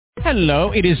Hello,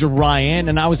 it is Ryan,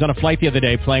 and I was on a flight the other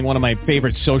day playing one of my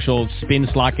favorite social spin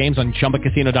slot games on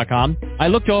ChumbaCasino.com. I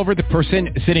looked over at the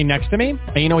person sitting next to me,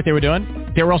 and you know what they were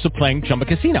doing? They were also playing Chumba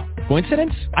Casino.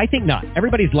 Coincidence? I think not.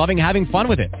 Everybody's loving having fun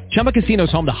with it. Chumba Casino is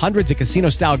home to hundreds of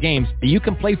casino-style games that you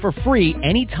can play for free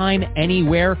anytime,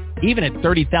 anywhere, even at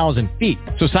 30,000 feet.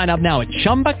 So sign up now at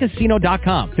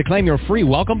ChumbaCasino.com to claim your free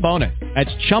welcome bonus.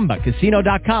 That's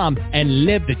ChumbaCasino.com and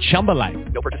live the Chumba life.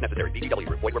 No purchase necessary. VGW.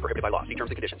 Void where prohibited by law. See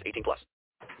terms and conditions. 18+.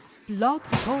 Blog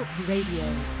Talk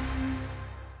Radio.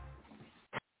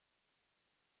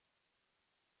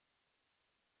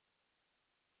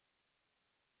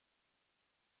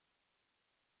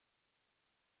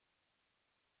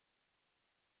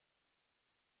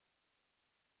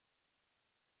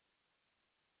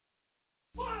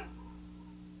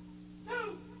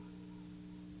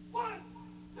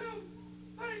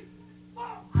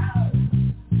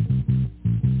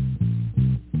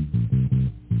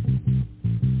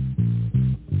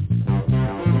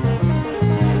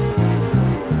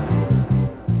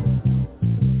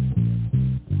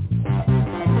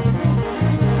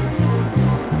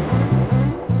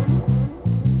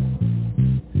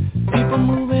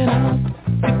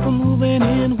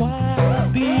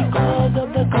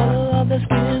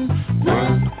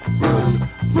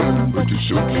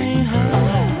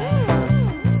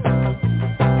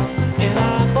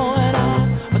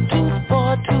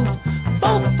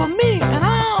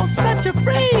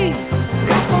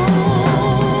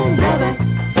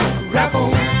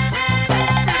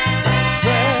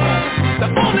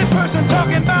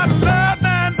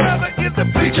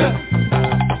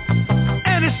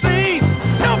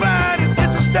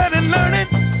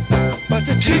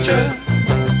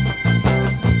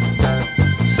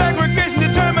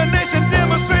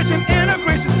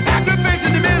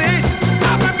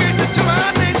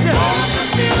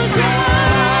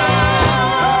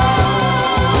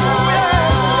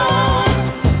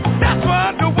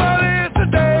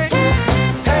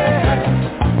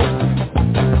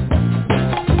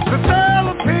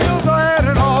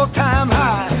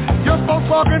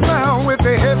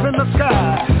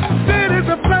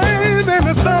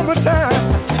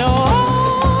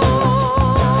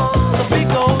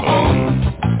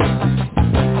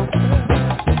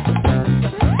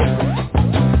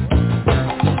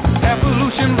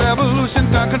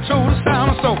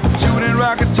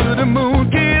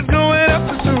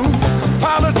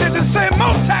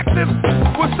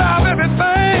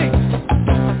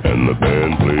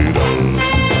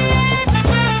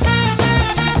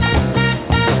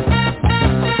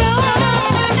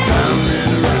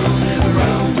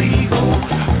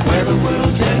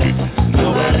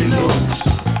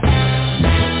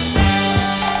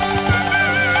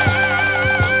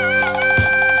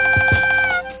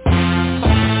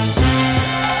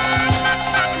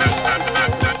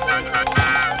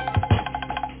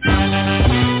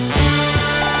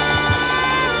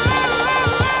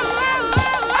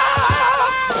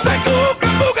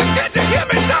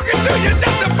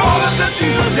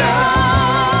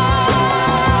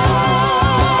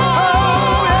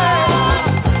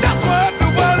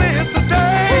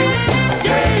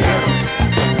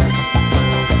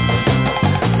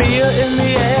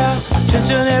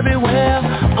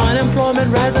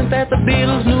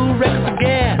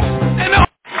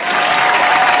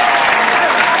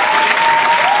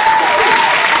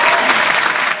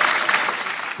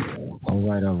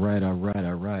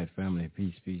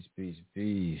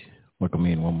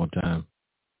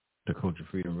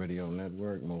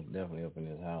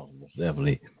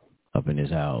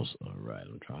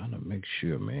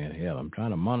 Sure, man. Hell, I'm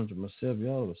trying to monitor myself,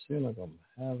 y'all. It seems like I'm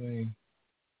having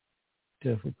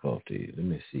difficulty. Let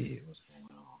me see what's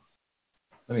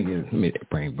going on. Let me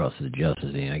bring Brother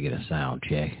Justice in. I get a sound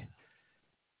check.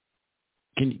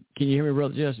 Can you hear me,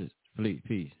 Brother Justice?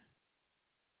 Please.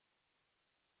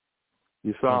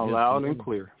 You sound loud and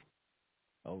clear.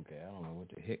 Okay, I don't know what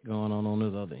the heck going on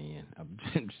this other end. I'm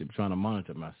just trying to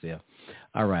monitor myself.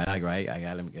 All right. I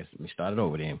got. Let me start it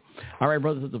over then. All right,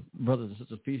 brothers and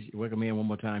sisters, peace. Welcome in one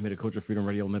more time here to Culture Freedom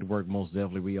Radio Network. Most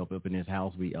definitely, we up in this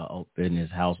house. We are up in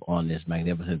this house on this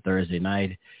magnificent Thursday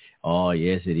night. Oh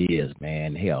yes, it is,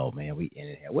 man. Hell, man, we in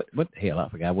it. What the hell? I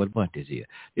forgot what month this is.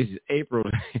 This is April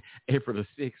the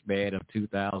 6th, man, of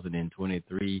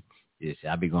 2023.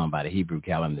 I'll be going by the Hebrew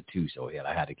calendar too, so hell,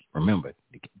 I had to remember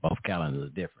both calendars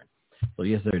are different. So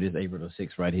yes, sir, it is April the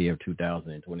 6th right here of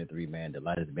 2023, man.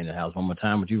 Delighted to be in the house one more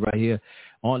time with you right here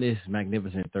on this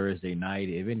magnificent Thursday night.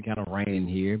 It's been kind of raining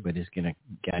here, but it's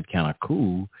got kind of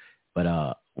cool.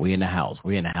 But we're in the house.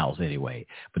 We're in the house anyway.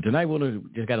 But tonight we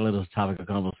just got a little topic of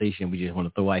conversation. We just want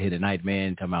to throw out here tonight,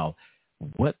 man, talking about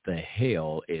what the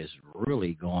hell is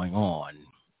really going on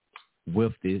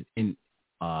with this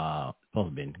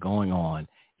going on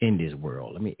in this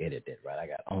world. Let me edit that right. I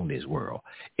got on this world.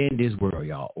 In this world,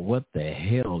 y'all. What the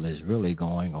hell is really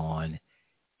going on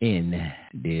in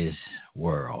this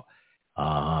world?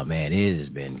 Man, it has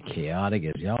been chaotic.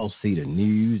 As y'all see the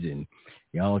news and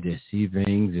y'all just see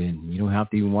things, and you don't have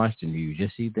to even watch the news.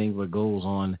 Just see things what goes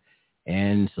on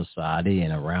in society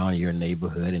and around your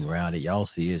neighborhood and around it. Y'all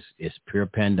see it's pure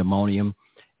pandemonium,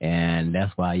 and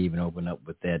that's why I even opened up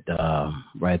with that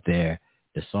right there,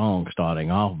 the song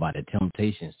starting off by the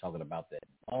Temptations, talking about that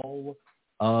ball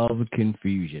of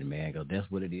confusion, man, because that's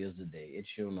what it is today. It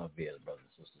sure enough is, brothers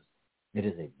and sisters. It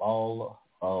is a ball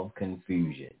of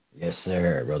confusion. Yes,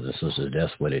 sir, brothers and sisters.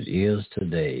 That's what it is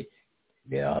today.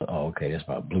 Yeah, okay, that's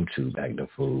my Bluetooth acting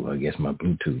fool. I guess my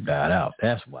Bluetooth died out.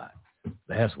 That's why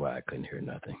I couldn't hear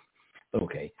nothing.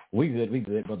 Okay, we good.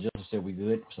 Brother Justice said we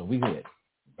good, so we good.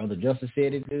 Brother Justice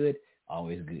said it good,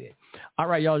 always good. All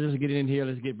right, y'all, just get in here.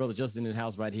 Let's get Brother Justice in the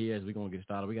house right here as we're going to get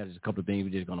started. We got just a couple of things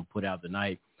we're just going to put out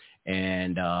tonight.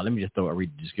 And let me just read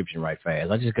the description right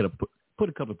fast. I just got to put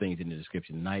a couple of things in the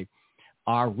description tonight.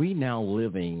 Are we now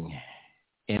living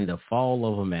in the fall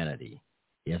of humanity?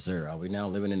 Yes, sir. Are we now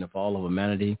living in the fall of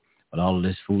humanity with all of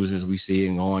this foolishness we see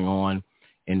and going on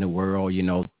in the world? You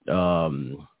know,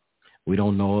 we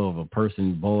don't know of a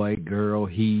person, boy, girl,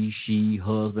 he, she,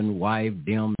 husband, wife,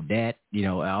 them, that, you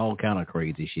know, all kind of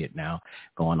crazy shit now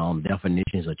going on.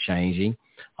 Definitions are changing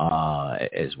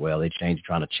as well. They're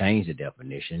trying to change the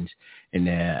definitions. And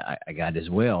I got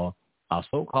as well,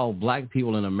 so-called black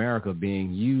people in America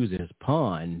being used as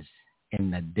pawns in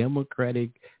the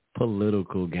Democratic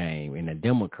political game, in the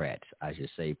Democrats, I should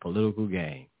say, political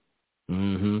game.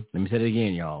 Let me say it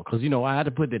again, y'all, because, you know, I had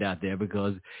to put that out there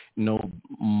because, you know,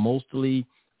 mostly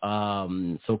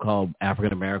so-called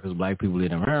African-Americans, black people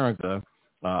in America,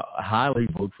 highly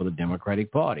vote for the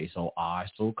Democratic Party. So are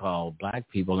so-called black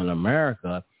people in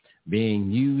America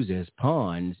being used as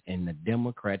pawns in the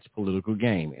Democrats' political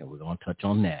game? And we're going to touch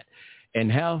on that. And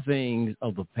how things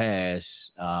of the past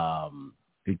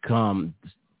become,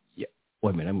 wait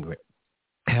a minute,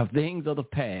 have things of the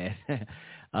past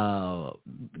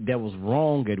that was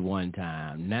wrong at one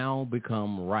time now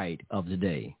become right of the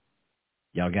day.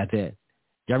 Y'all got that?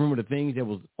 Y'all remember the things that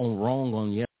was wrong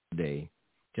on yesterday?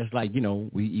 Just like, you know,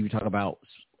 we talk about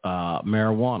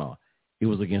marijuana. It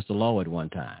was against the law at one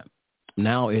time.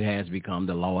 Now it has become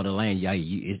the law of the land. Yeah,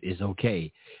 it's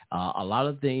okay. A lot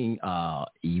of things,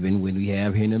 even when we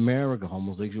have here in America,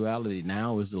 homosexuality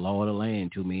now is the law of the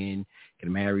land. Two men can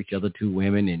marry each other, two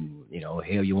women, and, you know,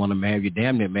 hell, you want to marry, you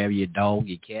damn near marry your dog,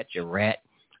 your cat, your rat,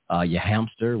 your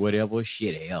hamster, whatever.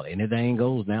 Shit, hell, anything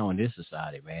goes now in this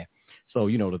society, man. So,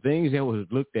 you know, the things that was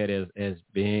looked at as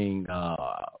being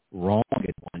wrong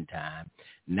at one time,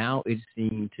 now it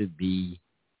seems to be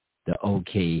the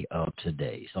okay of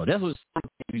today. So that's what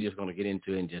we're just going to get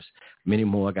into in just many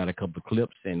more. I got a couple of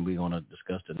clips and we're going to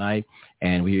discuss tonight.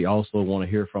 And we also want to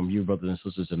hear from you, brothers and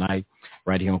sisters, tonight,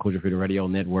 right here on Culture Freedom Radio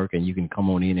Network. And you can come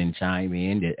on in and chime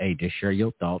in. Hey, just share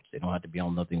your thoughts. They don't have to be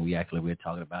on nothing we're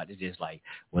talking about. It's just like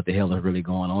what the hell is really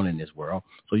going on in this world.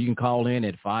 So you can call in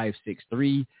at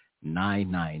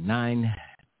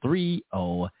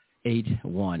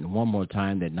 563-999-3081. One more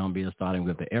time, that number is starting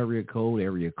with the area code.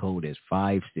 Area code is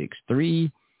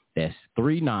 563. That's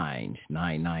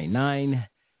 39999-3081.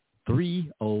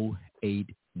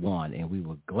 And we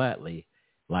will gladly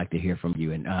like to hear from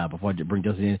you. And before I bring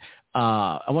Justin in,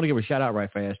 I want to give a shout out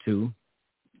right fast to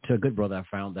a good brother I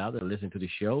found out that listened to the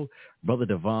show, Brother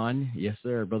Devon. Yes,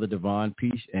 sir, Brother Devon.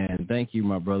 Peace and thank you,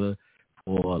 my brother,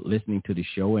 for listening to the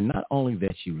show. And not only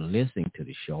that you listening to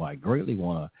the show, I greatly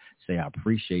want to say I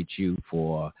appreciate you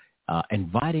for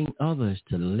inviting others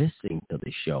to listen to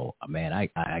the show. Man, I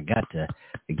got to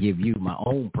give you my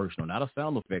own personal, not a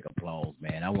sound effect applause,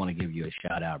 man. I want to give you a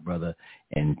shout out, brother,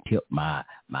 and tip my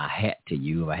hat to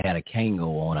you. If I had a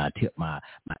Kango on, I tip my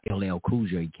LL Cool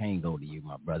J Kango to you,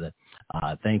 my brother.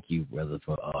 Thank you, brother,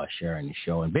 for sharing the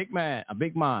show. And Big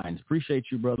Minds,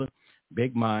 appreciate you, brother.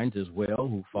 Big Minds as well,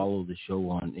 who follow the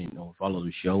show and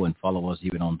follow us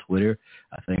even on Twitter.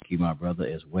 I thank you, my brother,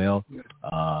 as well.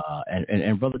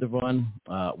 And Brother Devon,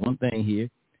 one thing here,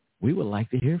 we would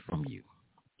like to hear from you.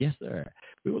 Yes, sir.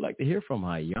 We would like to hear from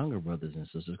our younger brothers and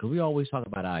sisters, because we always talk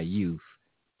about our youth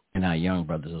and our young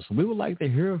brothers and sisters. We would like to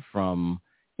hear from,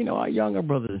 you know, our younger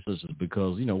brothers and sisters,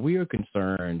 because, you know, we are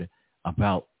concerned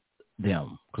about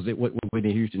them, because what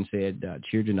Whitney Houston said,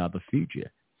 children are the future.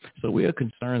 So we are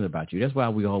concerned about you. That's why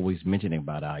we always mentioning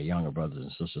about our younger brothers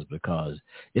and sisters, because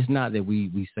it's not that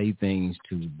we say things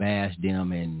to bash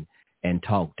them and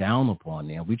talk down upon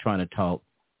them. We're trying to talk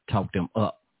talk them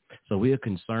up. So we're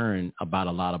concerned about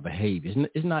a lot of behaviors.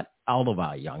 It's not all of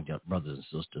our young brothers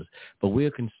and sisters, but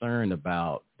we're concerned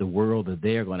about the world that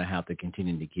they're going to have to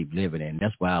continue to keep living in.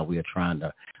 That's why we are trying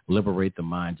to liberate the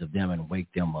minds of them and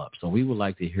wake them up. So we would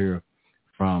like to hear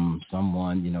from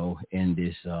someone, in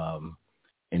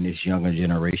this younger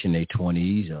generation, their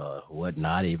 20s or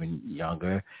whatnot, even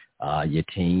younger, your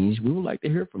teens. We would like to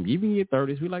hear from you. Even your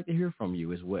 30s, we'd like to hear from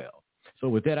you as well. So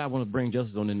with that, I want to bring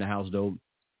Justice on in the house, though.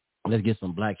 Let's get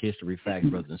some Black History facts,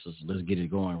 brothers and sisters. Let's get it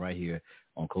going right here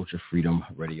on Culture Freedom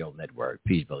Radio Network.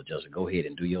 Peace, Brother Justice. Go ahead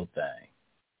and do your thing.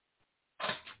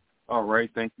 All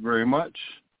right. Thank you very much.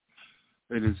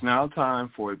 It is now time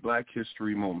for a Black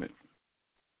History moment.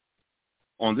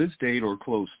 On this date or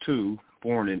close to,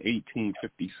 born in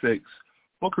 1856,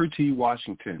 Booker T.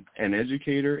 Washington, an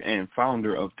educator and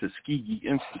founder of Tuskegee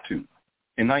Institute.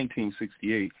 In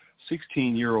 1968,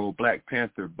 16-year-old Black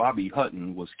Panther Bobby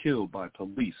Hutton was killed by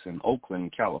police in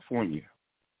Oakland, California.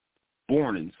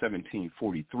 Born in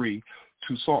 1743,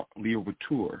 Toussaint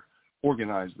Louverture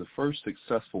organized the first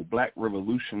successful Black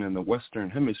revolution in the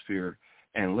Western Hemisphere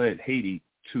and led Haiti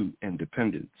to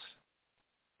independence.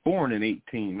 Born in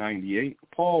 1898,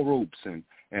 Paul Robeson,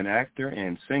 an actor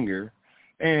and singer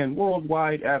and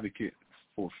worldwide advocate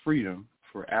for freedom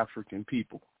for African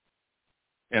people.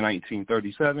 In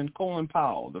 1937, Colin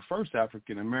Powell, the first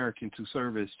African-American to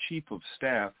serve as Chief of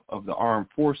Staff of the Armed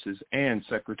Forces and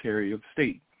Secretary of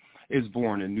State, is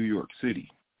born in New York City.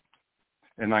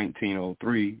 In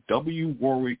 1903, W.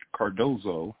 Warwick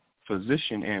Cardozo,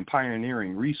 physician and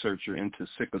pioneering researcher into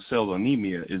sickle cell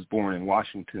anemia, is born in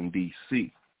Washington,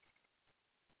 D.C.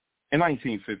 In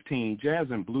 1915, jazz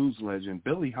and blues legend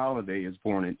Billie Holiday is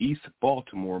born in East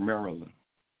Baltimore, Maryland.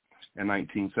 In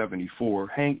 1974,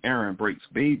 Hank Aaron breaks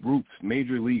Babe Ruth's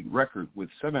major league record with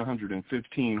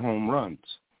 715 home runs.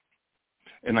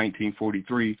 In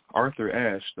 1943, Arthur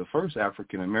Ashe, the first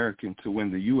African-American to win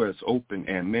the U.S. Open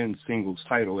and men's singles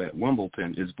title at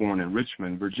Wimbledon, is born in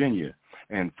Richmond, Virginia.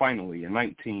 And finally, in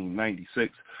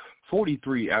 1996,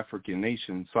 43 African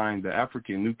nations signed the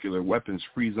African Nuclear Weapons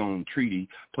Free Zone Treaty,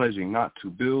 pledging not to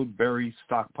build, bury,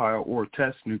 stockpile, or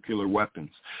test nuclear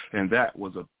weapons. And that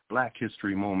was a Black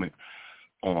History moment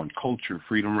on Culture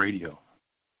Freedom Radio.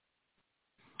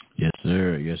 Yes,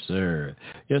 sir. Yes, sir.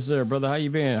 Yes, sir, brother. How you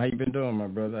been? How you been doing, my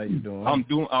brother? How you doing?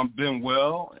 I'm been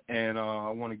well, and I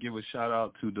want to give a shout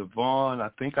out to Devon. I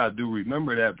think I do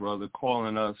remember that brother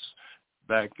calling us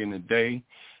back in the day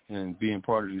and being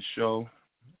part of the show.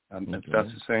 If that's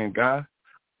the same guy,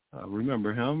 I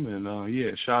remember him, and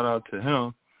shout out to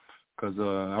him because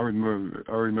I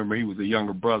remember he was a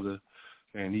younger brother,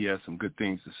 and he had some good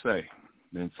things to say,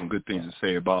 and some good things to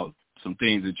say about some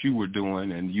things that you were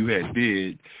doing and you had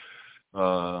did.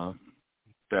 That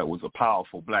was a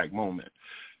powerful Black moment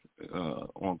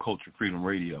on Culture Freedom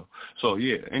Radio. So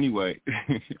anyway,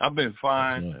 I've been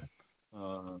fine.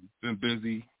 Been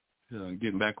busy.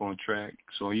 Getting back on track.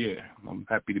 So, I'm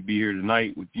happy to be here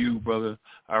tonight with you, Brother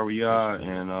Aria,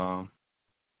 and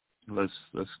let's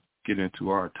get into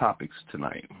our topics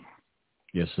tonight.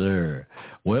 Yes, sir.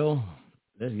 Well,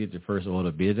 let's get the first order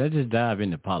of business. Let's just dive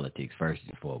into politics first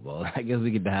and foremost. I guess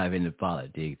we can dive into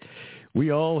politics.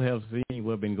 We all have seen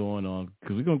what's been going on,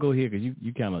 because we're going to go here because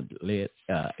you kind of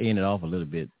ended off a little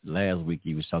bit. Last week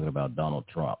you was talking about Donald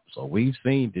Trump. So we've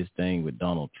seen this thing with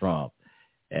Donald Trump.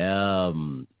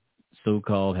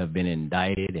 So-called have been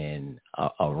indicted and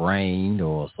arraigned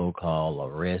or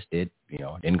so-called arrested,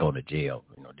 didn't go to jail,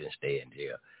 didn't stay in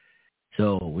jail.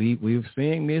 So we've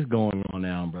seen this going on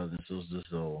now, brothers and sisters.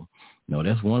 So,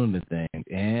 that's one of the things.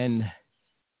 And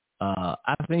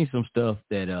I've seen some stuff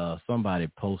that somebody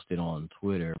posted on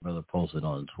Twitter, brother posted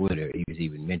on Twitter. He was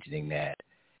even mentioning that.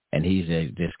 And he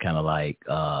said just kind of like,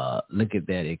 look at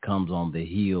that. It comes on the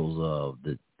heels of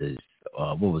the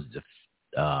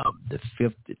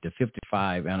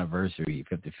 55th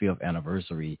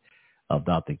anniversary of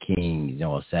Dr. King's,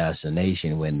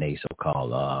 assassination, when they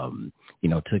so-called,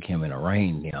 took him and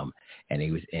arraigned him, and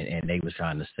they was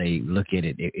trying to say, look at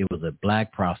it. It was a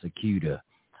Black prosecutor,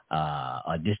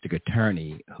 a district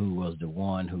attorney, who was the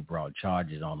one who brought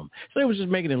charges on him. So it was just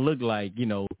making it look like,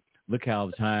 look how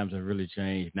the times have really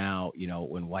changed now.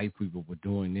 When white people were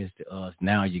doing this to us,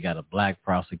 now you got a Black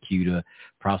prosecutor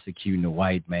prosecuting a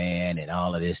white man and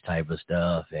all of this type of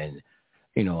stuff, and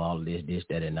all of this,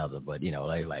 that, and other. But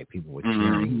like people were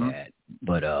cheering that.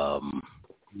 But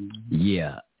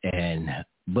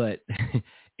but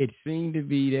it seemed to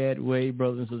be that way,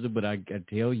 brothers and sisters. But I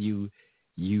tell you,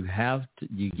 you got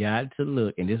to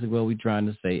look, and this is what we're trying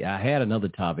to say. I had another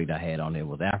topic I had on there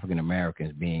was African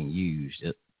Americans being used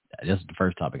That's the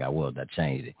first topic I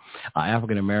changed it.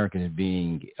 African Americans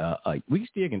being, we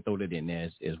still can throw that in there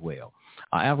as well.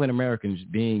 African Americans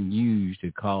being used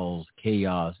to cause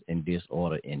chaos and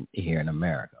disorder here in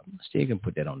America. Still can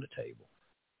put that on the table.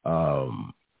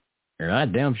 And I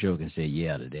damn sure can say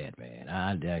yeah to that, man.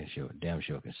 I damn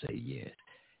sure can say yes.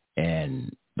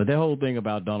 But the whole thing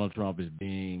about Donald Trump is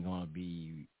going to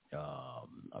be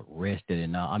arrested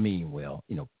and all. I mean, well,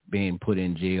 being put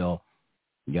in jail.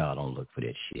 Y'all don't look for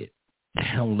that shit.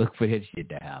 Don't look for that shit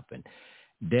to happen.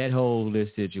 That whole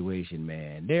situation,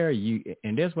 man.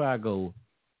 And that's why I go.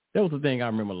 That was the thing I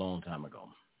remember a long time ago.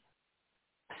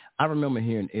 I remember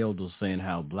hearing elders saying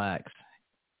how blacks,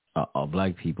 or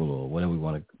black people, or whatever we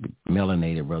want to,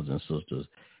 melanated brothers and sisters,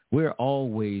 we're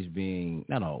always being,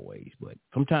 not always, but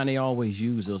sometimes they always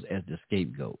use us as the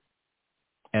scapegoat.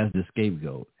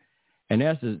 And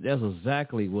that's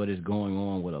exactly what is going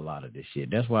on with a lot of this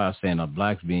shit. That's why I'm saying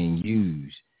blacks being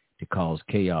used to cause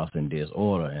chaos and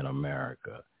disorder in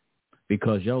America.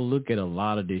 Because y'all look at a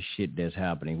lot of this shit that's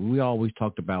happening. We always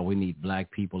talked about we need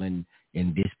black people in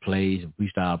this place. If we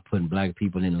start putting black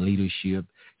people in leadership,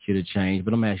 should have changed.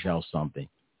 But I'm going to ask y'all something.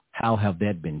 How have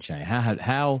that been changed?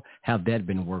 How have that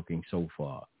been working so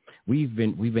far? We've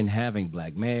been having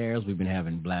black mayors. We've been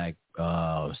having black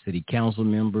city council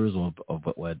members, or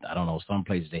what, I don't know. Some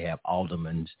places they have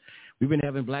aldermen. We've been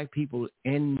having black people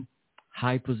in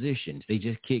high positions. They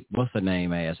just kicked what's her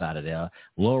name ass out of there,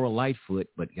 Laura Lightfoot.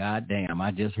 But goddamn,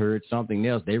 I just heard something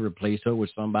else. They replaced her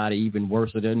with somebody even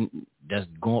worse than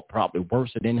probably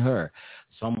worse than her.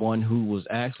 Someone who was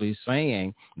actually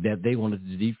saying that they wanted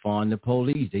to defund the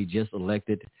police. They just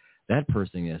elected that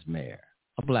person as mayor,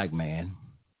 a black man.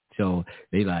 So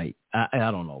they like,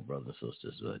 I don't know, brothers and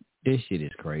sisters, but this shit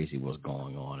is crazy what's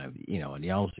going on. And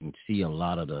y'all can see a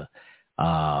lot of the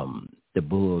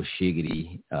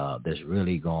bullshiggity that's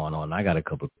really going on. I got a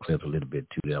couple of clips a little bit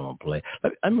too that I'm going to play.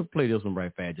 I'm going to play this one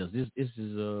right fast. Just this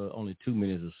is only 2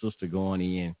 minutes of sister going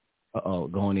in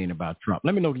about Trump.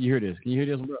 Let me know if you hear this. Can you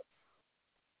hear this, bro?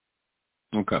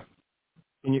 Okay.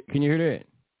 Can you hear that?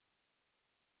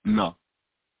 No.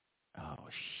 Oh,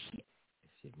 shit.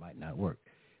 This shit might not work.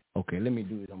 Okay, let me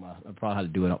do it on my, I probably have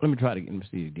to do it. Let me try to let me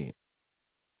see it again.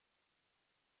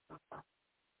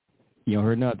 You don't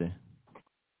heard nothing?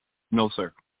 No,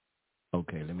 sir.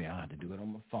 Okay, I have to do it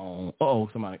on my phone.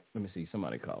 Somebody, let me see,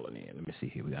 somebody calling in. Let me see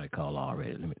here. We got a call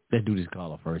already. Let's do this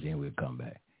caller first, then we'll come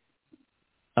back.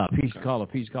 Peace caller,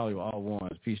 all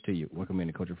ones. Peace to you. Welcome in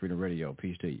to Culture Freedom Radio.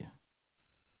 Peace to you.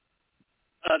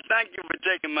 Thank you for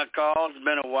taking my call. It's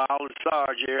been a while. It's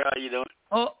Sarge here. How you doing?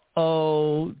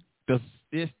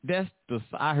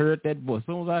 I heard that voice. As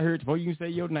soon as I heard, before you say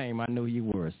your name, I knew you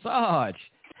were. Sarge,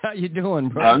 how you doing,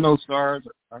 bro? I know Sarge.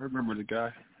 I remember the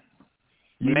guy.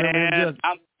 Man,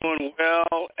 I'm doing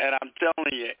well, and I'm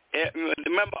telling you,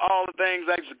 remember all the things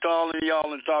I used to call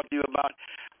y'all and talk to you about?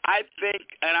 I think,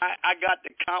 and I got to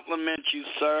compliment you,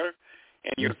 sir,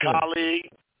 and your colleague,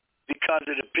 because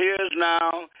it appears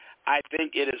now, I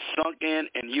think it has sunk in,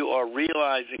 and you are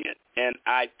realizing it, and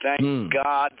I thank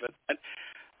God for that.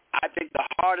 I think the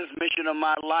hardest mission of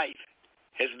my life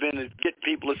has been to get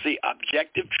people to see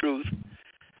objective truth,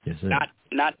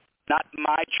 not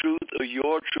my truth or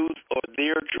your truth or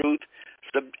their truth,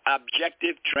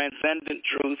 objective, transcendent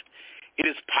truth. It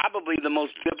is probably the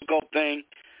most difficult thing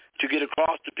to get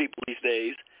across to people these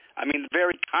days. I mean, the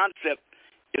very concept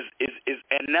is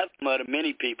anathema to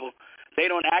many people. They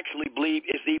don't actually believe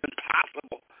it's even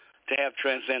possible to have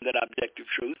transcendent objective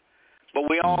truth. But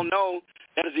we all know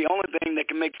that is the only thing that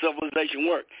can make civilization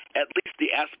work, at least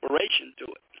the aspiration to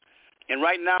it. And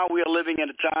right now we are living in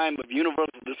a time of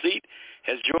universal deceit.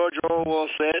 As George Orwell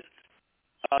said,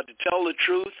 to tell the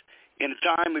truth in a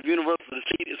time of universal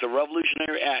deceit is a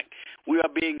revolutionary act. We are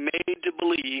being made to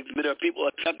believe, there are people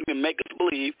attempting to make us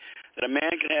believe that a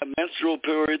man can have menstrual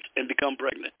periods and become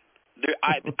pregnant.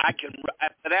 After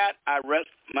that, I rest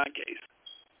my case.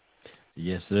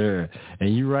 Yes, sir.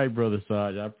 And you're right, Brother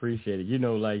Sarge. I appreciate it.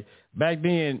 Like back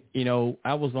then,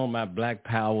 I was on my Black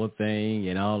Power thing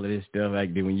and all of this stuff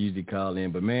like that when you used to call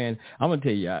in. But, man, I'm going to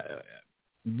tell you,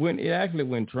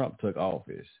 when Trump took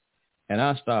office and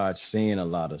I started seeing a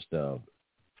lot of stuff,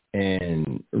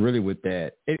 and really with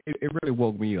that, it really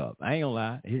woke me up. I ain't going to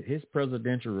lie. His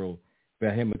presidential role,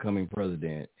 about him becoming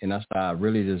president, and I started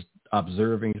really just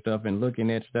observing stuff and looking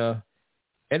at stuff,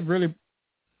 it really –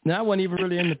 now, I wasn't even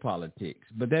really into politics,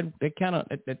 but that kind of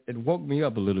it woke me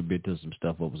up a little bit to some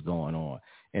stuff what was going on,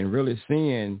 and really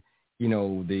seeing,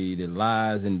 the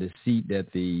lies and deceit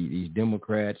that these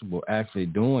Democrats were actually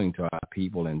doing to our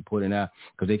people and putting out,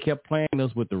 because they kept playing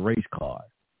us with the race card,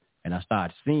 and I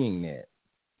started seeing that,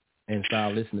 and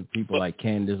started listening to people like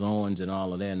Candace Owens and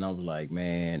all of that, and I was like,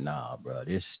 man, nah, bro,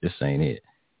 this ain't it.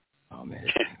 Oh, man.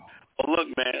 Well, look,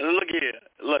 man, look here.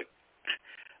 Look,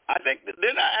 I think that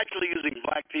they're not actually using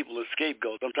black people as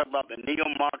scapegoats. I'm talking about the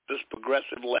neo-Marxist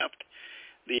progressive left,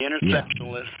 the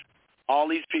intersectionalists, all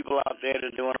these people out there that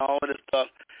are doing all of this stuff.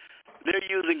 They're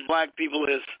using black people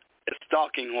as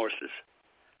stalking horses.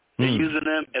 They're using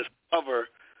them as cover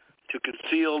to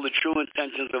conceal the true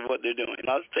intentions of what they're doing.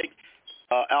 Now, let's take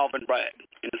Alvin Bragg.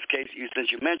 In this case,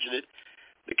 since you mentioned it,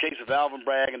 the case of Alvin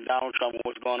Bragg and Donald Trump and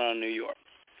what's going on in New York.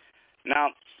 Now,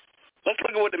 let's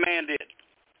look at what the man did.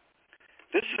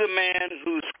 This is a man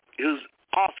whose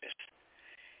office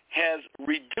has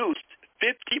reduced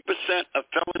 50% of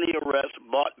felony arrests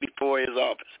brought before his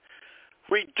office.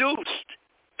 Reduced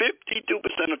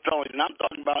 52% of felonies. And I'm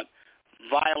talking about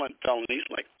violent felonies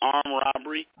like armed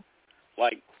robbery,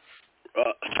 like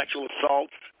sexual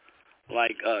assaults,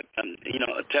 like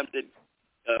attempted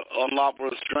unlawful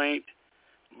restraint,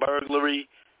 burglary,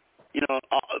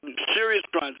 serious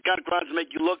crimes, the kind of crimes that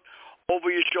make you look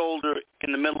over your shoulder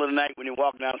in the middle of the night when you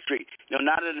walk down the street.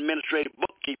 Not an administrative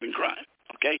bookkeeping crime,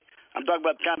 okay? I'm talking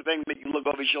about the kind of thing that make you look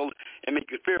over your shoulder and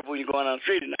make you fearful when you're going down the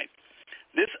street at night.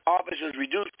 This office has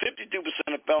reduced 52%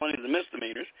 of felonies and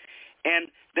misdemeanors,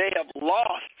 and they have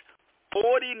lost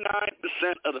 49%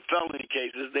 of the felony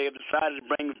cases they have decided to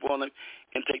bring before them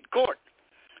and take to court.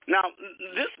 Now,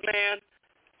 this man,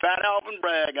 Fat Alvin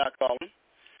Bragg, I call him,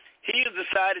 he has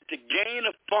decided to gain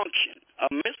a function, a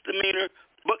misdemeanor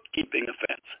bookkeeping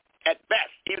offense, at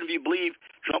best, even if you believe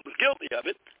Trump was guilty of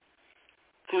it,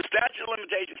 whose statute of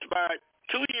limitations expired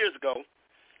 2 years ago,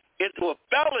 into a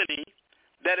felony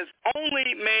that is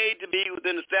only made to be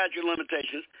within the statute of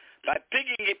limitations by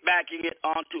backing it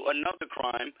onto another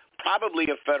crime, probably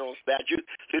a federal statute,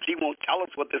 since he won't tell us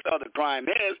what this other crime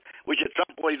is, which at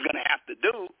some point he's going to have to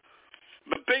do,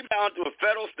 but piggyback onto a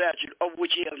federal statute of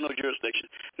which he has no jurisdiction.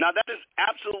 Now, that is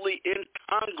absolutely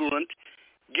incongruent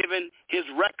given his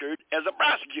record as a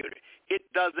prosecutor. It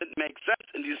doesn't make sense,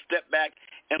 and you step back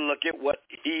and look at what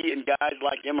he and guys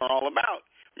like him are all about.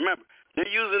 Remember, they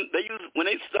use when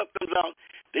they stuff comes out,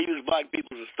 they use black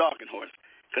people as a stalking horse.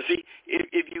 Because see,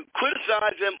 if you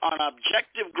criticize them on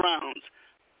objective grounds,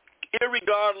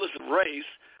 irregardless of race,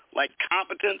 like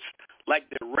competence, like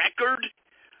their record,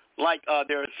 like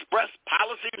their express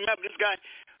policy. Remember, this guy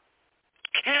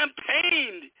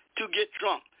campaigned to get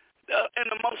Trump in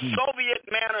the most Soviet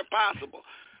manner possible.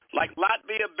 Like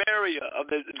Latvia Beria of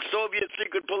the Soviet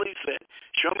secret police said,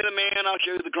 show me the man, I'll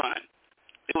show you the crime.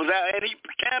 It was that, and he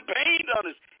campaigned on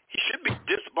this. He should be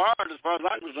disbarred as far as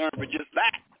I'm concerned for just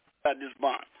that,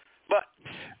 disbarred. But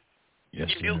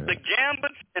the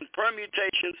gambits and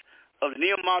permutations of the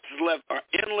neo-Marxist left are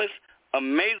endless,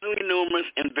 amazingly numerous,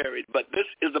 and varied. But this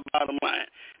is the bottom line,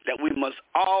 that we must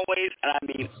always, and I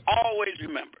mean always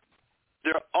remember,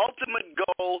 their ultimate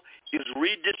goal is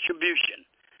redistribution.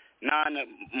 Now, in the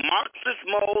Marxist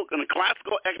mode, in the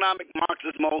classical economic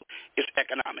Marxist mode, it's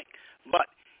economic. But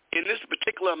in this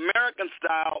particular American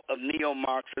style of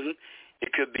neo-Marxism,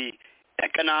 it could be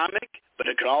economic, but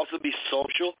it could also be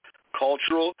social,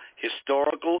 cultural,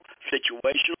 historical,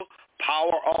 situational,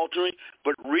 power-altering.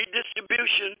 But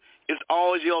redistribution is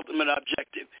always the ultimate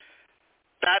objective.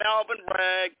 Fat Alvin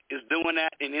Bragg is doing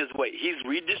that in his way. He's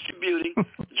redistributing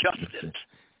justice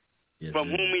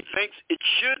from whom he thinks it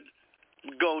should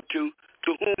go to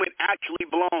whom it actually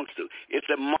belongs to. It's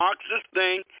a Marxist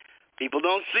thing. People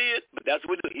don't see it, but that's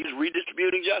what he's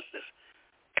redistributing justice.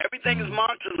 Everything is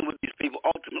Marxism with these people,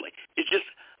 ultimately. It just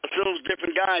assumes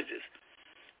different guises.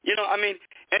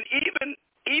 And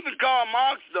even Karl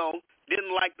Marx, though,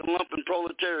 didn't like the lumpen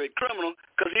proletariat criminal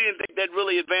because he didn't think that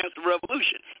really advanced the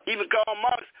revolution. Even Karl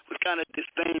Marx was kind of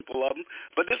disdainful of them.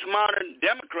 But this modern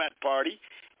Democrat Party,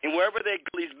 and wherever they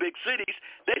go, these big cities,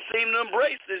 they seem to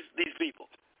embrace these people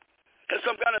as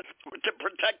some kind of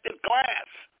protected class.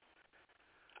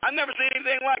 I've never seen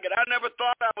anything like it. I never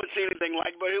thought I would see anything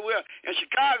like it, but here we are. And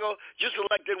Chicago just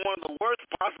elected one of the worst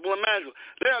possible imaginable.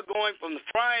 They are going from the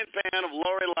frying pan of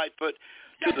Lori Lightfoot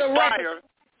to the fire of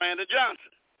Brandon Johnson.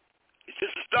 It's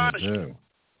just astonishing.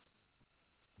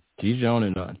 Teach on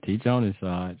it, teach on it,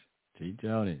 Sarge. Teach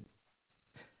on it.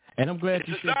 And I'm glad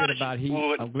you said that about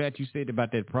I'm glad you said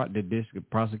about that the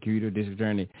district prosecutor, district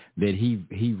attorney, that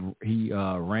he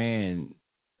ran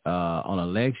on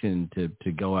election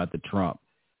to go after Trump.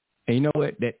 And you know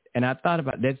what? And I thought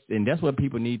about that, and that's what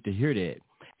people need to hear that.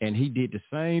 And he did the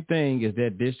same thing as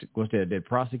that district, that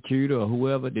prosecutor or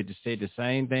whoever did say the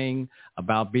same thing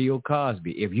about Bill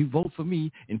Cosby. If you vote for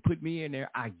me and put me in there,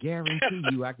 I guarantee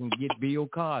you I can get Bill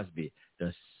Cosby.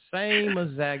 The same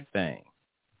exact thing.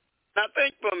 Now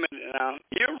think for a minute now.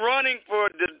 You're running for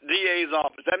the DA's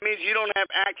office. That means you don't have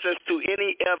access to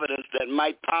any evidence that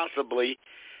might possibly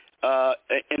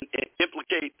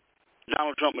implicate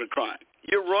Donald Trump in a crime.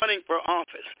 You're running for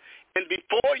office. And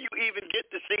before you even get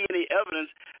to see any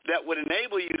evidence that would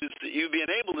enable you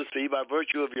being able to see by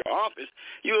virtue of your office,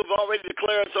 you have already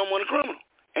declared someone a criminal,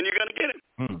 and you're going to get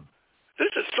him.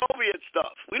 This is Soviet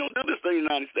stuff. We don't do this in the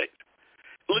United States.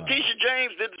 Letitia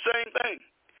James did the same thing.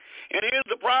 And here's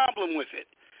the problem with it.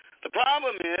 The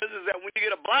problem is that when you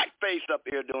get a black face up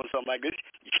here doing something like this,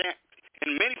 you can't,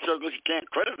 in many circles, you can't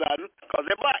criticize them because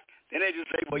they're black. Then they just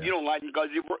say, well, you don't like them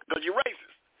because you're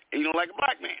racist, and you don't like a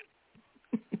black man.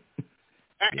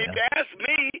 If you ask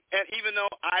me, and even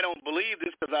though I don't believe this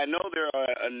because I know there are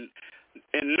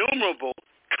innumerable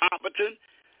competent,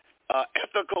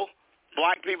 ethical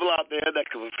black people out there that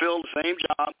can fulfill the same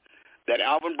job that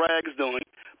Alvin Bragg is doing,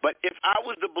 but if I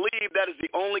was to believe that is the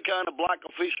only kind of black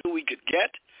official we could get,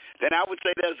 then I would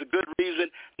say that is a good reason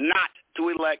not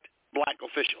to elect black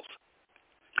officials.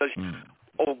 Because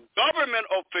government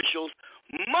officials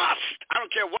must, I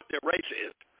don't care what their race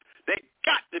is, they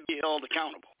got to be held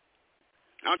accountable.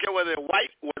 I don't care whether they're white,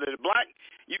 whether they're black.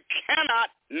 You cannot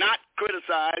not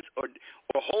criticize or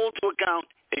hold to account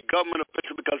a government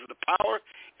official because of the power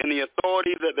and the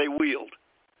authority that they wield.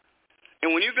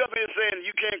 And when you go up here saying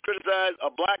you can't criticize a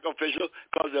black official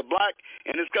because they're black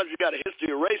and this country's got a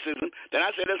history of racism, then I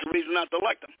say that's a reason not to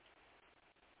elect them.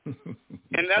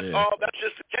 And that's all. That's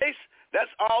just the case.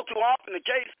 That's all too often the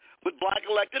case with black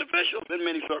elected officials in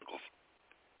many circles.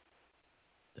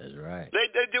 That's right.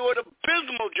 They do an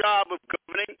abysmal job of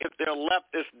governing if they're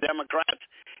leftist Democrats.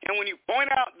 And when you point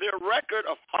out their record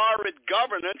of horrid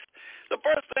governance, the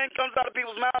first thing comes out of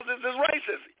people's mouths is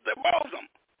racist. They're bosom.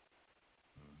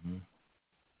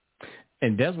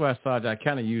 And that's why I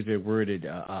kind of use that word,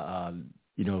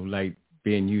 like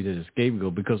being used as a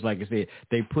scapegoat, because like I said,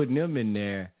 they putting them in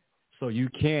there so you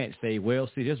can't say, well,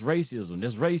 see, that's racism,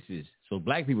 that's racist. So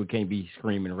black people can't be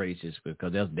screaming racist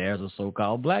because there's a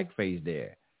so-called blackface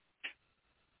there.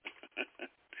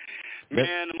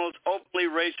 Man, the most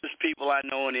openly racist people I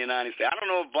know in the United States. I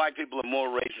don't know if black people are more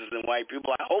racist than white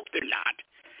people. I hope they're not.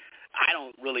 I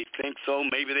don't really think so.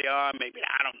 Maybe they are. Maybe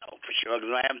I don't know for sure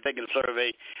because I haven't taken a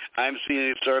survey. I haven't seen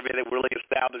any survey that really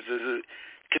establishes it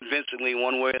convincingly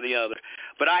one way or the other.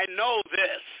 But I know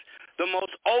this. The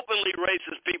most openly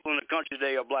racist people in the country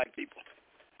today are black people.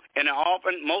 And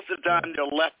often, most of the time,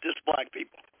 they're leftist black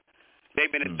people.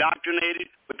 They've been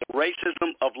indoctrinated with the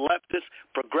racism of leftist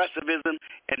progressivism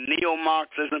and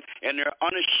neo-Marxism, and they're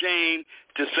unashamed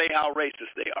to say how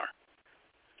racist they are.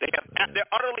 They're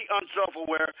utterly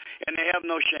unself-aware, and they have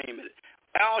no shame in it.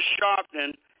 Al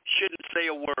Sharpton shouldn't say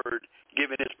a word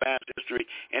given his past history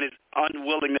and his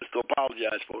unwillingness to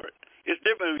apologize for it. It's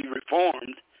different if he's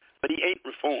reformed, but he ain't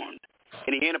reformed,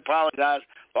 and he ain't apologized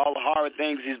for all the horrid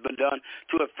things he's been done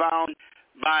to have found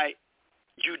by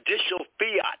judicial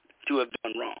fiat to have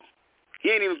done wrong.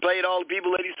 He ain't even paid all the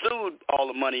people that he sued all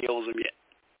the money he owes them yet.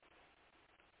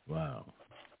 Wow.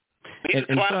 He's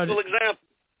a classical example.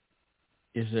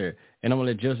 Yes, sir. And I'm going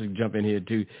to let Joseph jump in here,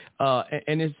 too.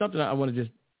 And it's something I want to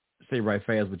just say right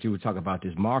fast, but you were talking about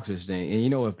this Marxist thing.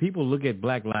 And, if people look at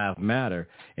Black Lives Matter,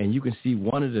 and you can see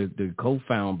one of the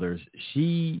co-founders,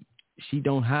 she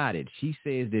don't hide it. She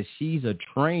says that she's a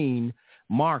trained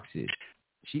Marxist.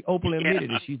 She openly admitted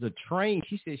that she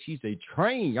said she's a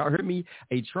trained, y'all heard me,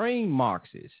 a trained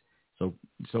Marxist. So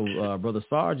Brother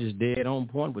Sarge is dead on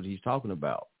point what he's talking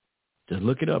about. Just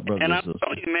look it up, brother. And I'm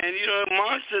telling you, man,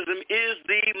 Marxism is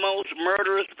the most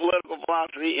murderous political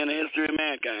philosophy in the history of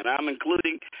mankind. I'm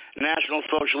including National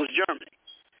Socialist Germany.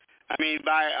 I mean,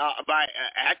 by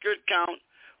accurate count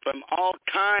from all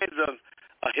kinds of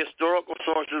historical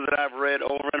sources that I've read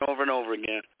over and over and over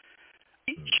again,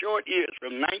 short years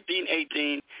from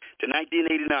 1918 to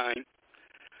 1989,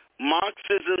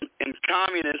 Marxism and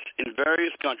communists in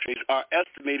various countries are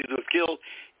estimated to have killed,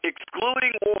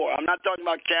 excluding war. I'm not talking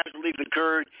about casualties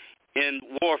incurred in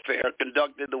warfare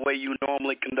conducted the way you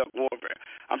normally conduct warfare.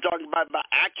 I'm talking about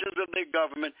actions of their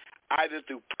government, either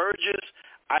through purges,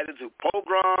 either through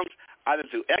pogroms, either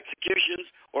through executions,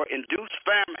 or induced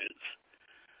famines.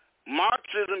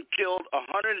 Marxism killed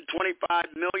 125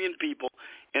 million people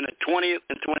in the 20th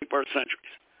and 21st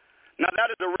centuries. Now, that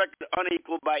is a record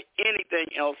unequaled by anything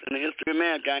else in the history of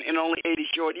mankind in only 80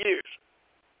 short years.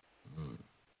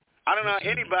 I don't know how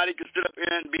anybody could sit up here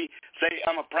and say,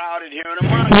 I'm a proud adherent of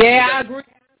Marxism. Yeah, I agree.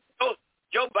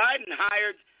 Joe Biden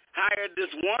hired this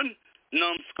one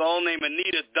numbskull named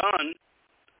Anita Dunn.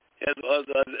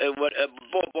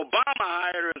 Obama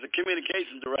hired her as a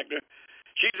communications director.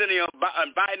 She's in the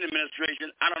Biden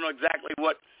administration. I don't know exactly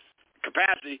what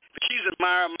capacity, but she's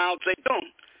admiring Mao Zedong.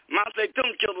 Mao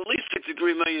Zedong killed at least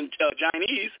 63 million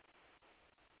Chinese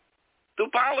through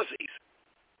policies,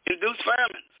 induced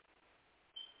famines.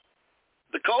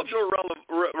 The Cultural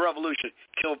Revolution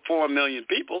killed 4 million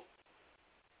people.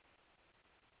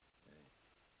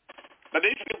 But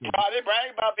these people, they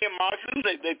brag about being Marxists.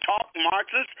 They talk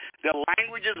Marxist. Their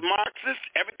language is Marxist.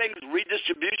 Everything's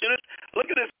redistributionist.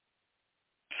 Look at this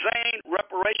insane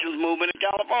reparations movement in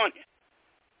California.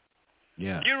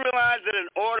 Yeah. Do you realize that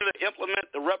in order to implement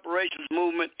the reparations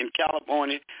movement in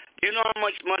California, do you know how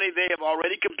much money they have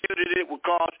already computed it would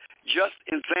cost just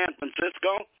in San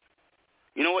Francisco?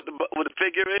 You know what the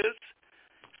figure is?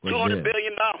 $200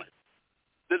 billion.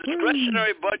 The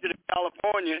discretionary budget of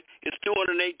California is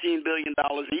 $218 billion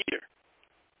a year.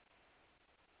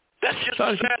 That's just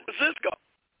for San Francisco.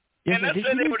 Yes, and let's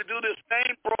say they were to do this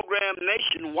same program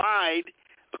nationwide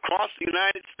across the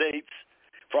United States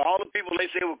for all the people they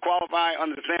say would qualify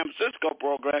under the San Francisco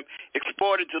program,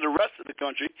 exported to the rest of the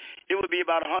country, it would be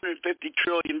about $150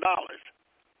 trillion.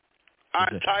 Our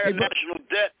entire national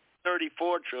debt,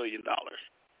 $34 trillion.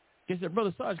 Yes, sir.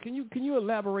 Brother Sarge, can you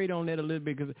elaborate on that a little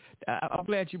bit? Because I'm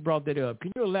glad you brought that up.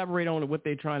 Can you elaborate on what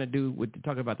they're trying to do with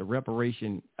talking about the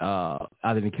reparation out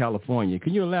in California?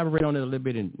 Can you elaborate on it a little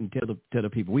bit and tell the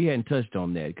people? We hadn't touched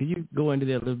on that. Could you go into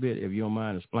that a little bit, if you don't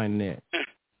mind explaining that?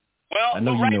 Well, I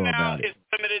know you right know now about it. It's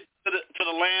limited to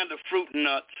the land of fruit and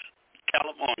nuts,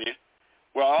 California,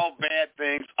 where all bad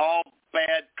things, all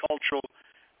bad cultural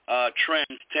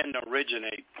trends tend to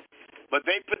originate. But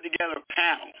they put together a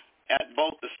panel at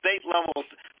both the state levels.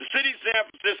 The city of San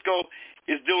Francisco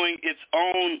is doing its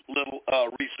own little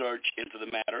research into the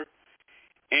matter.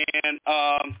 And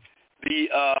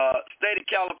the state of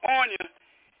California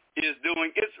is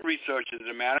doing its research into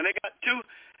the matter. And they got two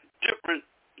different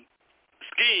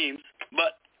schemes,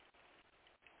 but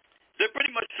they're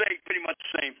pretty much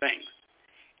the same thing.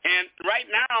 And right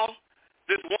now,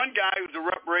 this one guy who's a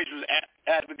reparations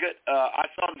advocate,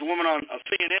 I saw this woman on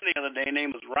CNN the other day, her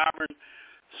name was Robert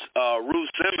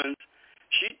Ruth Simmons.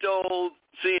 She told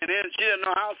CNN she didn't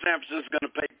know how San Francisco is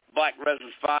going to pay black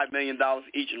residents $5 million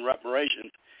each in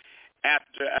reparations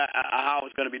after how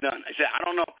it's going to be done. I said, I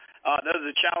don't know. Those are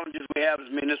the challenges we have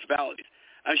as municipalities.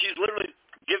 And she's literally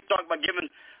talking about giving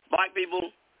black people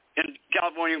in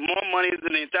California more money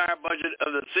than the entire budget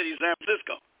of the city of San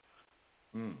Francisco.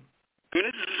 I mean,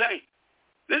 this is insane.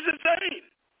 This is insane.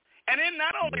 And then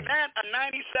not only that, a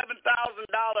 $97,000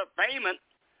 payment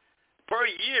per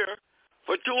year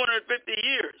for 250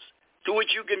 years, to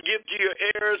which you can give to your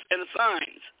heirs and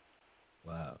assigns.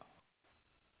 Wow.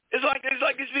 It's like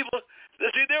these people.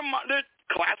 See, they're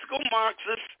classical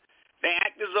Marxists. They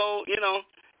act as though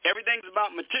everything's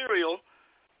about material.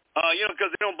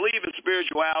 Because they don't believe in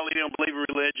spirituality, they don't believe in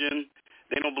religion,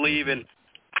 they don't believe in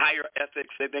higher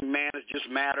ethics. They think man is just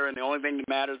matter, and the only thing that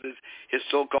matters is his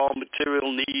so-called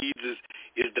material needs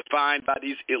is defined by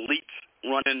these elites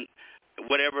running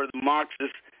whatever the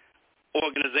Marxist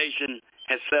organization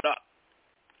has set up.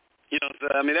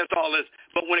 That's all this.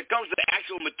 But when it comes to the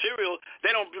actual material,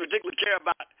 they don't particularly care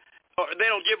about, or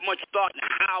they don't give much thought to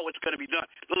how it's going to be done.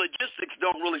 The logistics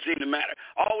don't really seem to matter.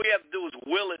 All we have to do is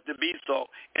will it to be so,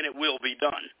 and it will be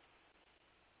done.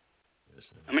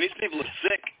 These people are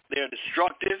sick. They are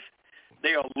destructive.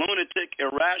 They are lunatic,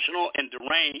 irrational, and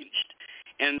deranged.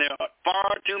 And there are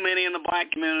far too many in the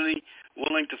black community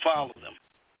willing to follow them.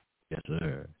 Yes,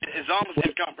 sir. It's almost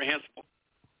incomprehensible.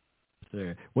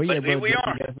 Sir. Well, yeah, but here we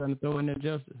are. You got something to throw in there,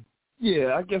 Justice?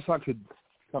 Yeah, I guess I could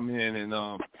come in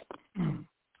and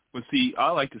but see,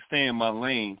 I like to stay in my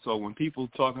lane. So when people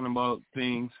talking about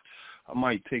things, I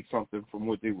might take something from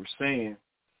what they were saying,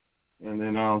 and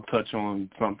then I'll touch on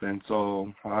something.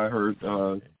 So I heard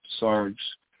Sarge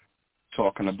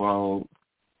talking about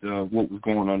what was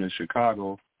going on in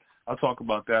Chicago. I'll talk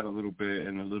about that a little bit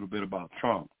and a little bit about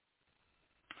Trump,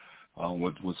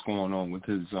 what's going on with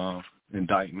his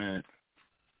indictment.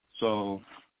 So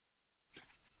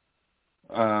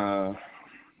the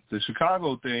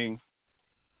Chicago thing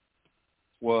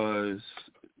was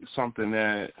something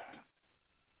that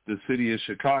the city of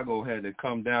Chicago had to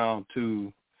come down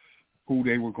to who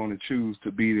they were going to choose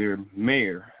to be their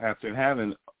mayor. After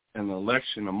having an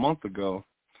election a month ago,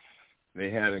 they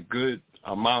had a good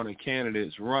amount of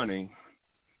candidates running,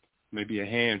 maybe a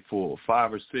handful,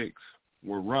 5 or 6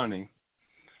 were running,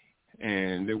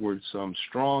 and there were some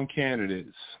strong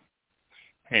candidates,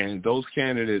 and those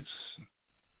candidates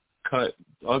cut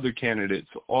other candidates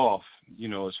off,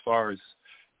 as far as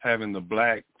having the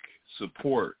black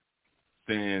support.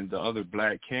 Then the other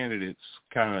black candidates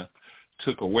kind of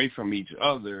took away from each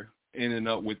other, ending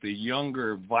up with the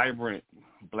younger, vibrant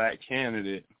black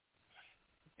candidate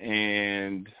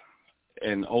and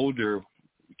an older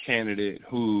candidate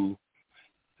who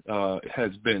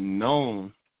has been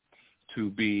known to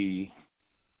be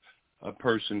a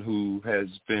person who has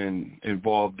been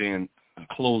involved in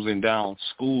closing down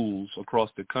schools across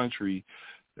the country,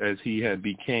 as he had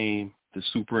became the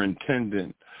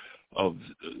superintendent of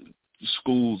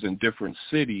schools in different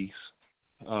cities.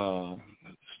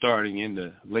 Starting in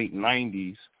the late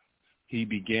 90s, he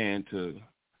began to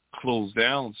close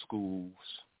down schools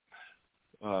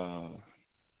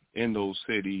in those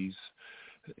cities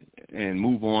and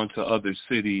move on to other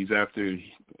cities after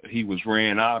he was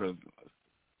ran out of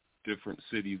different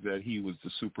cities that he was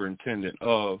the superintendent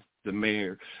of. The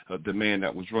mayor, the man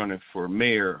that was running for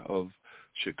mayor of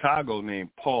Chicago, named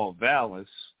Paul Vallas,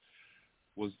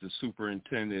 was the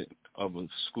superintendent of the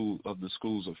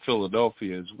schools of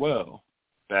Philadelphia as well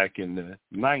back in the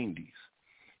 90s.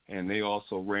 And they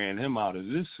also ran him out of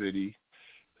this city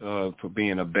for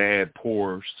being a bad,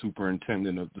 poor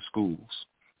superintendent of the schools.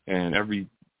 And every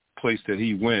place that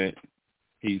he went,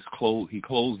 he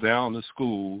closed down the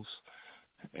schools.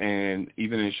 And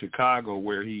even in Chicago,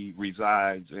 where he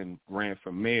resides and ran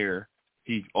for mayor,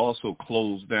 he also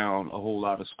closed down a whole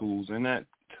lot of schools in that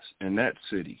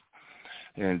city.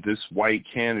 And this white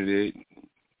candidate,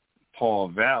 Paul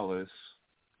Vallas,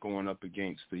 going up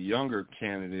against the younger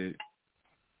candidate,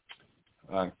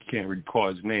 I can't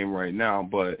recall his name right now,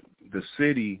 but the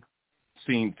city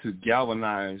seemed to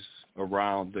galvanize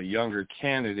around the younger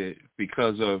candidate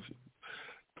because of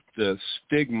the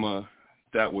stigma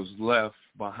that was left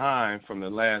behind from the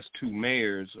last two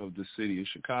mayors of the city of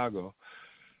Chicago.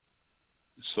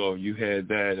 So you had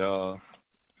that,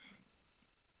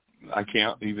 I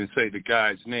can't even say the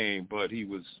guy's name, but he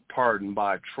was pardoned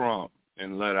by Trump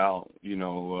and let out,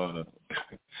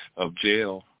 of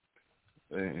jail.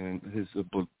 And his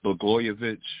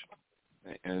Blagojevich,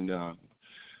 and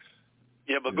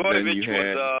Blagojevich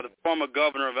was the former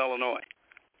governor of Illinois.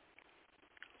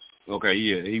 Okay,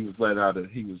 yeah, he was let out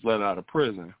of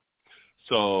prison.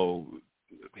 So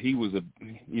he was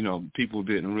people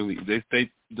didn't really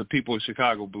the people of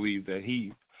Chicago believed that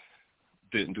he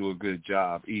didn't do a good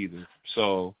job either.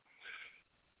 So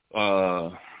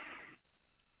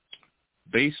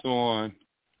based on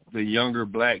the younger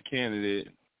black candidate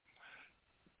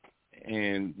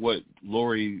and what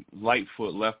Lori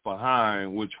Lightfoot left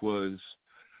behind, which was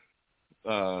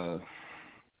a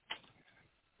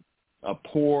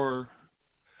poor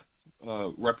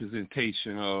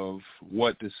representation of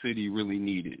what the city really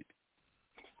needed.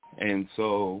 And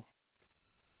so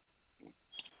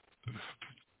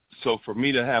for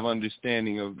me to have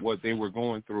understanding of what they were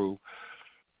going through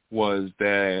was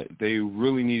that they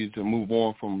really needed to move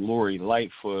on from Lori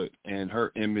Lightfoot and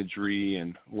her imagery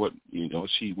and what,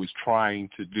 she was trying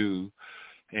to do,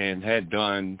 and had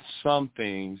done some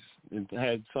things and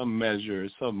had some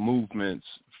measures, some movements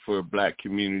for black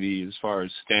community as far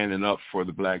as standing up for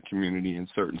the black community in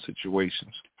certain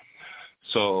situations.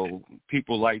 So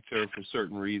people liked her for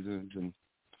certain reasons, and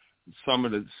some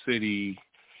of the city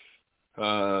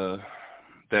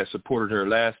that supported her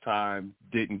last time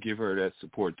didn't give her that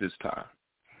support this time.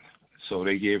 So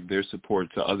they gave their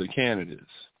support to other candidates,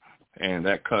 and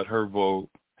that cut her vote,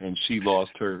 and she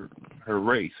lost her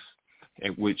race,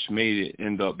 and which made it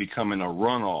end up becoming a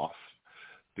runoff,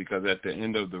 because at the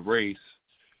end of the race,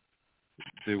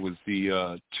 there was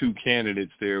the two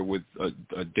candidates there with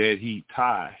a dead heat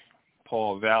tie,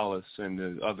 Paul Vallas and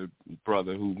the other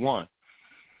brother who won.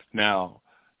 Now,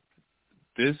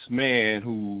 this man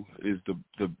who is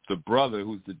the brother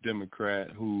who's the Democrat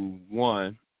who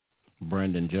won,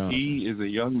 Brandon Johnson. He is a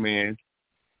young man.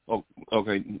 Oh,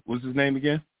 okay. What's his name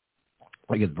again?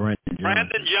 I think it's Brandon Johnson.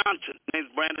 Brandon Johnson. His name's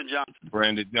Brandon Johnson.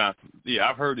 Brandon Johnson. Yeah,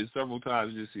 I've heard it several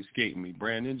times. It just escaped me.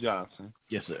 Brandon Johnson.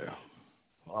 Yes, sir.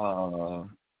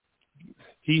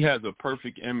 He has a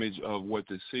perfect image of what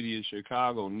the city of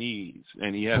Chicago needs,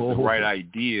 and he has the right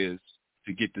ideas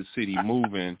to get the city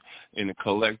moving in a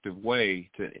collective way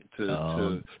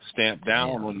to stamp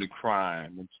down on the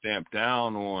crime and stamp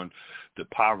down on the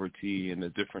poverty and the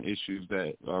different issues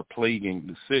that are plaguing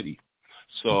the city.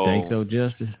 So, you think so,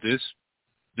 Justice?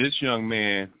 This young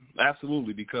man,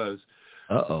 absolutely, because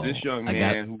this young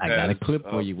man I got a clip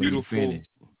for you when you finish.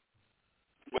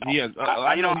 Well, yes,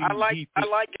 I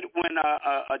like it when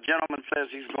a gentleman says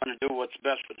he's going to do what's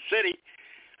best for the city.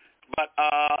 But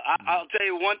I'll tell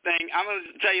you one thing. I'm going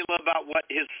to tell you a little about what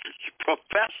his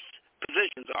professed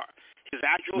positions are. His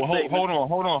actual statements.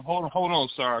 Hold on,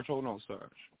 Sarge.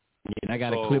 Yeah, I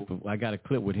got a clip. I got a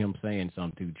clip with him saying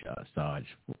something too, Sarge.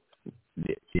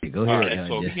 Yeah, go ahead. Right,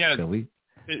 so we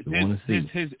want to see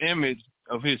his image.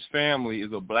 of his family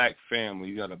is a black family.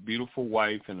 He got a beautiful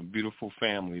wife and a beautiful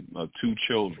family, 2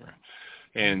 children.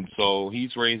 And so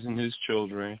he's raising his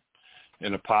children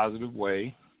in a positive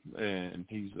way, and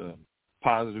he's a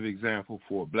positive example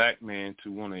for a black man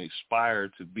to want to aspire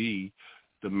to be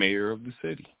the mayor of the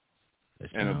city.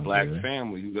 And a black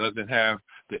family who doesn't have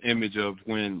the image of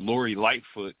when Lori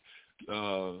Lightfoot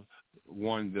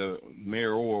won the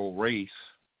mayoral race.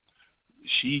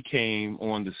 She came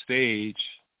on the stage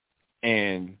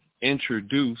and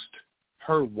introduced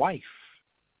her wife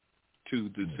to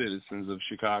the citizens of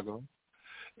Chicago.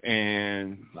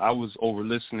 And I was over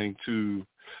listening to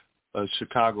a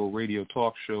Chicago radio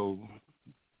talk show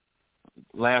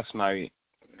last night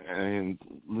and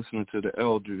listening to the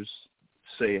elders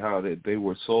say how that they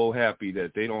were so happy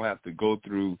that they don't have to go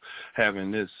through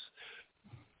having this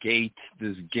gay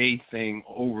thing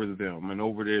over them and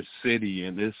over their city,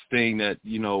 and this thing that,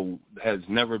 you know, has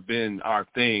never been our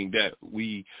thing, that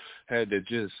we had to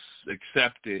just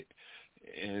accept it.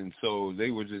 And so they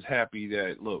were just happy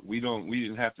that, look, we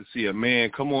didn't have to see a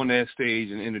man come on that stage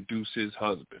and introduce his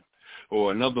husband,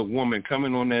 or another woman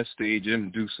coming on that stage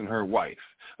introducing her wife,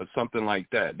 or something like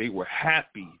that. They were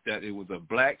happy that it was a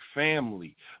black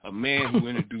family, a man who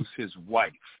introduced his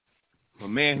wife, a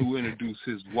man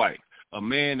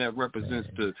that represents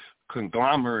the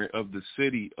conglomerate of the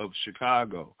city of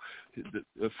Chicago.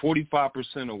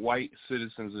 45% of white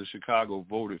citizens of Chicago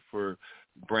voted for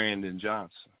Brandon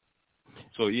Johnson.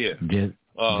 So, yeah,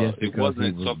 it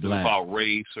wasn't something black. About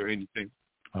race or anything.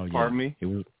 Oh, yeah. Pardon me? It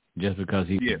was just because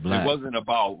he was black. It wasn't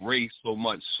about race so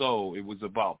much so. It was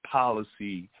about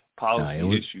policy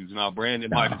issues. Now, Brandon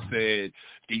might have said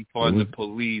defund the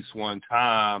police one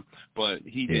time, but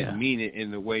he didn't mean it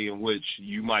in the way in which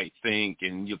you might think.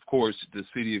 And, of course, the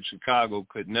city of Chicago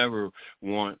could never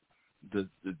want the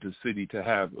city to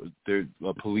have their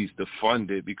police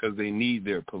defunded because they need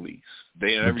their police.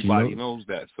 Everybody knows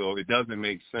that, so it doesn't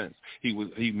make sense.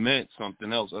 He meant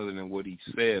something else other than what he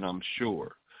said, I'm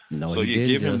sure. No, so you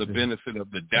give him the benefit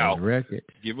of the doubt.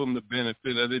 Give him the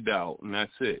benefit of the doubt, and that's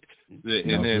it.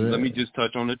 And then let me just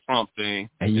touch on the Trump thing.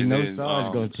 And you know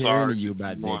Sarge's going to tell you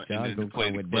about that. Sarge's going to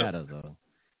come with data, though.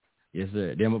 Yes,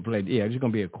 sir. Then we'll play. Yeah, it's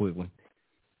going to be a quick one.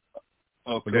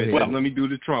 Okay, well, let me do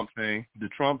the Trump thing. The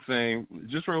Trump thing,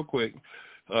 just real quick.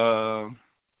 All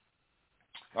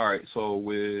right, so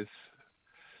with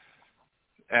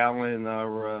Alan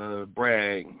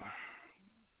Bragg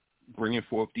bringing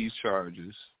forth these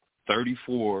charges,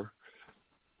 34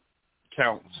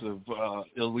 counts of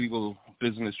illegal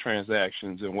business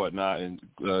transactions and whatnot, and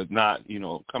not,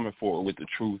 coming forward with the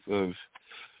truth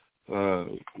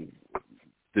of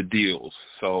the deals.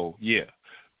 So, yeah.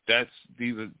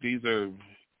 These are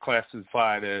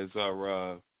classified as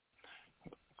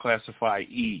classified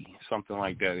E, something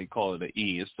like that. They call it an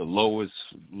E. It's the lowest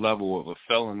level of a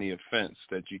felony offense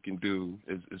that you can do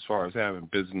as far as having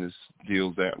business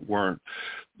deals that weren't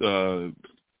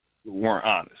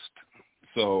honest.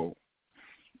 So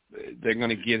they're going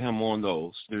to get him on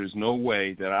those. There's no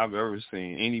way that I've ever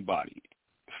seen anybody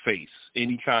face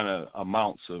any kind of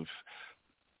amounts of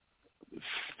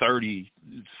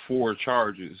 34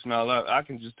 charges. Now, I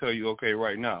can just tell you, okay,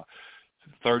 right now,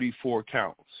 34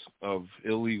 counts of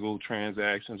illegal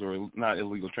transactions, or not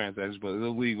illegal transactions, but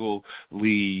illegally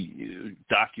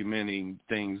documenting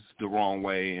things the wrong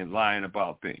way and lying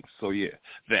about things. So, yeah,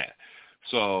 that.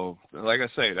 So, like I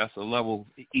say, that's a level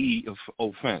E of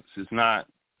offense. It's not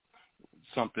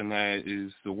something that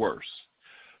is the worst.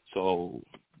 So,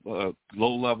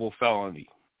 low-level felony.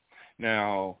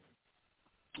 Now,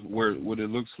 what it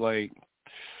looks like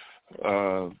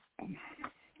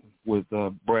with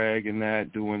Bragg and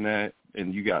that, doing that,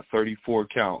 and you got 34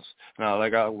 counts. Now,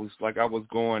 like I was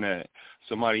going at,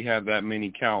 somebody have that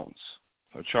many counts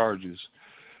or charges.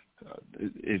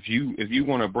 If you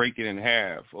want to break it in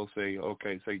half, or say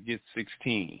get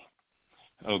 16.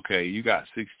 Okay, you got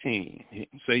 16.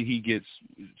 Say he gets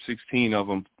 16 of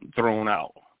them thrown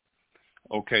out.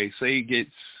 Okay, say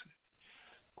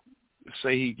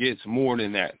he gets more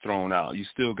than that thrown out. You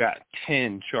still got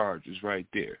 10 charges right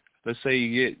there. Let's say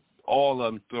you get all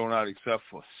of them thrown out except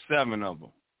for 7 of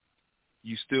them.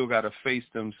 You still got to face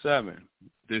them 7.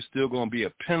 There's still going to be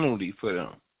a penalty for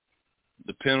them.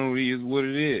 The penalty is what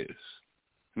it is.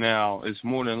 Now, it's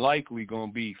more than likely going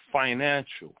to be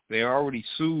financial. They already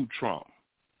sued Trump.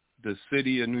 The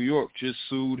city of New York just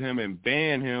sued him and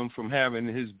banned him from having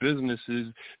his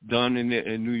businesses done in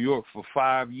New York for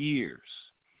 5 years.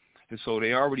 And so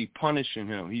they already punishing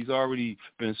him. He's already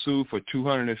been sued for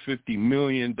 $250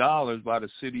 million by the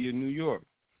city of New York.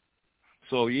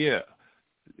 So, yeah,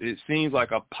 it seems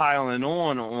like a piling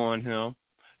on him.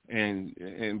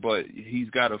 but he's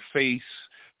got to face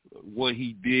what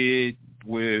he did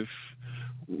with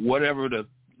whatever the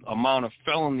amount of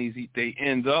felonies they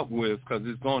end up with, because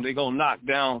they're going to knock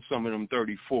down some of them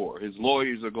 34. His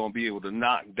lawyers are going to be able to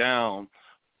knock down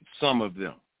some of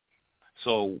them.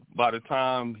 So by the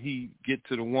time he get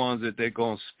to the ones that they're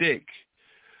going to stick,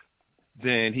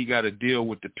 then he got to deal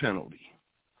with the penalty.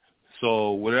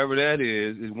 So whatever that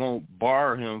is, it won't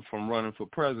bar him from running for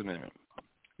president.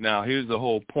 Now, here's the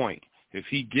whole point. If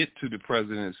he get to the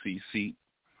presidency seat,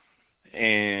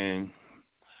 and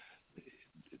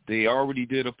they already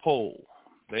did a poll,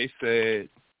 they said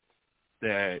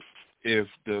that if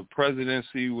the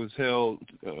presidency was held,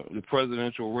 the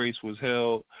presidential race was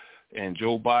held, and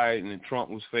Joe Biden and Trump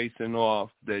was facing off,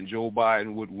 that Joe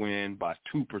Biden would win by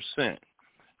 2%,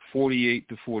 48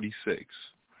 to 46.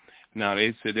 Now,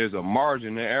 they said there's a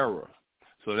margin of error.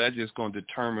 So that's just going to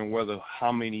determine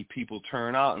how many people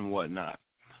turn out and whatnot,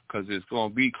 because it's going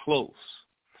to be close.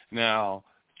 Now,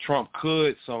 Trump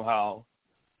could somehow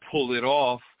pull it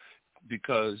off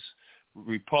because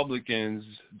Republicans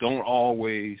don't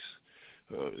always,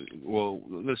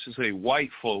 let's just say white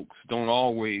folks don't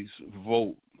always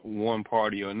vote one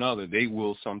party or another. They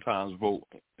will sometimes vote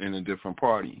in a different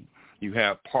party. You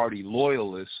have party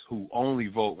loyalists who only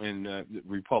vote in the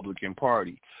Republican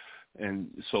Party. And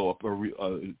so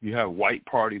you have white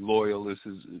party loyalists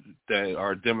that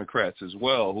are Democrats as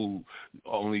well, who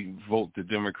only vote the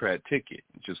Democrat ticket,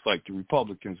 just like the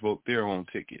Republicans vote their own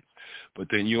tickets. But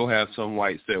then you'll have some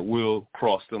whites that will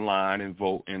cross the line and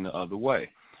vote in the other way.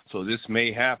 So this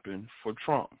may happen for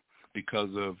Trump because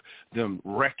of them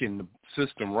wrecking the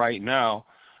system right now,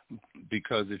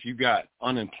 because if you got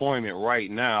unemployment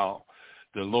right now,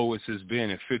 the lowest has been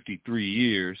in 53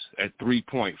 years at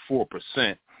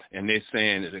 3.4%. And they're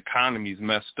saying that the economy's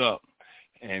messed up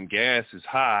and gas is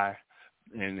high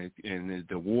and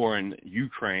the war in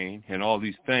Ukraine and all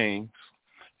these things.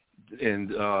 And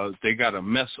they got to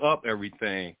mess up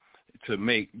everything to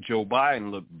make Joe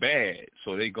Biden look bad.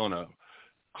 So they're going to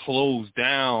close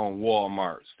down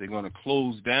Walmarts. They're going to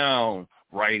close down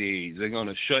Rite Aids. They're going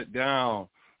to shut down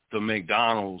the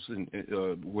McDonald's and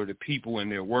where the people in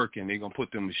there working. They're going to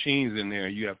put the machines in there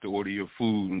and you have to order your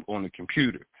food on the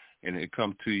computer. And it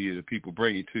come to you, the people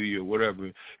bring it to you or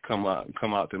whatever, come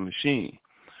out the machine.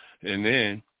 And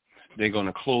then they're going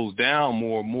to close down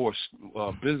more and more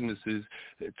businesses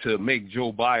to make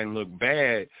Joe Biden look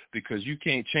bad, because you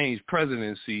can't change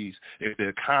presidencies if the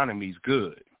economy's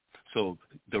good. So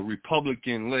the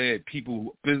Republican-led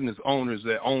people, business owners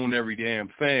that own every damn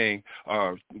thing,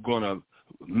 are going to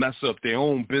mess up their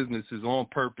own businesses on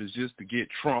purpose just to get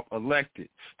Trump elected,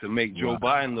 to make Joe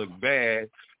Biden look bad,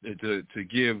 to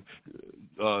give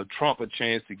Trump a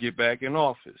chance to get back in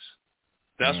office.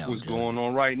 That's what's going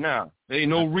on right now. There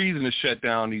ain't no reason to shut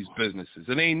down these businesses.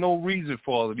 There ain't no reason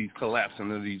for all of these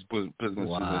collapsing of these businesses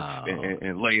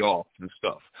and layoffs and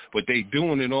stuff. But they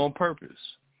doing it on purpose.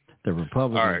 The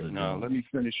Republicans. All right, now let me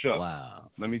finish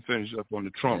up. Let me finish up on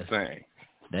the Trump thing.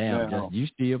 Damn, you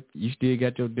still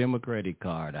got your Democratic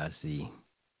card, I see.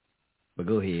 But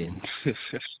go ahead.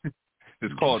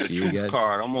 It's called the truth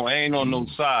card. I ain't on no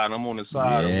side. I'm on the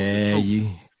side of the truth.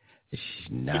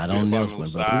 Not on this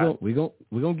one, but we're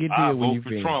gonna get to it when you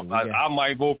finish. Trump. I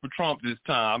might vote for Trump this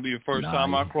time. I'll be the first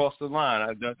time I cross the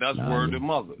line. That's word to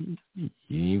mother. You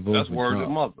ain't vote That's for word Trump. to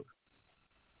mother.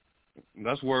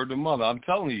 That's word to mother. I'm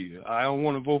telling you, I don't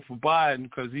want to vote for Biden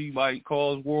because he might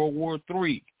cause World War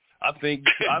III. I think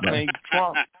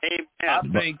Trump.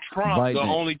 The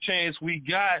only chance we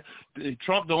got.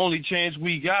 Trump, the only chance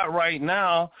we got right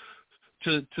now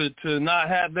to not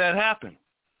have that happen.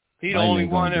 He's the only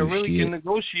one that really can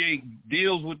negotiate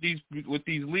deals with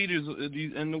these leaders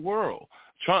in the world.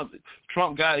 Trump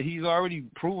he's already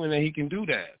proven that he can do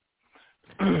that.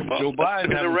 Joe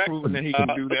Biden hasn't proven that he can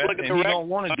do that, and he don't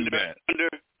want to do that.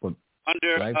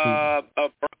 Under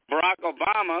Barack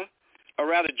Obama, or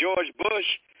rather George Bush,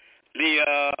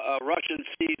 the Russians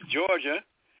seized Georgia.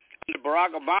 Under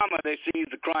Barack Obama, they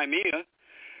seized the Crimea.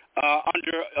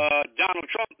 Under Donald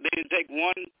Trump, they didn't take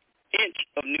 1 inch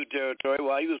of new territory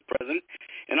while he was president.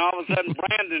 And all of a sudden,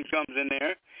 Brandon comes in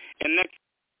there, and next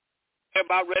they're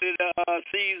about ready to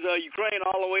seize Ukraine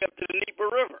all the way up to the Dnieper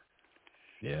River.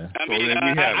 Yeah. I mean,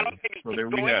 I don't think it's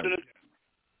a coincidence.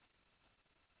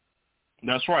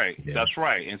 That's right. Yeah. That's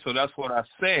right. And so that's what I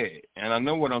said. And I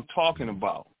know what I'm talking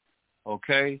about.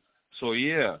 Okay? So,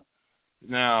 yeah.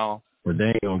 Now, but they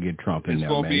ain't going to get Trump in there,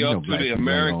 man. It's going to be up to the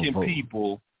American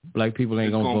people. Black people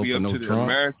ain't going to vote for no Trump. It's going to be up to the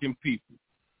American people.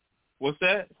 What's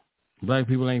that? Black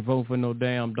people ain't vote for no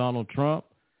damn Donald Trump.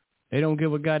 They don't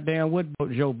give a goddamn what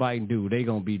Joe Biden do.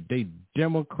 They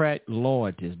Democrat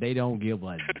loyalists. They don't give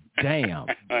a damn.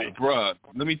 Bruh,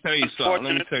 let me tell you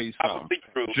something.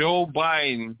 Joe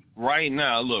Biden right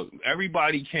now, look,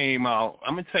 everybody came out.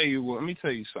 Let me tell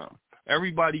you something.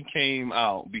 Everybody came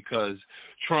out because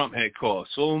Trump had caused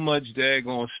so much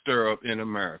daggone stir up in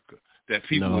America that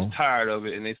people was tired of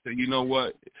it, and they said, you know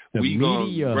what, we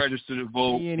going to register to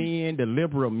vote. CNN, the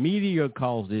liberal media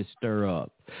caused this stir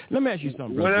up. Let me ask you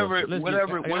something. Whatever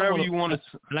you want to.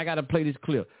 And I got to play this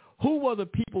clip. Who were the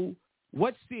people?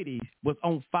 What cities was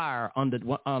on fire under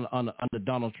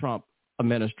Donald Trump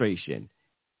administration?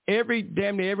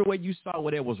 Damn near everywhere you saw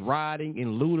where there was rioting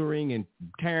and looting and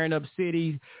tearing up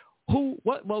cities.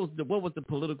 What was the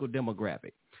political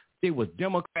demographic? It was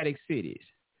Democratic cities.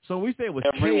 So we say it was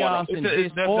chaos and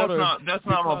disorder. That's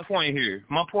not my point here.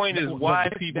 My point is why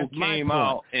people came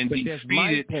out and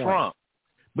defeated Trump.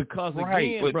 Because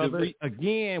again, brother,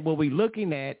 what we're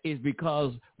looking at is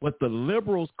because what the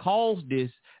liberals caused this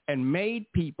and made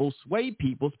people, sway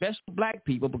people, especially black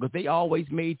people, because they always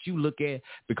made you look at,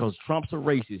 because Trump's a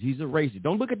racist. He's a racist.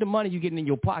 Don't look at the money you're getting in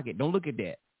your pocket. Don't look at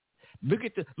that. Look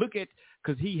at,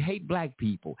 because he hate black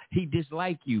people. He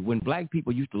dislike you. When black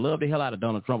people used to love the hell out of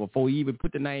Donald Trump before he even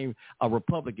put the name a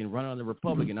Republican, run on the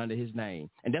Republican under his name.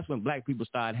 And that's when black people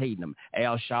started hating him.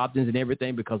 Al Sharptons and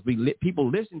everything, because people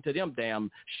listened to them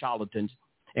damn charlatans.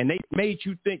 And they made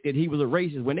you think that he was a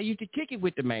racist when they used to kick it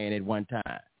with the man at one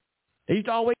time. They used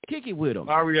to always kick it with him.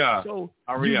 So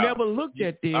you never looked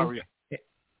at this.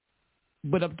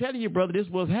 But I'm telling you, brother, this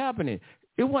was happening.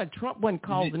 It wasn't, Trump wasn't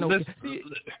causing no...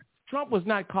 Trump was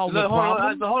not causing a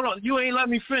problem. Hold on. You ain't let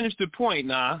me finish the point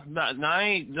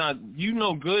you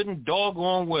know good and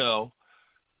doggone well.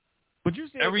 But you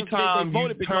said every time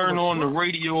you turn on the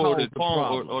radio or the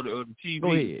phone or the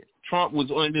TV, Trump was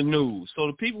on the news. So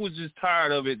the people was just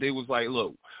tired of it. They was like,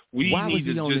 look, we need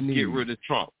to just get rid of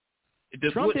Trump.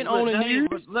 Trump didn't own the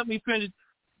news? Let me finish.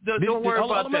 Don't worry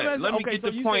about that. Let me get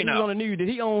the point out. On the news. Did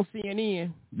he own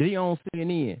CNN?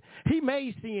 He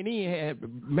made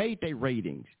CNN made their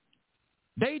ratings.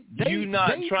 You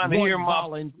not trying to hear my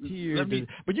volunteers.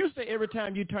 But you say every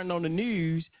time you turned on the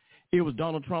news, it was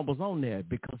Donald Trump was on there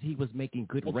because he was making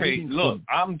good ratings. Okay, look,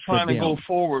 I'm trying to go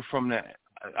forward from that.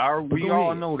 We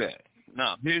all know that.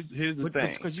 Now, here's the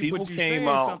thing. People came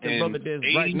out and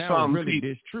 80-something people.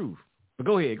 This truth. But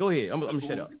go ahead. I'm going to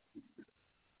shut up.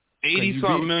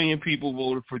 80-something million people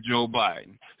voted for Joe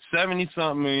Biden.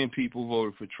 70-something million people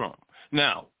voted for Trump.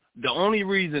 Now, the only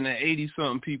reason that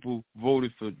 80-something people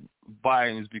voted for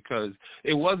Biden is because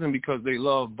it wasn't because they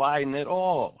love Biden at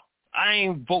all. I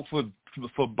ain't vote for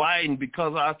Biden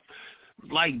because I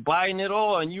like Biden at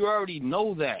all, and you already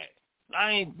know that.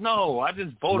 I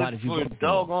just voted for a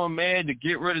doggone man to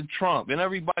get rid of Trump, and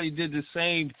everybody did the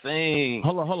same thing.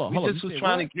 Hold on. We just was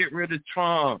trying to get rid of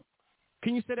Trump.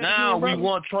 Can you say that now again, we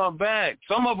want Trump back.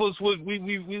 Some of us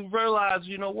we realize,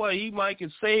 you know what, he might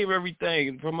can save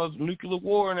everything from a nuclear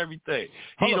war and everything.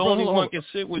 He's the only one can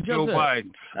sit with Joe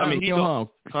Biden.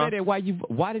 Say that.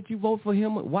 Why did you vote for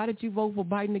him? Why did you vote for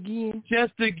Biden again?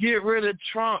 Just to get rid of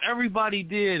Trump. Everybody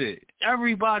did it.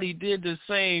 Everybody did the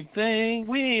same thing.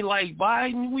 We ain't like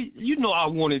Biden. I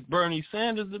wanted Bernie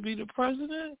Sanders to be the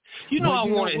president. I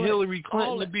wanted Hillary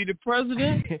Clinton to be the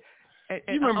president.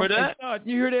 You remember that? Sarge,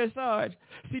 you hear that, Sarge?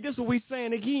 See, this is what we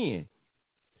saying again.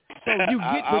 So you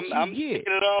get what you get. I'm sticking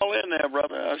it all in there,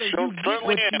 brother. You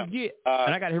get.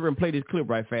 And I got to hear him play this clip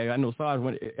right fast. I know Sarge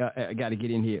got to get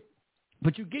in here.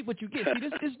 But you get what you get. See,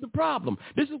 this is the problem.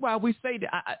 This is why we say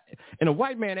that. And a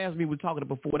white man asked me, we were talking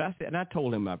before, and I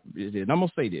told him, and I'm going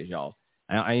to say this, y'all.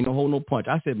 I ain't no hold no punch.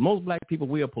 I said most black people,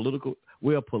 we are political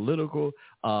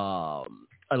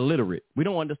illiterate. We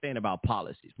don't understand about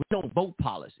policies. We don't vote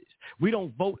policies. We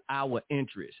don't vote our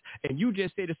interests. And you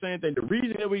just say the same thing. The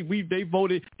reason that they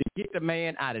voted to get the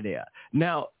man out of there.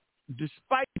 Now,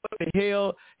 despite what the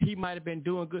hell he might have been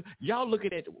doing good, y'all look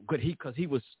at it because he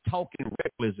was talking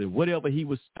reckless and whatever he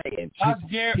was saying.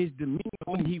 His demeanor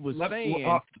when he was saying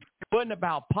it wasn't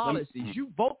about policies. You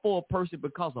vote for a person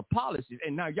because of policies.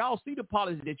 And now y'all see the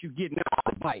policies that you get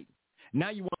now fighting. Now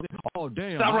you want to, oh,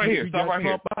 damn. Stop right here.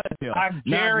 I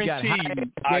guarantee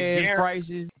you.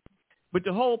 Prices. But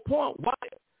the whole point, why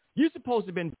you're supposed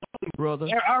to have been voting, brother,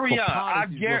 for your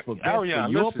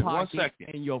pocket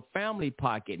and your family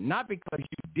pocket, not because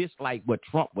you dislike what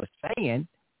Trump was saying.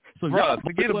 So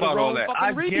forget about all that.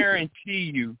 I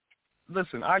guarantee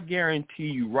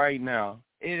you, right now,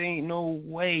 it ain't no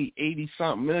way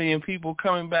 80-something million people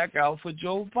coming back out for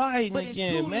Joe Biden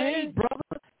again, man. Late,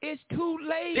 brother. It's too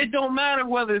late. It don't matter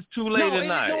whether it's too late or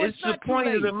not. It's the point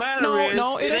of the matter is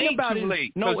it ain't too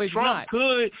late. No, it's Trump not.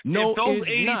 could. No, if those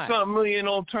it's 80-something million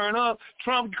don't turn up,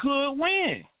 Trump could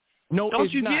win. No, don't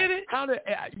it's you not. get it?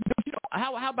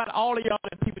 How about all of y'all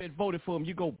that people that voted for him?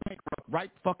 You go bankrupt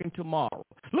right fucking tomorrow.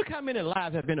 Look how many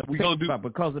lives have been affected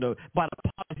because of the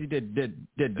policy that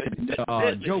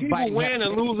Joe people Biden win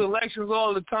and lose elections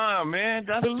all the time, man.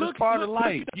 That's just part of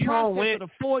life. You don't win. For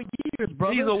 4 years,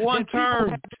 brother. He's a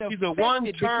one-term.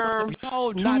 Two-time.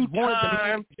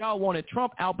 Y'all wanted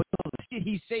Trump out because of the shit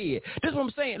he said. That's what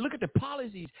I'm saying. Look at the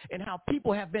policies and how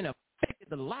people have been affected.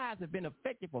 The lives have been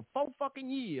affected for 4 fucking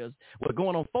years. We're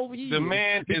going on 4 years. The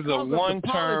man is a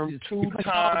one-term,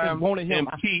 two-time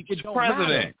impeached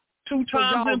president. 2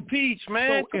 times impeached,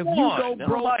 man. So Come if on. you go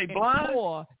broke and blind?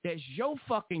 poor, that's your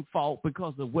fucking fault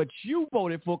because of what you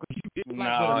voted for. Because you didn't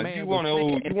like what a man you was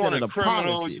saying. You want a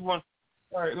criminal. Policy. You want.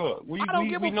 All right, look. We fuck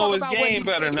know his about game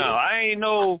better now. I ain't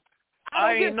know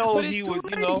he was.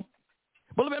 You know.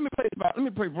 But let me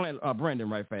play Brandon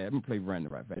right fast. Let me play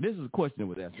Brandon right fast. This is a question that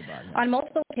was asked about him. On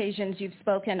multiple occasions, you've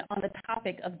spoken on the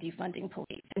topic of defunding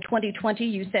police. In 2020,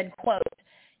 you said, quote,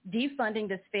 defunding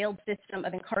this failed system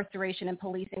of incarceration and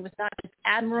policing was not just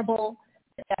admirable,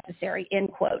 but necessary,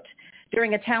 end quote.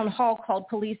 During a town hall called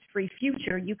Police Free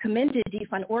Future, you commended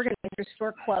defund organizers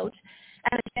for, quote,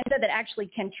 an agenda that actually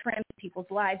can transform people's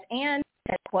lives and,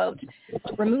 said, quote,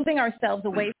 removing ourselves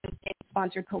away from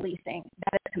state-sponsored policing.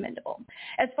 That is commendable.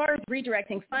 As far as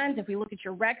redirecting funds, if we look at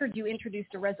your record, you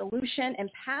introduced a resolution and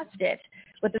passed it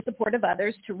with the support of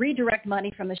others to redirect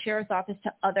money from the sheriff's office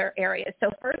to other areas.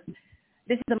 So first,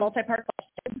 this is a multi-part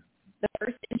question. The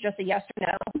first is just a yes or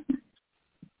no.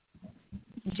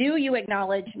 Do you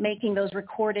acknowledge making those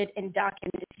recorded and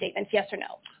documented statements, yes or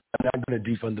no? I'm not going to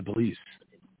defund the police.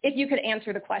 If you could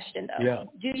answer the question, though. Yeah.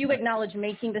 Do you acknowledge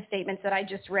making the statements that I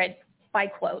just read by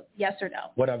quote, yes or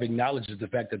no? What I've acknowledged is the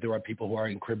fact that there are people who are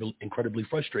incredibly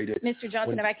frustrated. Mr.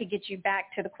 Johnson, if I could get you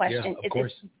back to the question, of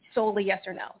course. It solely yes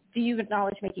or no? Do you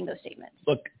acknowledge making those statements?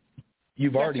 Look,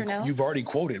 you've yes already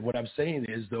quoted. What I'm saying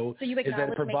is, though, so you is that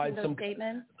it provides making those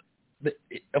statements?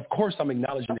 Of course, I'm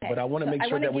acknowledging it, but I want to make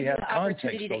sure that we have context. I want to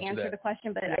give you the opportunity to answer the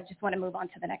question, but I just want to move on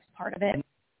to the next part of it.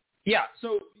 Yeah,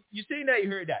 so you see that, you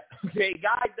heard that. Okay,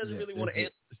 guy doesn't really want to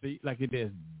answer. See, like it is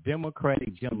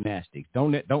democratic gymnastics.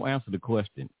 Don't answer the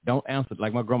question. Don't answer,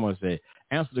 like my grandma said,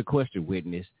 answer the question,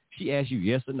 witness. She asked you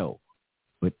yes or no,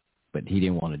 but he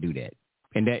didn't want to do that.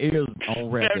 And there is on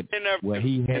record where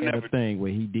he had a thing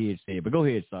where he did say it. But go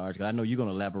ahead, Sarge, because I know you're going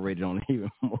to elaborate on it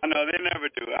even more. No, they never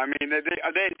do. I mean,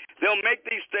 they'll make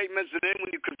these statements, and then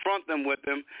when you confront them with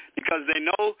them, because they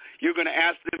know you're going to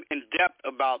ask them in depth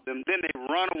about them, then they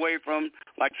run away from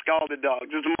like scalded dogs.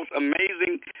 It's the most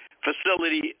amazing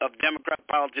facility of Democrat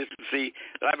politics that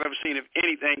I've ever seen of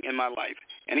anything in my life.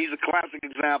 And he's a classic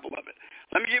example of it.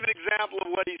 Let me give an example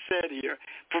of what he said here.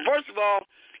 First of all,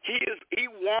 he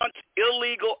wants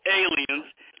illegal aliens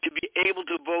to be able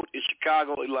to vote in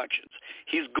Chicago elections.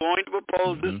 He's going to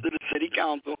propose this to the city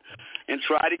council and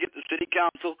try to get the city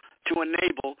council to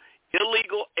enable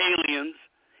illegal aliens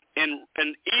and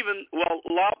even,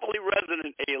 lawfully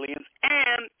resident aliens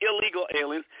and illegal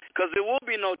aliens, because there will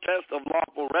be no test of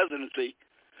lawful residency,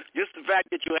 just the fact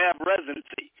that you have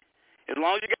residency. As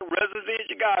long as you get residency in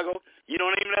Chicago, you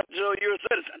don't even have to show you're a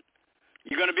citizen.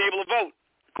 You're going to be able to vote,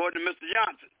 according to Mr.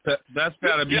 Johnson. That's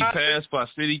got to be passed by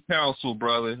city council,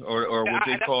 brother, or what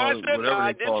they call it, whatever they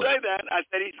call it. I did say that. I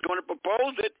said he's going to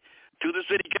propose it to the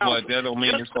city council. But that don't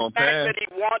mean it's going to pass. The fact that he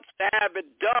wants to have it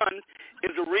done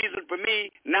is a reason for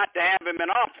me not to have him in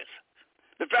office.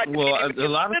 The fact that a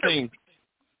lot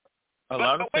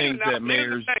of things that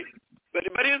mayors. But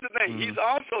here's the thing. He's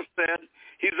also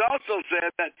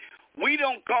said that we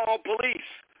don't call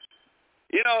police.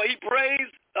 You know, he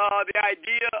praised the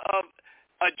idea of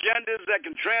agendas that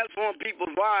can transform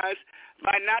people's lives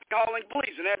by not calling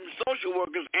police and having social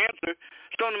workers answer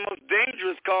some of the most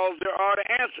dangerous calls there are to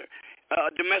answer,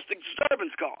 domestic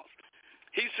disturbance calls.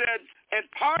 He said, and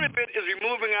part of it is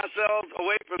removing ourselves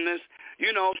away from this,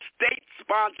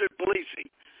 state-sponsored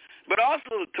policing. But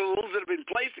also the tools that have been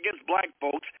placed against black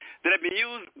folks that have been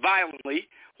used violently,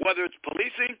 whether it's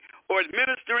policing or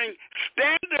administering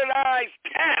standardized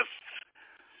tests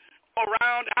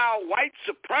around how white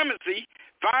supremacy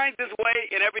finds its way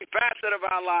in every facet of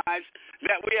our lives,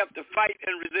 that we have to fight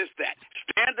and resist that.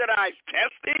 Standardized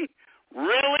testing?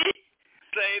 Really?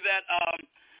 Say that,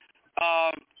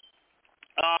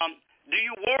 do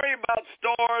you worry about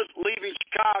stores leaving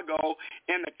Chicago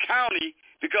in the county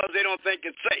because they don't think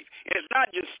it's safe? And it's not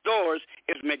just stores.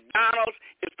 It's McDonald's.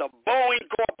 It's the Boeing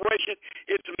Corporation.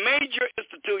 It's major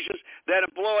institutions that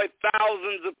employ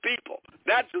thousands of people.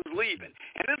 That's who's leaving.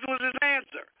 And this was his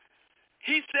answer.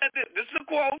 He said this is a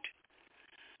quote,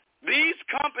 these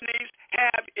companies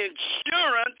have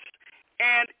insurance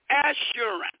and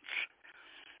assurance.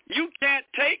 You can't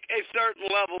take a certain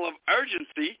level of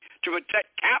urgency to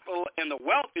protect capital and the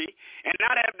wealthy and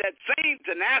not have that same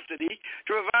tenacity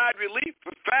to provide relief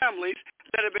for families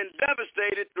that have been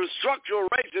devastated through structural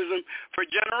racism for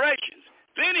generations.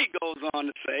 Then he goes on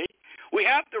to say, we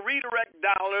have to redirect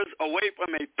dollars away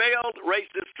from a failed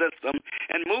racist system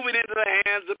and move it into the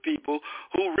hands of people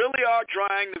who really are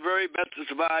trying the very best to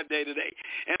survive day to day.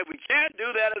 And if we can't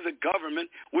do that as a government,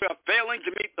 we are failing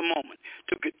to meet the moment.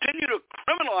 To continue to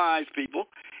criminalize people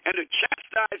and to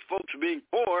chastise folks for being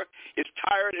poor is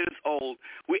tired and it's old.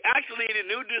 We actually need a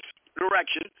new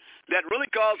direction that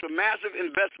really calls for massive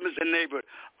investments in neighborhood.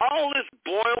 All this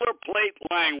boilerplate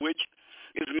language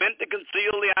is meant to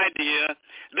conceal the idea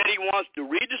that he wants to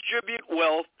redistribute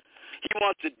wealth, he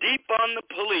wants to defund the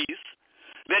police,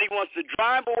 that he wants to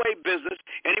drive away business,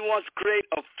 and he wants to create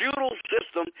a feudal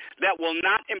system that will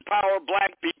not empower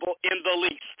black people in the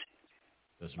least.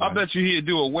 Right. I bet you he'd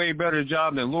do a way better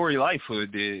job than Lori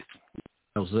Lightfoot did.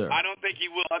 No, sir. I don't think he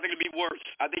will. I think it'd be worse.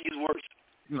 I think he's worse.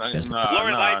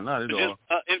 Lori Lightfoot not at all. is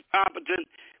an incompetent,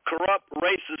 corrupt,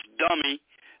 racist dummy.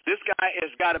 This guy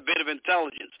has got a bit of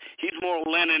intelligence. He's more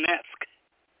Lenin-esque.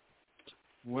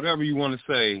 Whatever you want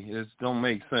to say, it don't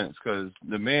make sense because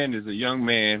the man is a young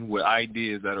man with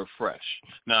ideas that are fresh.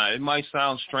 Now, it might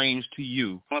sound strange to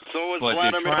you, but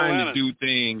they're trying to do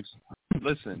things.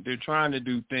 Listen, they're trying to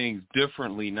do things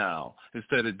differently now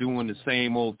instead of doing the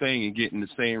same old thing and getting the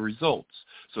same results.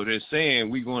 So they're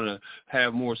saying we're going to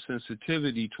have more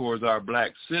sensitivity towards our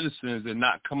black citizens and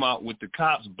not come out with the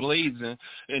cops blazing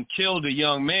and kill the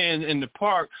young man in the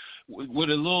park with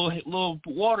a little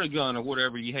water gun or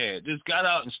whatever he had. Just got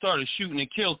out and started shooting and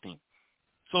killed him.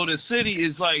 So the city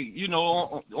is like,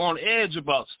 on edge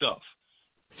about stuff.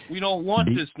 We don't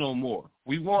want this no more.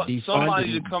 We want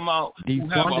somebody to come out who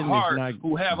have a heart,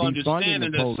 who have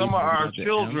understanding that some of our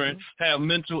children have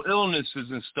mental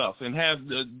illnesses and stuff and have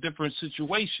the different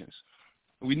situations.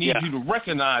 We need you to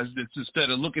recognize this instead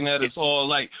of looking at us all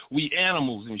like we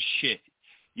animals and shit.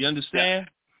 You understand?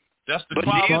 That's the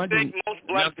problem. Do you think most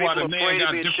black people are afraid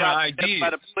of being shot to death by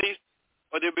the police,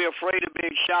 or they'll be afraid of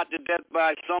being shot to death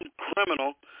by some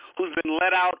criminal who's been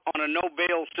let out on a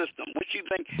no-bail system? Which you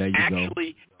think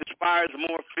actually inspires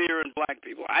more fear in black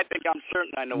people? I think I'm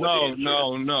certain I know what the answer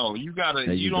is. No.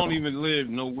 You don't even live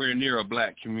nowhere near a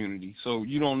black community, so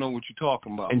you don't know what you're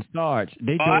talking about. And Sarge,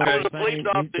 they doing I was a police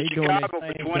officer in Chicago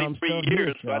for 23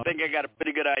 years, so I think I got a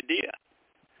pretty good idea.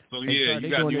 So yeah,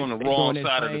 you're on the wrong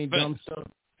side of the fence.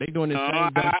 They doing the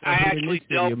same dumb stuff. I actually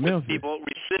dealt with people,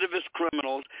 recidivist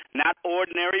criminals, not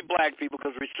ordinary black people,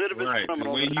 because recidivist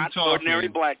criminals are not ordinary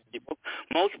black people.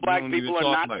 Most black people are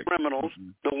not criminals.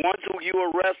 The ones who you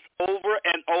arrest over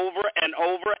and over and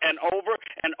over and over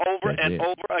and over and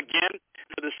over again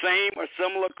for the same or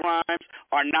similar crimes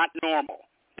are not normal.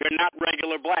 They're not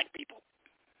regular black people.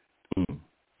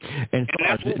 And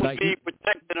that's what would be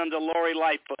protected under Lori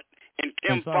Lightfoot and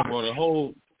Kim Foxx. Well,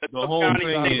 the whole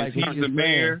thing is he's the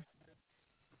mayor.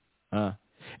 And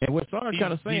what Sarge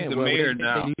kind of saying, he's the mayor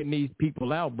now. Getting these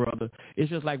people out, brother, it's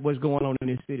just like what's going on in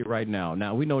this city right now.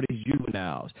 Now, we know these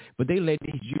juveniles, but they let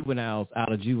these juveniles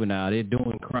out of juvenile. They're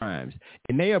doing crimes.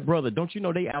 And they are, brother, don't you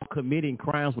know they out committing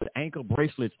crimes with ankle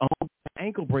bracelets on?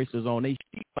 They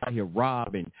out here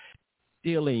robbing,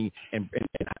 stealing, and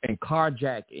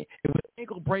carjacking, and with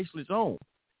ankle bracelets on.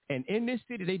 And in this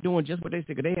city, they doing just what they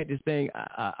said. They had this thing.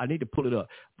 I need to pull it up,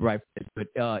 right? But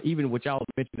even what y'all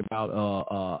mentioned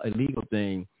about illegal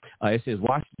thing, it says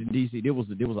Washington D.C. There was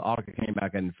an article that came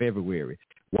back in February.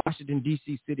 Washington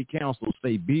D.C. City Council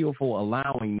say bill for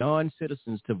allowing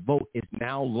non-citizens to vote is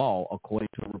now law, according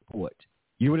to a report.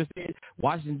 You understand?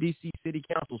 Washington, D.C. City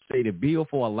Council say the bill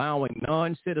for allowing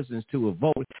non-citizens to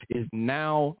vote is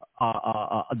now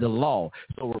the law.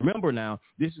 So remember now,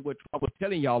 this is what Trump was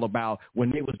telling y'all about when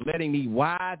they was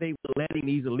why they were letting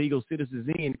these illegal citizens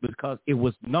in, because it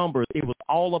was numbers. It was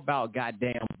all about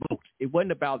goddamn votes. It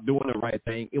wasn't about doing the right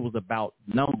thing. It was about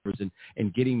numbers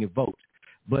and getting the votes.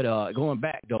 But going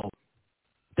back, though,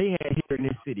 they had here in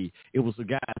this city, it was a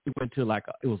guy who went to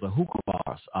it was a hookah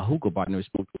bar, and they were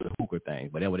supposed to do the hookah thing,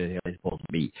 whatever the hell they're supposed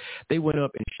to be. They went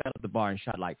up and shot up the bar and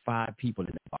shot like 5 people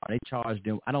in the bar. They charged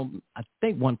them. I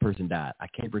think one person died. I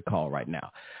can't recall right now.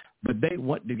 But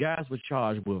the guys were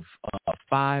charged with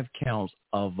 5 counts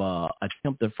of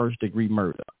attempted first-degree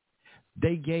murder.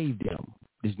 They gave them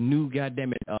this new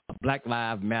goddamn Black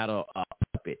Lives Matter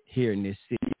puppet here in this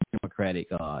city, Democratic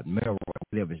Melroy,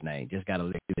 whatever his name, just got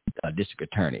elected district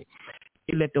attorney.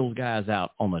 They let those guys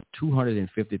out on a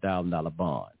 $250,000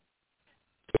 bond.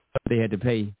 They had to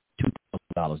pay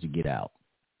 $2,000 to get out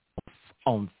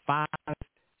on 5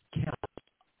 counts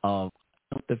of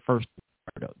the first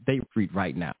murder. They read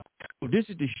right now. So this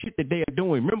is the shit that they are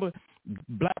doing. Remember,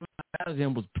 Black Lives Matter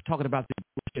was talking about this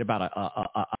shit about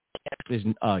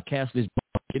a cashless bond,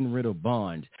 getting rid of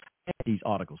bonds. I had these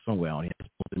articles somewhere on here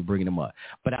and bringing them up,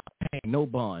 but I'm paying no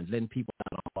bonds, letting people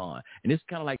out on bond. And it's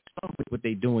kind of like something what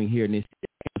they're doing here, and it's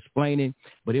explaining,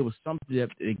 but it was something that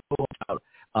they go about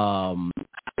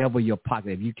however your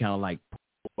pocket, if you kind of like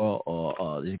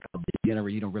or you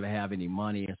don't really have any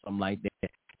money or something like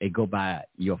that, they go by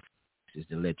your finances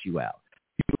to let you out.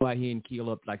 You go out here and kill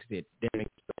up, like I said,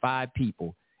 5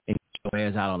 people and get your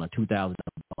ass out on a $2,000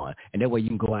 bond, and that way you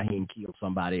can go out here and kill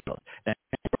somebody else. That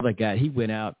other guy, he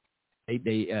went out.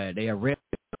 They arrested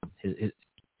his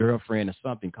girlfriend or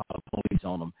something, called the police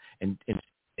on him, and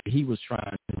he was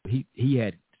trying. He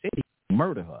had said he would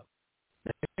murder her.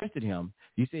 They arrested him.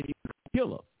 He said he would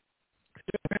kill her.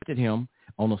 They arrested him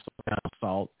on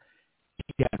assault.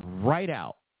 He got right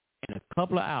out in a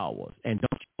couple of hours, and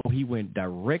don't you know, he went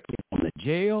directly from the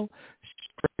jail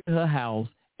straight to her house,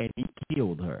 and he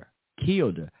killed her.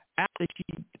 After she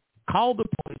called the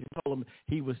police and told him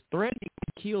he was threatening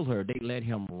to kill her, they let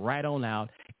him right on out,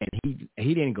 and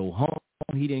he didn't go home.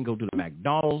 He didn't go to the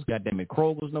McDonald's, goddamn it,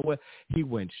 Kroger's, nowhere. He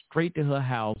went straight to her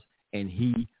house, and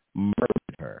he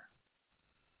murdered her.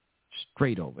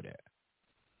 Straight over there.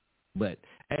 But,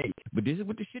 hey, this is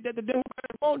what the shit that the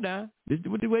Democrats want now. This is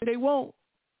the way they want.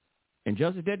 And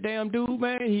just as that damn dude,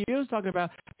 man, he is talking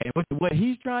about, and what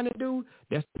he's trying to do,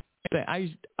 that's the thing.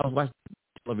 I was watching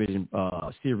a television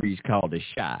series called The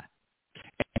Chi.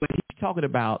 And what he's talking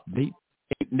about,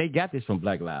 they got this from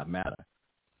Black Lives Matter.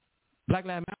 Black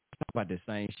Lives Matter talk about the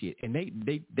same shit. And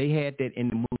they had that in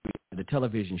the movie, the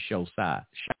television show Chi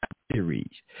series.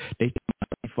 They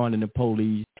funding the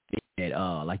police. They had,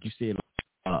 like you said,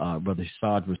 Brother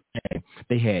Sarge was saying,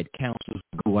 they had counselors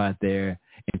go out there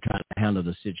and try to handle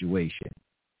the situation.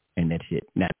 And that's it.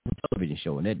 Now, the television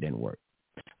show, and that didn't work.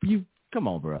 Come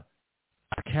on, bro.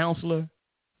 A counselor,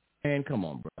 man, come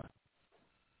on, bro.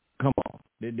 Come on.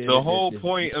 The whole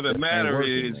point of the matter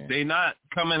is they not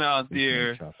coming out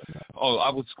there. Oh,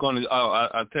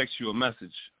 I text you a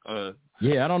message.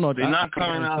 Yeah, I don't know. They're not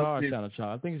coming out there.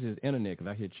 I think it's his internet,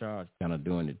 because I hear Charles kind of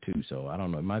doing it too. So I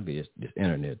don't know. It might be this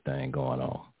internet thing going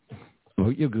on.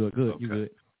 Well, you're good. Okay. You're good.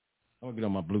 I'm going to get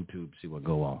on my Bluetooth to see what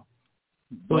go on.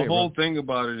 The whole thing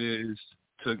about it is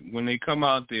when they come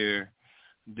out there,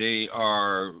 they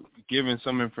are giving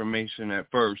some information at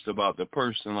first about the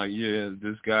person, like, yeah,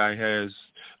 this guy has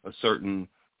a certain,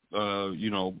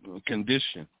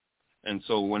 condition. And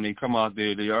so when they come out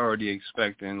there, they're already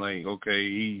expecting, like,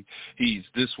 okay, he's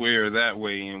this way or that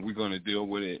way, and we're going to deal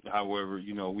with it however,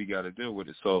 we got to deal with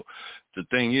it. So the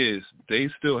thing is, they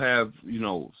still have,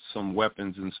 some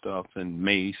weapons and stuff and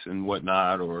mace and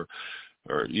whatnot, or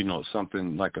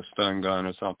something like a stun gun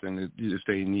or something if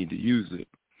they need to use it.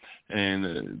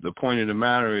 And the point of the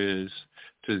matter is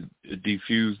to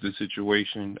defuse the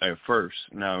situation at first.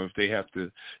 Now, if they have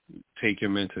to take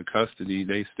him into custody,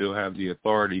 they still have the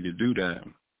authority to do that.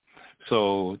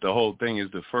 So the whole thing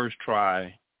is to first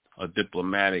try a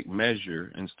diplomatic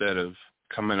measure instead of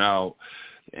coming out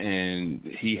and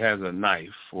he has a knife,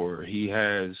 or he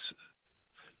has,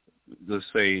 let's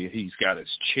say he's got his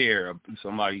chair.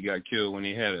 Somebody got killed when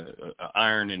they had an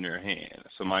iron in their hand.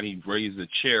 Somebody raised a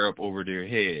chair up over their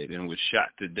head and was shot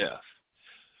to death.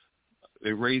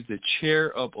 They raised the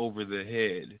chair up over the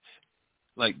head.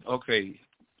 Like, okay,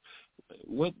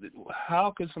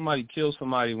 how could somebody kill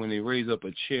somebody when they raise up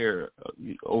a chair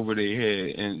over their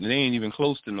head and they ain't even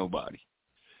close to nobody?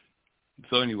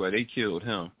 So anyway, they killed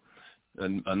him.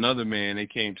 Another man, they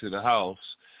came to the house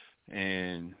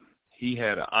and he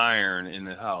had an iron in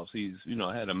the house. He's,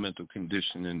 had a mental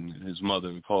condition, and his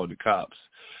mother called the cops,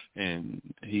 and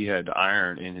he had the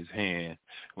iron in his hand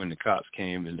when the cops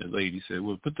came, and the lady said,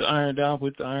 well, put the iron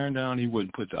down. He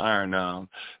wouldn't put the iron down,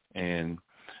 and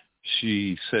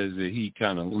she says that he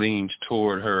kind of leaned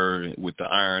toward her with the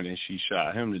iron, and she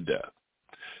shot him to death.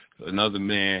 Another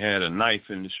man had a knife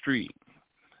in the street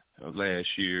last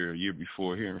year, year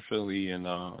before, here in Philly, and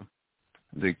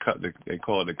they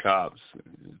called the cops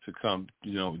to come.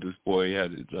 This boy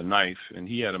had a knife, and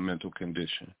he had a mental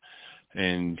condition,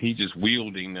 and he just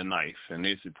wielding the knife, and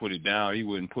they said put it down. He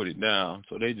wouldn't put it down,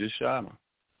 so they just shot him.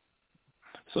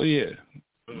 So yeah,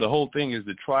 the whole thing is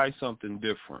to try something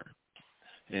different,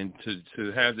 and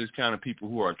to have this kind of people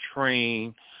who are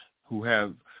trained, who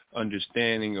have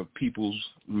understanding of people's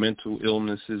mental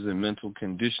illnesses and mental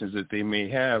conditions that they may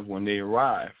have when they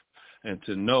arrive. and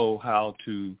to know how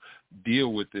to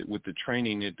deal with it with the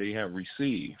training that they have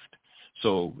received.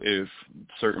 So if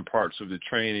certain parts of the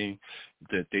training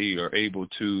that they are able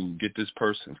to get this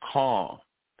person calm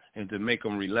and to make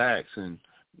them relax and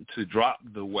to drop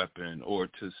the weapon or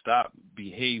to stop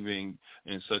behaving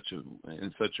in such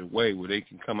a way where they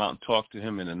can come out and talk to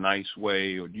him in a nice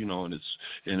way, or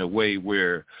in a way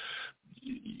where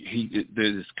that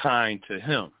is kind to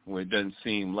him, where it doesn't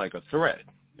seem like a threat.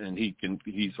 And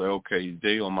he's like, okay,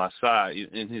 they on my side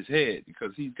in his head,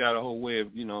 because he's got a whole way of,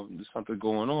 there's something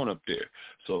going on up there.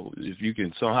 So if you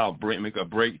can somehow make a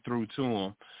breakthrough to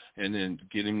him and then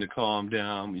get him to calm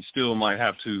down, you still might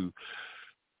have to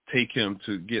take him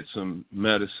to get some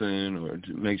medicine or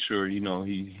to make sure, he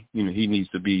needs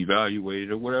to be evaluated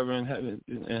or whatever,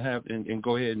 and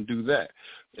go ahead and do that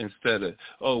instead of,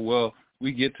 oh, well,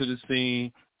 we get to the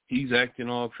scene, he's acting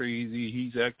all crazy,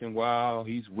 he's acting wild,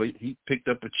 he picked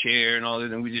up a chair and all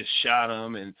that, and we just shot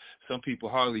him, and some people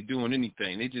hardly doing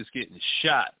anything. They just getting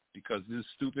shot because this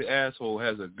stupid asshole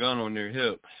has a gun on their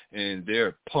hip, and they're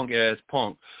a punk-ass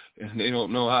punk, and they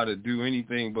don't know how to do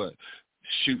anything but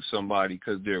shoot somebody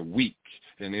because they're weak,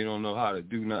 and they don't know how to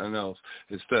do nothing else.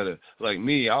 Instead of, like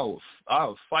me, I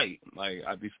would fight. Like,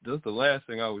 that's the last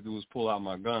thing I would do is pull out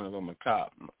my gun if I'm a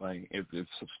cop. Like,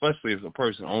 especially if the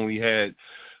person only had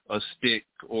a stick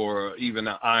or even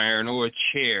an iron or a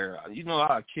chair.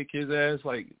 I'd kick his ass.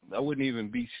 Like, I wouldn't even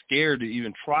be scared to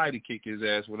even try to kick his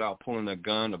ass without pulling a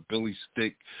gun, a billy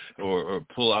stick, or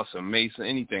pull out some mace or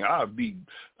anything. I would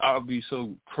be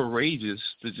so courageous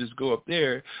to just go up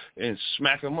there and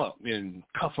smack him up and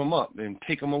cuff him up and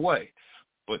take him away.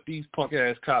 But these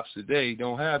punk-ass cops today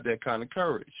don't have that kind of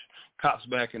courage. Cops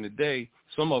back in the day,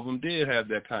 some of them did have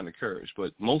that kind of courage,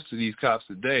 but most of these cops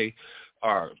today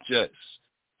are just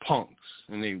punks,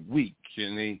 and they weak,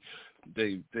 and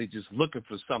they just looking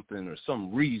for something or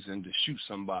some reason to shoot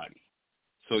somebody.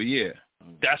 So yeah,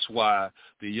 that's why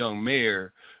the young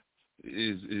mayor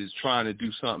is trying to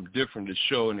do something different to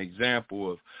show an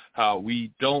example of how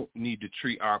we don't need to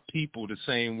treat our people the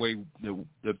same way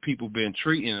the people been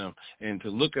treating them, and to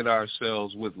look at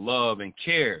ourselves with love and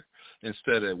care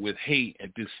instead of with hate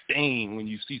and disdain when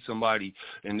you see somebody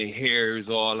and their hair is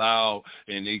all out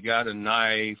and they got a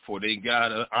knife or they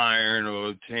got an iron or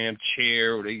a damn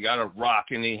chair or they got a rock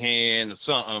in their hand or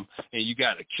something, and you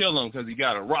got to kill him because he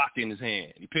got a rock in his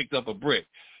hand. He picked up a brick.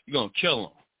 You're going to kill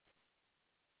him.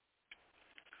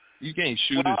 You can't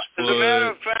shoot his foot. As a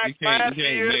matter of fact, last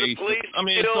year the police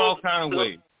it's all kind of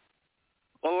ways.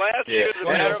 Well, last year, as a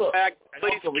matter of fact,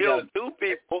 police killed 2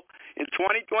 people. In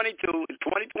 2022, in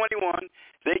 2021,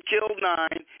 they killed 9,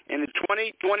 and in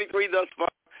 2023 thus far,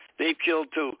 they've killed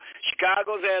 2.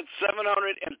 Chicago's had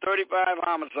 735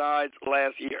 homicides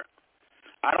last year.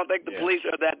 I don't think the police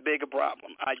are that big a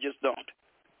problem. I just don't.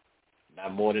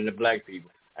 Not more than the black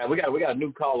people. We got a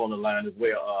new call on the line as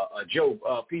well.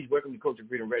 Joe, please welcome to Culture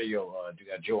Freedom Radio. You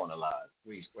got Joe on the line.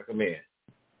 Please welcome in.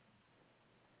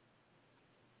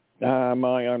 Am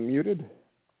I unmuted?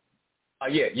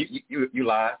 Yeah, you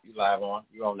live. You live on.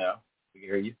 You on now. We can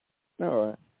hear you. All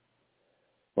right.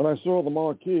 When I saw the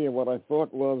marquee, what I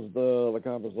thought was the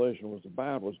conversation was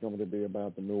going to be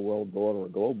about the New World Order or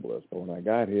globalist. But when I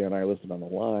got here and I listened on the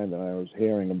line, then I was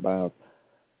hearing about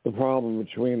the problem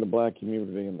between the black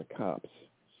community and the cops.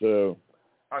 So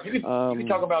you can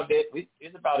talk about that.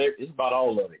 It's about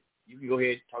all of it. You can go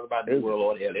ahead and talk about the New World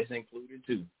Order. Yeah, that's included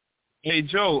too. Hey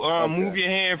Joe, move your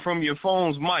hand from your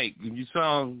phone's mic. You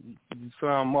sound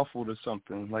muffled or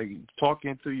something. Like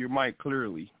talking to your mic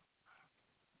clearly.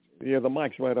 Yeah, the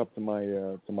mic's right up to my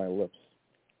lips.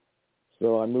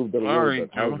 So I moved it a little bit.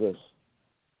 How's this?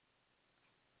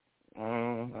 I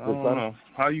don't know.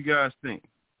 How you guys think?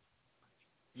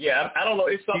 Yeah, I don't know.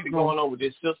 It's something going on with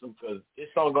this system because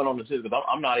it's something going on with the system.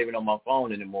 I'm not even on my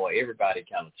phone anymore. Everybody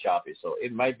kind of choppy, so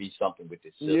it might be something with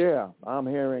this system. Yeah, I'm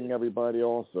hearing everybody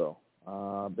also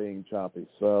being choppy.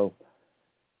 So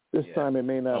this time it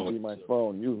may not be my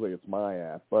phone. Usually it's my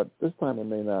app, but this time it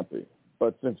may not be.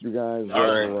 But since you guys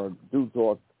do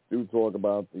talk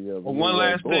about the one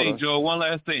last thing, Joe. One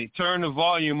last thing. Turn the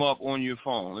volume up on your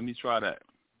phone. Let me try that.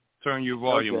 Turn your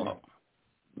volume up.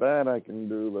 That I can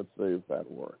do. Let's see if that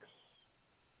works.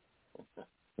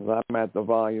 Because I'm at the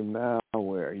volume now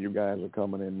where you guys are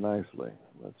coming in nicely.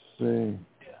 Let's see.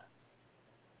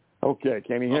 Okay,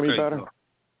 can you hear me better?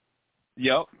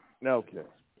 Yep. Okay.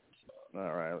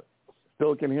 All right.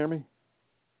 Still can hear me?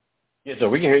 Yes, sir.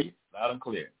 We can hear you loud and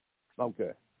clear.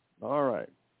 Okay. All right.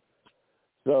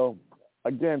 So,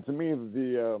 again, to me,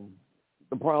 the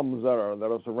problems that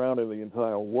are surrounding the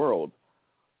entire world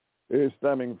is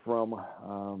stemming from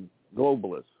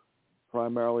globalists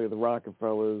primarily the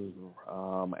Rockefellers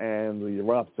and the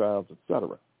Rothschilds,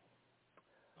 etc.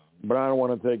 But I don't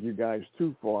want to take you guys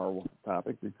too far off the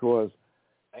topic because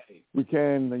we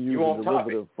can use a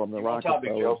derivative from the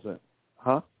Rockefellers.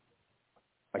 Huh?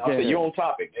 I said you're on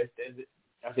topic.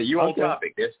 I said you're on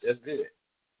topic. That's good.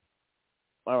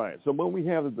 All right. So when we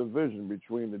have the division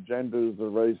between the genders, the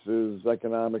races,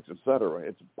 economics, etc.,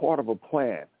 it's part of a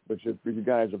plan, which if you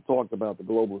guys have talked about the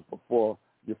globalists before,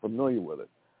 you're familiar with it,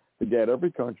 to get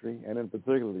every country, and in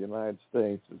particular the United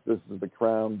States, this is the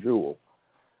crown jewel,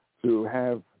 to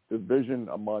have division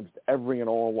amongst every and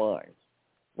all lines.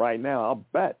 Right now, I'll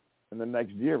bet in the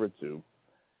next year or two,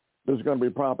 there's going to be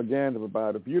propaganda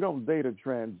about if you don't date a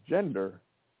transgender,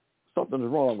 something's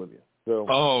wrong with you. So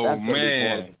that's going to be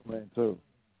part of the plan too.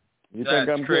 You That's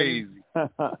think I'm crazy?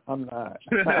 I'm not.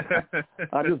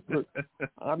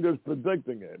 I'm just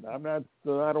predicting it. I'm not.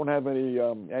 I don't have any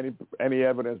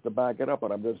evidence to back it up,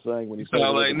 but I'm just saying when you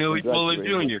sound like Neely Fuller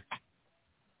Jr.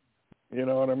 You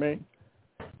know what I mean?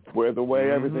 Where the way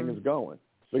everything is going.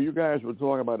 So you guys were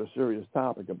talking about a serious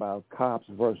topic about cops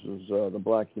versus the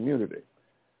black community.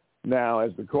 Now,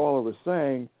 as the caller was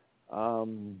saying,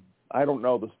 I don't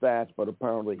know the stats, but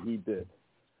apparently he did.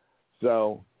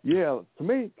 So, yeah, to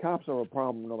me, cops are a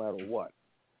problem no matter what.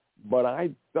 But I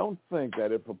don't think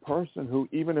that if a person who,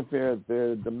 even if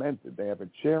they're demented, they have a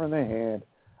chair in their hand,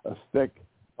 a stick,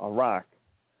 a rock,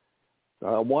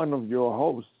 one of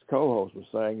your co-hosts was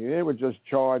saying they would just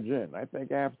charge in. I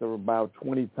think after about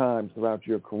 20 times throughout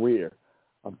your career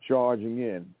of charging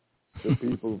in to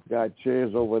people who've got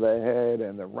chairs over their head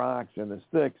and the rocks and the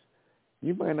sticks,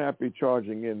 you might not be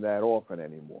charging in that often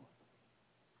anymore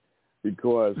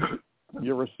because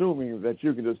you're assuming that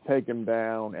you can just take them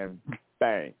down and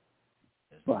bang.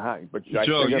 But I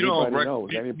Joe, think everybody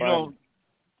knows.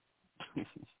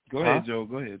 Go ahead, Joe.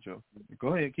 Go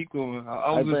ahead. Keep going.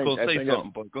 I was just going to say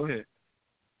something, but go ahead.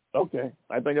 Okay.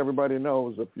 I think everybody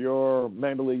knows if you're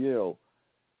mentally ill,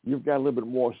 you've got a little bit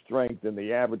more strength than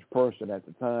the average person at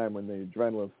the time when the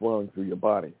adrenaline's flowing through your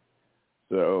body.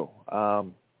 So,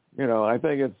 I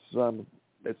think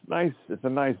it's nice. It's a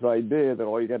nice idea that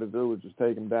all you got to do is just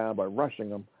take them down by rushing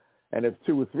them. And if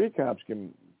 2 or 3 cops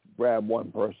can grab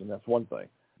one person, that's one thing.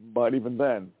 But even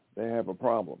then, they have a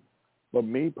problem. But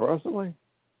me personally,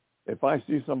 if I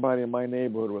see somebody in my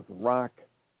neighborhood with a rock,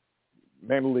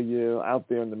 mentally ill, out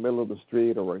there in the middle of the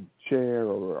street, or a chair,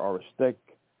 or a stick,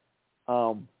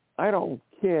 I don't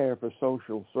care for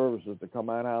social services to come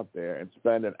out there and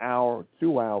spend an hour,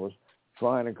 2 hours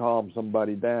trying to calm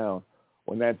somebody down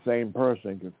when that same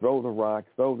person can throw the rock,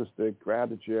 throw the stick, grab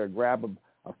the chair, grab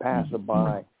a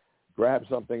passerby, grab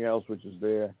something else which is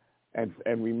there, and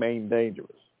remain dangerous.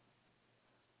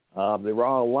 There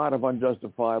are a lot of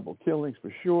unjustifiable killings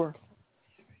for sure.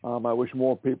 I wish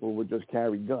more people would just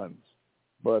carry guns.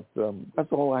 But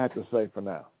that's all I have to say for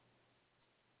now.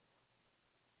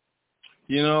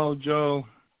 Joe,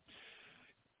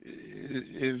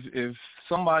 if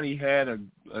somebody had a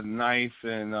knife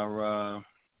and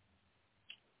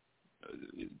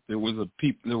there were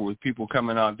people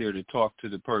coming out there to talk to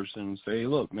the person and say,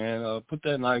 look, man, put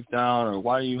that knife down, or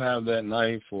why do you have that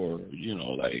knife, or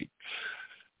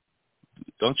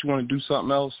don't you want to do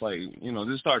something else?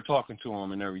 Just start talking to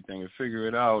him and everything and figure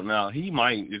it out. Now, he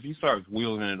might, if he starts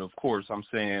wielding it, of course, I'm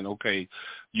saying, okay,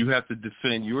 you have to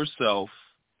defend yourself,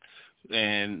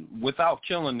 and without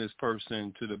killing this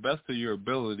person to the best of your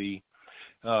ability,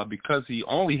 because he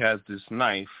only has this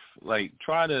knife,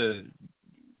 try to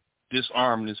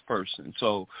disarm this person.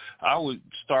 So I would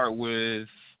start with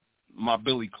my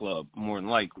billy club, more than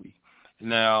likely.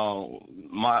 Now,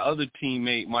 my other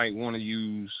teammate might want to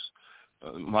use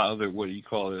my other, what do you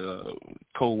call it,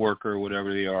 co-worker or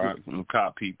whatever they are,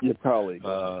 cop people. Your colleague.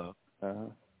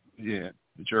 Yeah,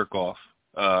 jerk off,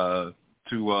 to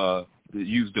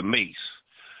use the mace.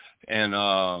 And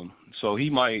so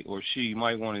he might or she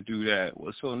might want to do that.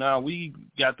 Well, so now we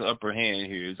got the upper hand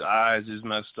here. His eyes is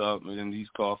messed up and he's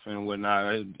coughing and whatnot.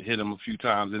 I hit him a few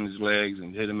times in his legs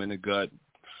and hit him in the gut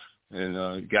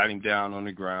and got him down on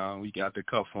the ground. We got the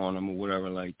cuff on him or whatever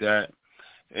like that.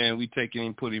 And we take him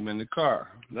and put him in the car.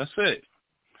 That's it.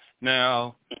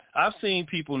 Now, I've seen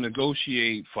people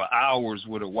negotiate for hours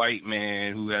with a white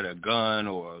man who had a gun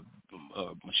or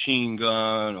a machine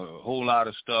gun or a whole lot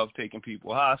of stuff, taking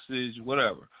people hostage,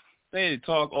 whatever. They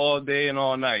talk all day and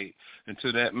all night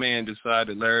until that man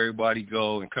decided to let everybody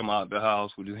go and come out the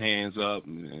house with his hands up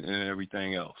and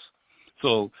everything else.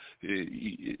 So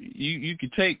you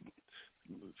could take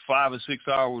 5 or 6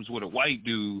 hours with a white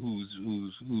dude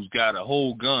who's got a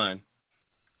whole gun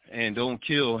and don't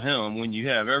kill him when you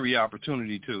have every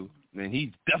opportunity to, then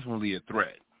he's definitely a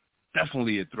threat.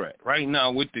 definitely a threat. Right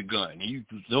now with the gun, you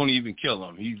don't even kill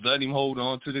him. You let him hold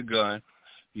on to the gun.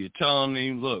 You're telling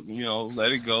him, look,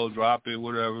 let it go, drop it,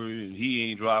 whatever, and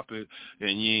he ain't drop it,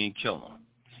 and you ain't kill him.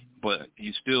 But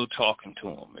you're still talking to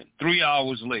him. And 3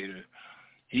 hours later,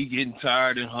 he getting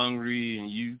tired and hungry, and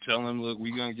you tell him, look,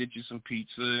 we're going to get you some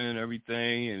pizza and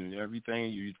everything.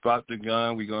 You drop the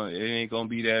gun, it ain't going to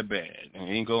be that bad. It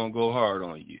ain't going to go hard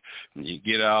on you. And you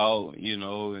get out,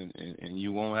 and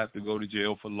you won't have to go to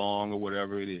jail for long or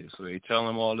whatever it is. So they tell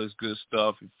him all this good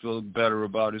stuff. He feels better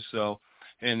about himself,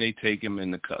 and they take him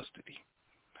into custody.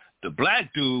 The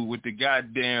black dude with the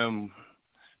goddamn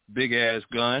big-ass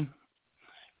gun,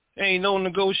 ain't no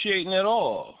negotiating at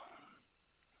all.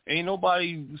 Ain't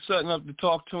nobody setting up to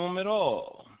talk to him at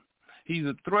all. He's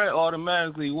a threat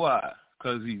automatically. Why?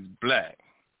 Because he's black.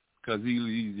 Because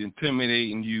he's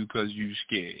intimidating you because you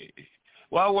scared.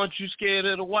 Why weren't you scared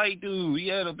of the white dude? He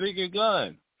had a bigger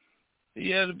gun.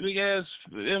 He had a big-ass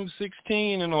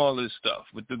M16 and all this stuff.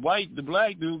 But the black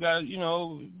dude got,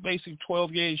 basic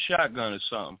 12-gauge shotgun or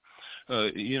something.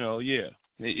 Yeah.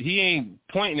 He ain't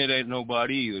pointing it at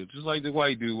nobody either. Just like the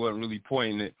white dude wasn't really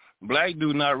pointing it. Black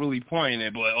dude not really pointing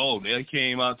it, but, they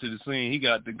came out to the scene. He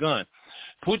got the gun.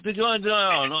 Put the gun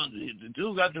down. The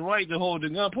dude got the right to hold the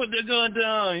gun. Put the gun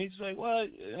down. He's like, what?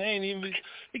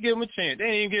 They give him a chance. They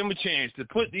ain't even give him a chance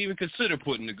to even consider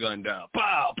putting the gun down.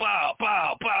 Pow, pow,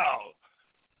 pow, pow.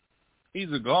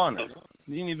 He's a goner.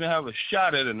 He didn't even have a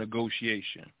shot at a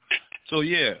negotiation. So,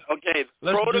 yeah. Okay,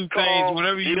 let's do things,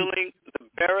 whatever dealing the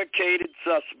barricaded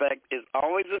suspect is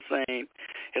always the same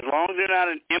as long as they're not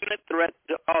an imminent threat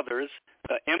to others,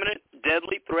 an imminent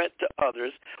deadly threat to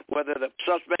others, whether the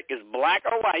suspect is black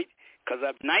or white, because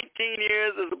I've 19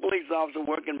 years as a police officer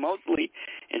working mostly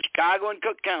in Chicago and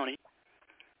Cook County,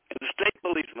 as a state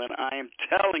policeman, I am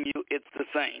telling you it's the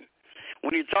same.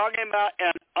 When you're talking about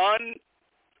an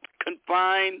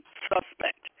unconfined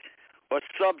suspect or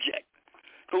subject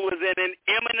who is in an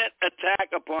imminent attack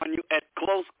upon you at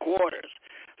close quarters,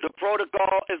 the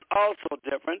protocol is also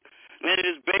different, and it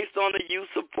is based on the use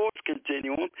of force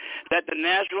continuum that the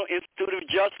National Institute of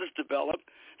Justice developed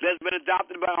that has been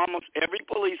adopted by almost every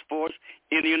police force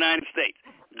in the United States.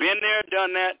 Been there,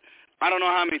 done that, I don't know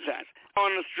how many times.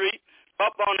 On the street,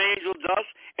 up on angel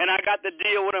dust, and I got to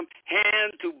deal with them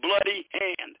hand to bloody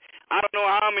hand. I don't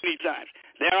know how many times.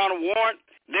 They're on a warrant.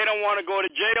 They don't want to go to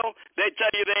jail. They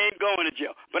tell you they ain't going to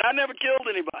jail. But I never killed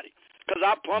anybody because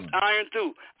I pumped iron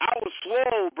too. I was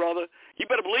swole, brother. You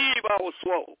better believe I was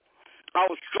swole. I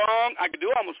was strong. I could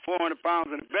do almost 400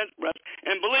 pounds in a bench press.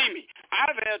 And believe me,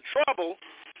 I've had trouble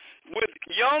with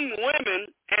young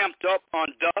women amped up on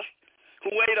dust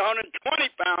who weighed 120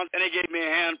 pounds, and they gave me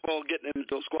a handful getting them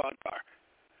into a squad car.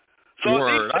 So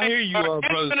Word. I hear you,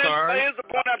 Brother Sarge. Here's the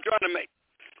point I'm trying to make.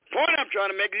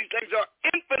 These things are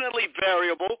infinitely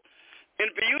variable,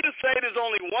 and for you to say there's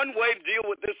only one way to deal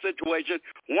with this situation,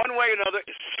 one way or another,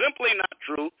 is simply not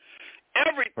true.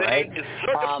 Everything is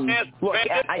circumstance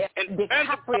dependent and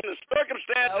depends upon the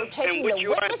circumstances in which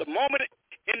you are at the moment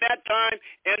in that time,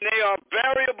 and they are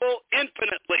variable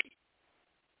infinitely.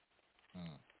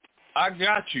 I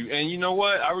got you, and you know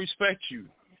what? I respect you,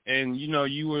 and you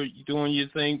were doing your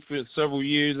thing for several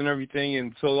years and everything,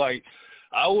 and so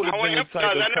I would have been the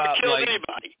type of cop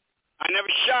anybody. I never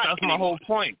shot That's anyone. my whole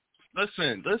point.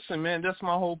 Listen, man, that's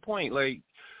my whole point.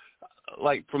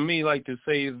 Like for me, to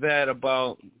say that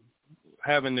about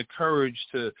having the courage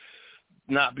to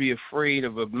not be afraid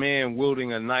of a man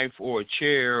wielding a knife or a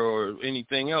chair or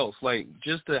anything else.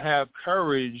 Just to have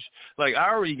courage. I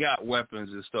already got weapons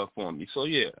and stuff on me. So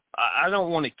yeah, I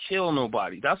don't want to kill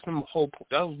nobody. That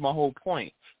was my whole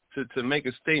point. To make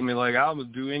a statement I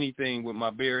would do anything with my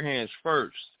bare hands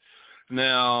first.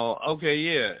 Now, okay,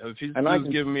 yeah, if he's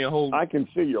giving me a whole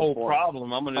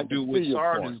problem, I'm going to do what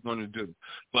Sarge is going to do.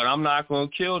 But I'm not going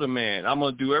to kill the man. I'm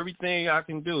going to do everything I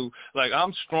can do.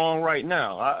 I'm strong right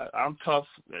now. I'm tough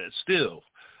still.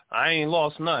 I ain't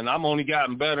lost nothing. I'm only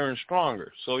gotten better and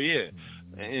stronger. So, yeah.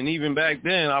 And even back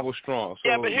then, I was strong. So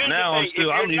now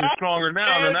I'm even stronger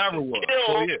now than I ever was.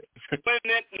 So, yeah. When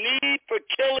that need for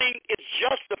killing is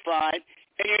justified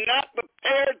and you're not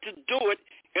prepared to do it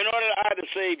in order to either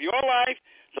save your life,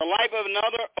 the life of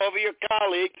another, or your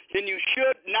colleague, then you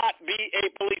should not be a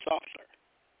police officer.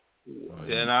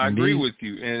 And I agree with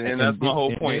you. And that's my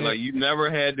whole point. You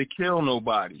never had to kill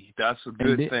nobody. That's a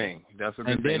good thing. That's a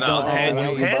good thing. Now,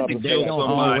 you had to kill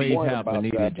somebody.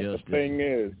 The thing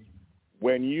is,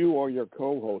 when you or your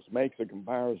co-host makes a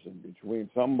comparison between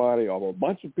somebody or a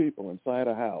bunch of people inside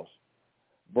a house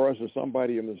versus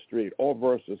somebody in the street or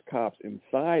versus cops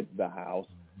inside the house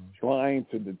trying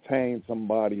to detain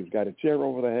somebody who's got a chair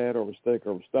over the head or a stick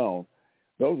or a stone,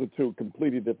 Those are two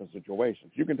completely different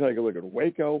situations. You can take a look at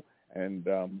Waco and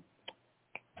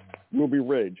Ruby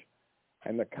Ridge,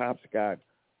 and the cops got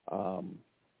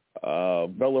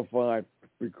vilified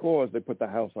because they put the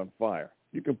house on fire.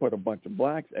 You can put a bunch of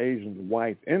blacks, Asians,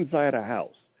 whites inside a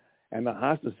house, and the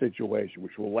hostage situation,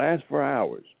 which will last for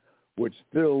hours, would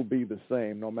still be the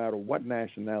same no matter what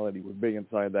nationality would be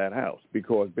inside that house.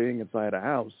 Because being inside a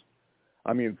house,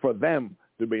 I mean, for them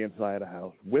to be inside a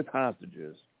house with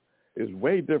hostages is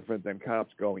way different than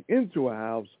cops going into a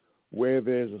house where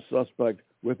there's a suspect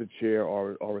with a chair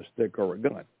or a stick or a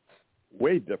gun.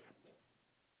 Way different.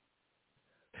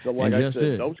 So like I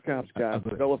said, those cops got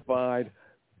vilified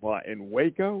in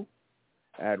Waco,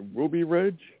 at Ruby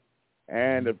Ridge,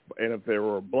 and if there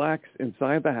were blacks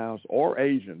inside the house or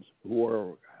Asians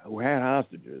who had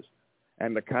hostages,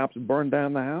 and the cops burned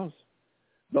down the house,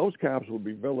 those cops would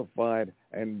be vilified.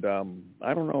 And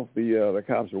I don't know if the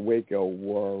cops of Waco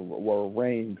were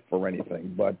arraigned for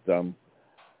anything, but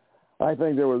I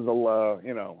think there was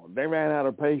they ran out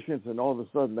of patience, and all of a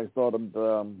sudden they started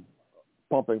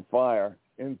pumping fire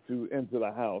into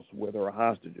the house where there were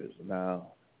hostages.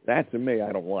 Now that, to me,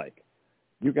 I don't like.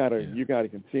 You gotta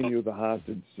continue the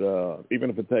hostage, even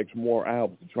if it takes more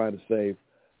hours to try to save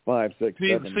 5, 6,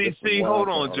 7. See, hold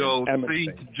on, Joe.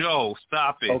 Joe,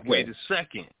 stop it. Okay. Wait a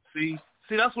second. See,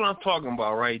 that's what I'm talking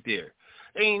about right there.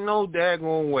 Ain't no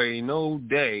daggone way, no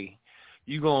day,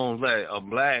 you gonna let a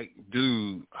black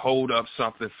dude hold up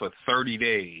something for 30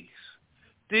 days.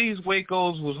 These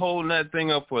Wacos was holding that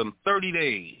thing up for 30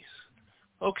 days.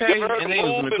 Okay, and they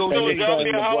was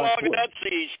negotiating. How long did that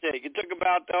siege take? It took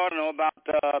about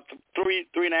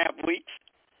 3.5 weeks.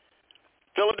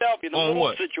 Philadelphia, the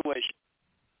whole situation.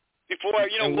 Before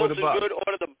Wilson Good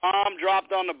ordered the bomb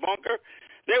dropped on the bunker,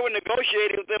 they were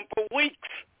negotiating with them for weeks.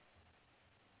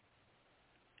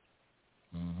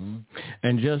 Mm-hmm.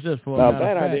 And just for now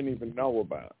that I didn't even know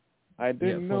about. I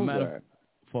didn't know that.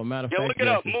 For a matter of fact, look it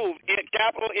up. Move.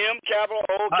 Capital M, capital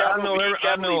O, capital V,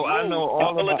 capital E. I know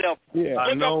all about it. Yeah.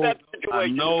 Look up that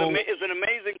situation. It's an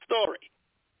amazing story.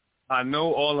 I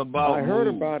know all about it. I heard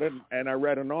about it, and I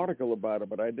read an article about it,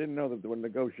 but I didn't know that there were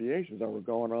negotiations that were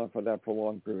going on for that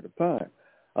prolonged period of time.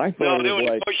 I thought it was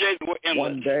like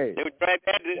one day. They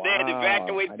had to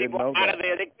evacuate people out of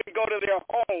there. They couldn't go to their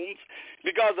homes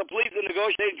because the police are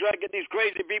negotiating, trying to get these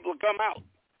crazy people to come out.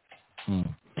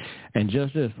 And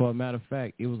just as, for a matter of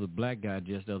fact, it was a black guy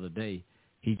just the other day.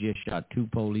 He just shot 2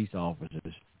 police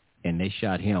officers, and they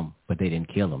shot him, but they didn't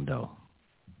kill him, though.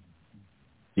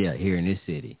 Yeah, here in this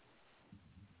city.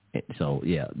 So,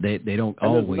 yeah, they don't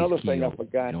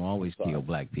always kill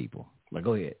black people. But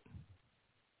go ahead.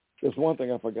 There's one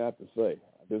thing I forgot to say.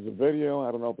 There's a video,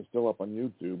 I don't know if it's still up on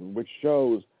YouTube, which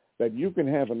shows that you can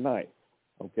have a knife,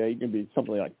 okay? You can be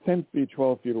something like 10 feet,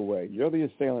 12 feet away. You're the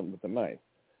assailant with the knife.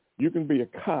 You can be a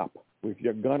cop with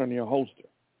your gun in your holster,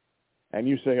 and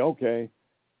you say, "Okay,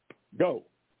 go,"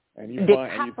 and you think that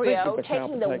the cop will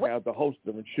take out the holster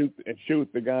and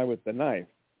shoot the guy with the knife.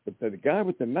 But the guy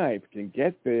with the knife can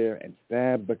get there and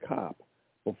stab the cop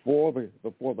before the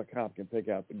cop can take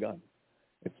out the gun.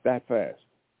 It's that fast.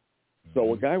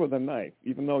 So a guy with a knife,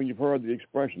 even though you've heard the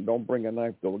expression, "Don't bring a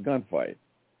knife to a gunfight,"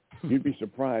 you'd be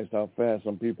surprised how fast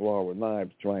some people are with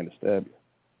knives trying to stab you.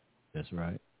 That's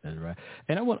right. That's right.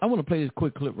 And I want to play this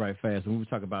quick clip right fast. When we were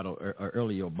talking about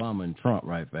earlier Obama and Trump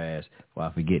right fast, before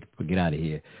I forget out of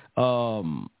here.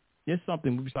 There's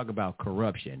something we were talking about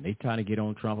corruption. They trying to get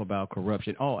on Trump about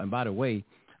corruption. Oh, and by the way,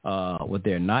 what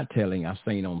they're not telling, I've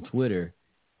seen on Twitter,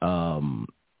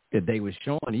 that they were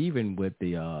showing even with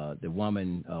the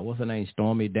woman, what's her name,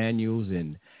 Stormy Daniels,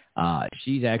 and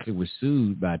she's actually was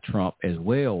sued by Trump as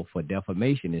well for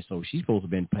defamation, and so she's supposed to have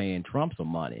been paying Trump some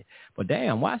money. But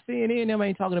damn, why CNN them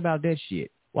ain't talking about that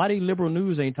shit? Why these liberal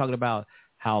news ain't talking about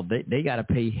how they got to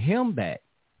pay him back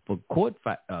for court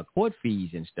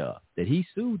fees and stuff, that he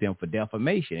sued them for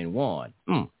defamation and won.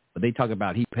 But they talk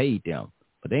about he paid them.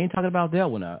 But they ain't talking about that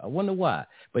one. I wonder why.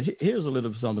 But here's a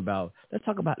little something about, let's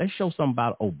show something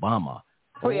about Obama.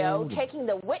 Taking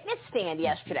the witness stand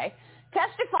yesterday,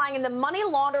 testifying in the money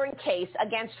laundering case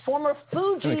against former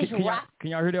Fuji's rap. Can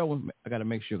y'all hear that one? I got to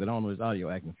make sure, because I don't know his audio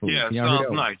acting foolish. Yeah, it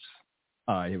sounds nice.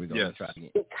 All right, here we go. Yes. Let's try it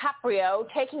again. DiCaprio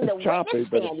taking the witness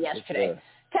stand yesterday,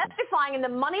 testifying in the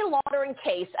money laundering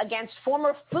case against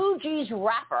former Fuji's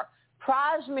rapper,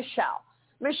 Pras Michel.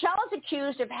 Michel is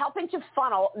accused of helping to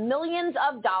funnel millions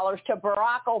of dollars to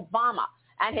Barack Obama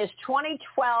and his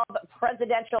 2012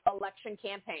 presidential election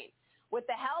campaign. With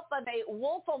the help of a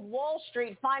Wolf of Wall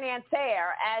Street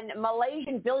financier and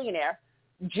Malaysian billionaire,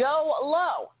 Joe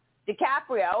Low,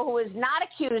 DiCaprio, who is not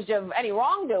accused of any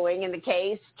wrongdoing in the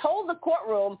case, told the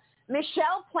courtroom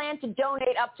Michelle planned to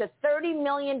donate up to $30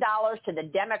 million to the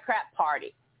Democrat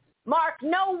Party. Mark,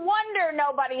 no wonder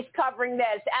nobody's covering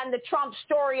this and the Trump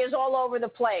story is all over the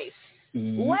place.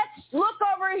 Let's look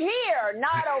over here,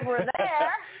 not over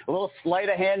there. A little sleight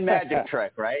of hand magic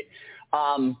trick, right?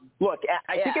 Look,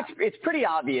 I think it's pretty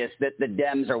obvious that the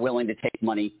Dems are willing to take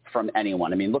money from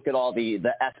anyone. I mean, look at all the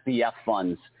SBF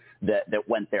funds that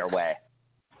went their way.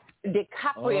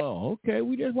 DiCaprio. Oh, okay.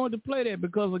 We just wanted to play that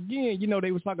because, again, you know,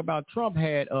 they was talking about Trump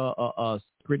had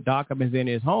secret documents in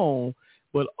his home.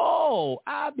 But,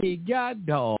 I be god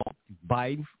dog.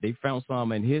 Biden, they found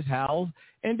some in his house.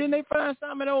 And then they found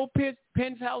some in old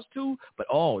Pence house, too. But,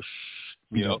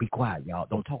 be quiet, y'all.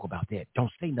 Don't talk about that.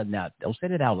 Don't say nothing out. Don't say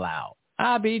it out loud.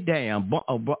 I be damn.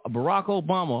 Barack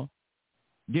Obama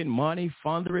getting money,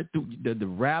 funded it through the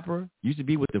rapper. Used to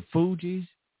be with the Fugees.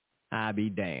 I be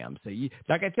damn. So,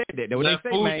 like I said, that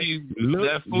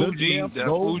Fuji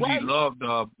loved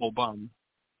Obama.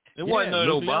 It wasn't that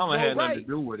Obama had nothing to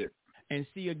do with it. And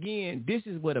see, again, this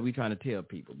is what we trying to tell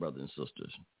people, brothers and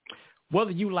sisters.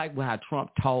 Whether you like how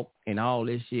Trump talk and all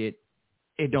this shit,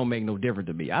 it don't make no difference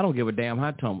to me. I don't give a damn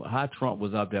how Trump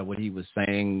was up there, what he was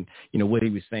saying, what he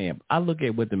was saying. I look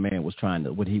at what the man was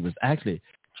what he was actually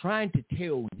trying to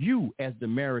tell you as the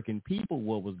American people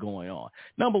what was going on.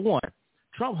 Number one,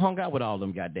 Trump hung out with all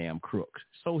them goddamn crooks.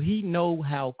 So he know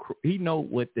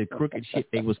what the crooked shit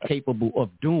they was capable of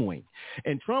doing.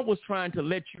 And Trump was trying to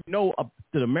let you know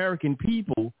to the American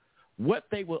people what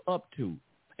they were up to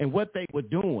and what they were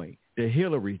doing. The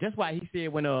Hillary. That's why he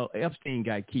said when Epstein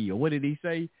got killed, what did he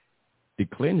say? The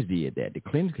Clintons did that. The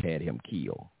Clintons had him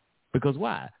killed. Because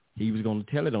why? He was going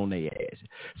to tell it on their ass.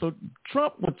 So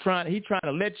Trump was trying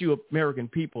to let you American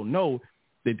people know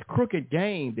the crooked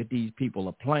game that these people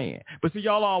are playing. But see,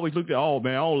 y'all always look at,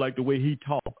 man, I don't like the way he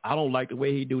talk. I don't like the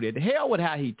way he do that. The hell with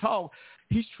how he talk.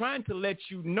 He's trying to let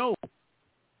you know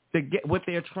what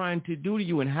they're trying to do to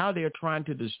you and how they're trying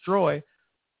to destroy,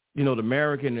 the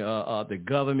American, the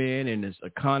government and this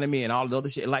economy and all the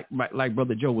other shit. Like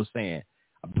Brother Joe was saying,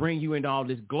 bring you into all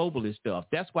this globalist stuff.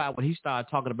 That's why when he started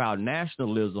talking about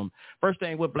nationalism, first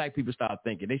thing what black people started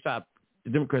thinking, the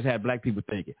Democrats had black people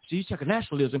thinking. See, he's talking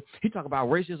nationalism. He talking about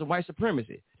racism, white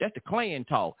supremacy. That's the Klan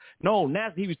talk. No, now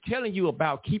he was telling you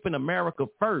about keeping America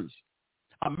first.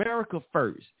 America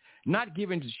first. Not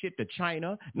giving shit to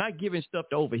China, not giving stuff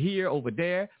to over here, over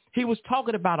there. He was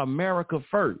talking about America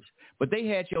first. But they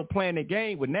had you playing the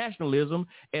game with nationalism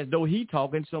as though he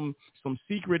talking some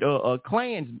secret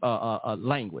Klan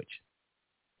language.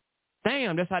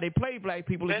 Damn, that's how they play black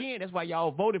people again. That's why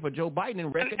y'all voted for Joe Biden in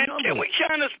record numbers. Can we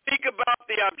kind of speak about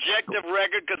the objective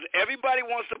record? Because everybody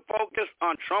wants to focus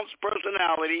on Trump's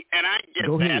personality, and I get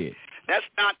Go that. Ahead. That's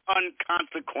not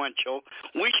unconsequential.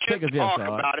 We should talk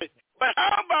about it. But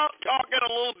how about talking a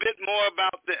little bit more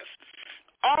about this?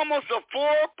 Almost a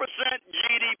 4%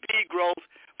 GDP growth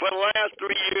for the last 3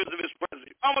 years of his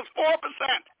presidency. Almost 4%.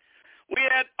 We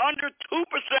had under 2%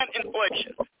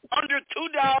 inflation, under $2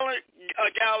 a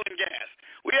gallon gas.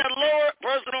 We had lower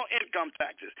personal income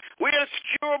taxes. We had a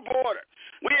secure border.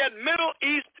 We had Middle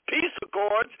East peace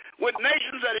accords with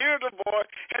nations that heretofore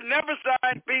had never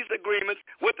signed peace agreements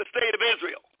with the state of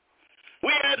Israel.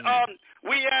 We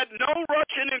had no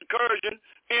Russian incursion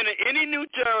in any new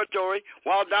territory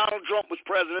while Donald Trump was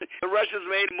president. The Russians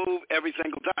made a move every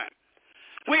single time.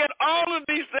 We had all of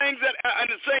these things that, and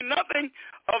to say nothing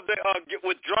of the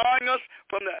withdrawing us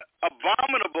from the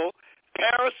abominable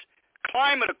Paris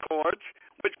Climate Accords,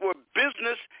 which were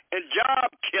business and job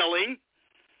killing.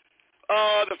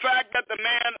 The fact that the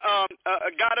man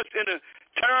got us into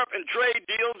tariff and trade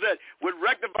deals that would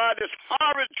rectify this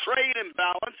horrid trade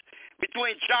imbalance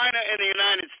between China and the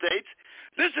United States.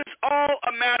 This is all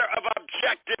a matter of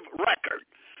objective record.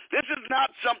 This is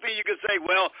not something you can say,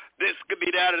 well, this could be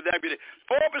that or that. 4%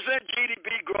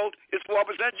 GDP growth is 4%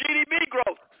 GDP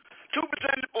growth. 2%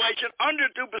 inflation, under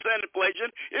 2%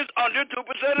 inflation is under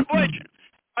 2% inflation.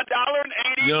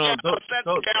 $1.80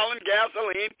 gallon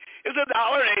gasoline is $1.80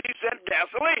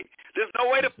 gasoline. There's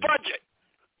no way to fudge it.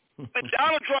 And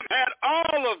Donald Trump had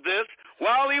all of this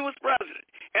while he was president.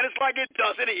 And it's like it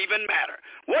doesn't even matter.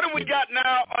 What have we got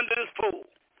now under this fool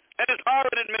and this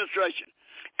horrid administration?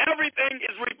 Everything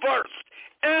is reversed.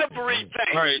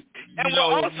 Everything. Right. And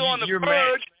we're also on the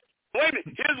verge. Wait a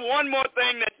minute. Here's one more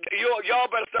thing that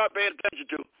y'all better start paying attention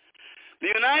to.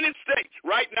 The United States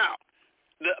right now,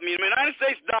 the United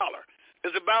States dollar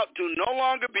is about to no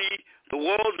longer be the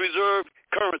world's reserve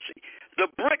currency. The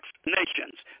BRICS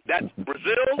nations, that's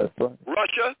Brazil,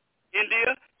 Russia,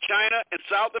 India, China, and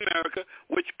South America,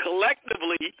 which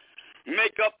collectively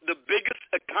make up the biggest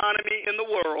economy in the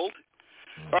world,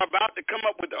 are about to come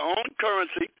up with their own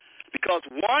currency Because,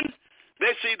 one,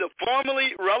 they see the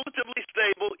formerly relatively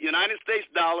stable United States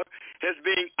dollar as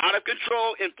being out of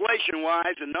control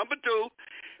inflation-wise. And number two,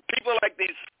 people like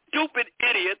these stupid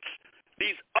idiots,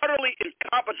 these utterly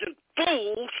incompetent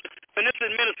fools in this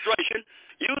administration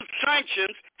use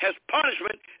sanctions as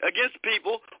punishment against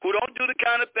people who don't do the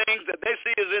kind of things that they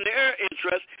see as in their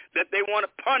interest that they want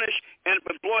to punish and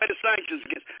employ the sanctions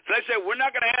against. So they say, we're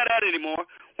not going to have that anymore.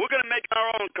 We're going to make our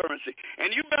own currency.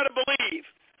 And you better believe,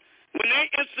 when they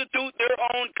institute their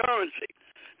own currency,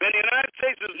 then the United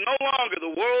States is no longer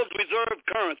the world's reserve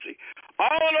currency.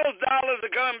 All of those dollars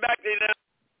are coming back to the United States.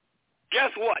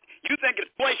 Guess what? You think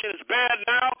inflation is bad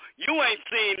now? You ain't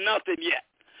seen nothing yet.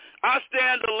 Our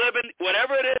standard of living,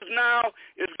 whatever it is now,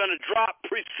 is going to drop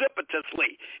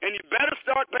precipitously. And you better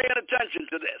start paying attention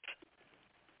to this.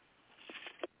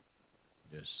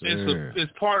 Yes, sir.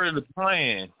 It's part of the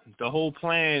plan. The whole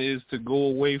plan is to go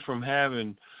away from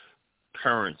having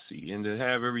currency and to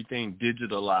have everything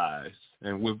digitalized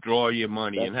and withdraw your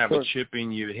money and have a chip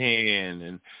in your hand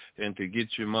and to get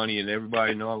your money and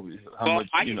everybody know how much,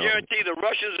 I can guarantee the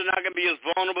Russians are not going to be as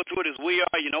vulnerable to it as we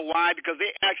are. You know why? Because they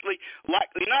actually, like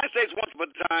the United States once upon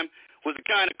a time, was the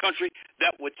kind of country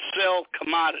that would sell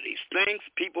commodities, things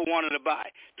people wanted to buy,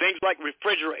 things like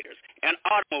refrigerators and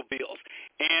automobiles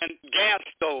and gas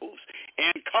stoves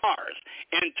and cars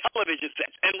and television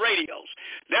sets and radios.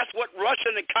 That's what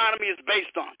Russian economy is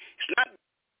based on. It's not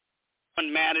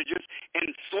on managers and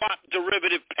swap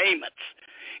derivative payments.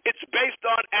 It's based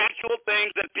on actual things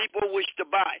that people wish to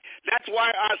buy. That's why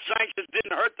our sanctions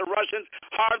didn't hurt the Russians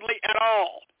hardly at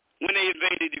all when they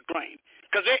invaded Ukraine,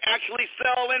 because they actually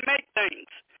sell and make things.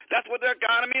 That's what their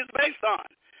economy is based on.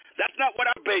 That's not what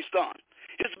I'm based on.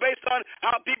 It's based on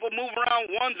how people move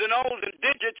around ones and O's and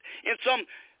digits in some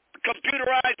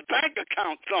computerized bank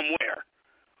account somewhere.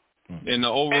 And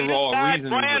the overall reason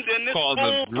is called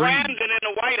the greed. Brandon in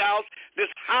the White House,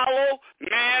 this hollow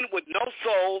man with no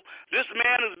soul, this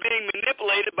man is being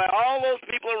manipulated by all those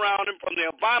people around him from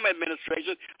the Obama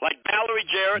administration, like Valerie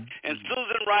Jarrett and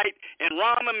Susan Wright and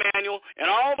Rahm Emanuel and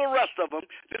all the rest of them.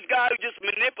 This guy who just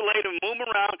manipulated and moved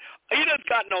around, he doesn't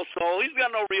got no soul. He's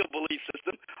got no real belief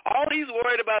system. All he's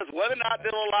worried about is whether or not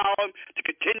they'll allow him to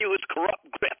continue his corrupt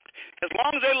grift. As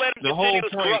long as they let him continue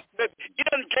his corrupt grift, he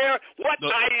doesn't care what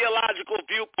ideological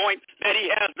viewpoint that he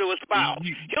has to espouse.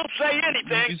 He'll say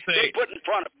anything they put in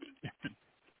front of him.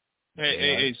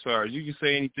 Hey, Sarge, you can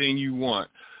say anything you want.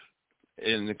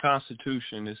 In the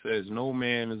Constitution, it says no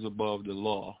man is above the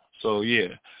law. So, yeah,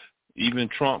 even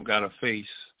Trump got a face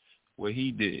what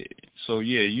he did. So,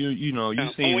 yeah, you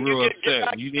seem real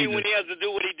upset. When he has to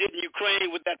do what he did in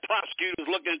Ukraine with that prosecutor who's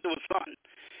looking into his son.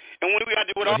 And when we got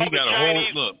to do with all the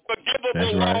Chinese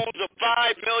forgivable loans of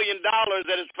 $5 million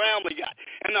that his family got,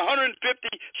 and the 150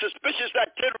 suspicious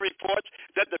activity reports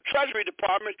that the Treasury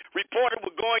Department reported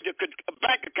were going to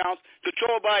bank accounts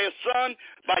controlled by his son,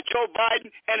 by Joe Biden,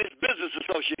 and his business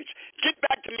associates. Get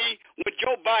back to me when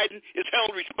Joe Biden is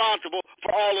held responsible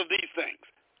for all of these things.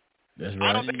 That's right.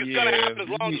 I don't think it's going to happen as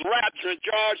long as rats are in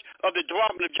charge of the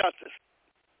Department of Justice.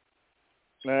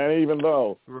 And even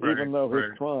though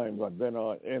his crimes have been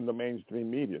in the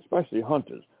mainstream media, especially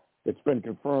Hunter's, it's been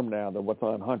confirmed now that what's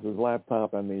on Hunter's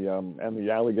laptop and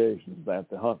the allegations that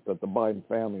the Biden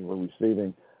family were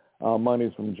receiving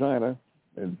monies from China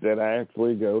that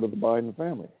actually go to the Biden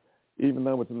family. Even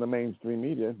though it's in the mainstream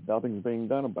media, nothing's being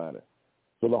done about it.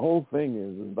 So the whole thing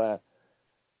is that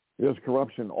there's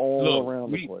corruption all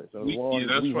around the place.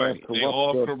 That's right. They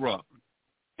all corrupt.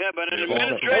 Yeah, but an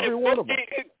administrative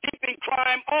bookkeeping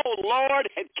crime, oh, Lord,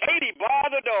 and Katie, bar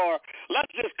the door. Let's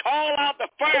just call out the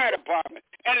fire department.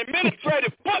 An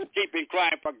administrative bookkeeping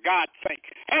crime, for God's sake.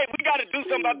 Hey, we got to do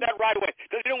something about that right away.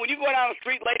 Because, when you go down the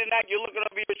street late at night, you're looking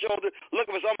over your shoulder,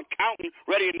 looking for some accountant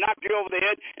ready to knock you over the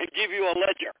head and give you a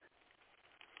ledger.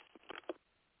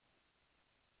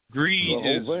 Greed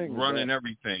is running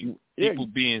everything. People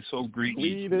being so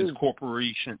greedy. These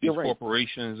corporations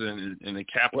and the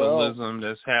capitalism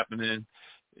that's happening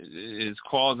is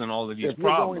causing all of these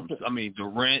problems. The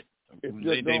rent,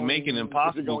 they make it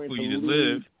impossible for you to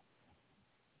live.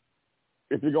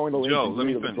 If you're going to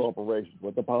lead with the corporations,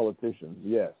 with the politicians,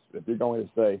 yes. If you're going to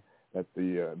say that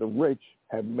the rich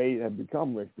have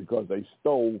become rich because they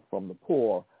stole from the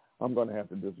poor, I'm going to have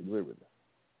to disagree with you.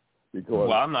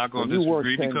 Because I'm not going to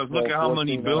disagree because look at how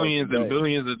many billions and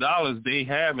billions of dollars they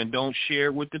have and don't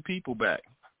share with the people back.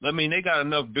 They got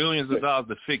enough billions of dollars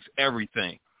to fix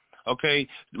everything. Okay?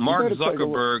 Mark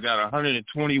Zuckerberg got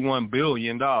 $121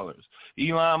 billion.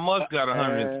 Elon Musk got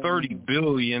 $130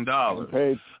 billion. All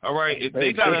right? If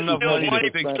they got enough money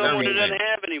to fix everything. Doesn't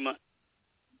have any money.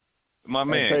 My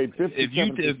man,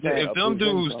 if them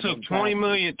dudes took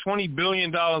 $20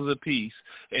 billion a piece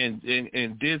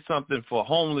and did something for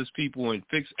homeless people and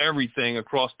fix everything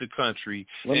across the country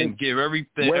and give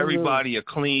everybody a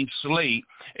clean slate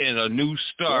and a new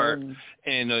start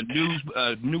and a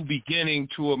new beginning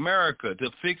to America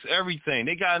to fix everything.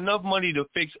 They got enough money to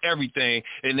fix everything,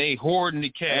 and they hoarding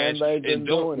the cash and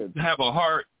don't have a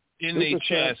heart in their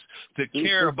chest to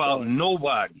care about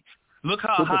nobody. Look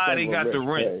how high they got the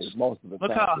rents.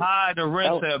 Look how high the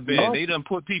rents have been. They done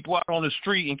put people out on the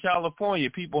street in California,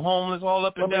 people homeless all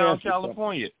up and down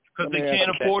California because they can't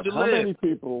afford to live. How many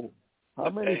people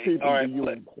do you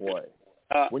employ?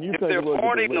 When you if they're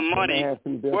hoarding the money,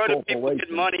 where do people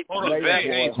get money to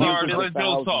invest? Sarge, let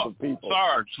Joe talk.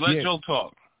 Sarge, let Joe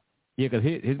talk. Yeah, because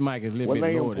his mic is a little bit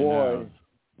lower than ours.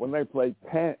 When they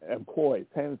employ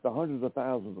tens to hundreds of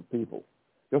thousands of people,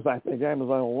 just I think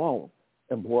Amazon alone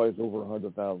employs over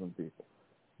 100,000 people.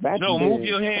 Joe, move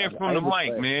your hand from the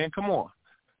mic, man. Come on.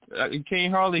 You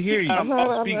can't hardly hear you.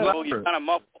 Speak louder. You're kind of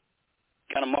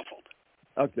muffled.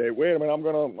 Okay, wait a minute. I'm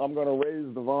gonna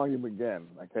raise the volume again.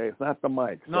 Okay, it's not the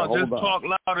mic. So no, just talk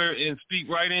louder and speak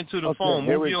right into the phone.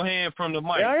 Move your hand from the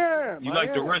mic. Yeah, I am. You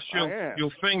like to rest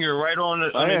your finger right on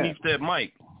underneath that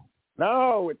mic.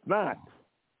 No, it's not.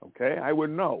 Okay, I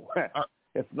would know.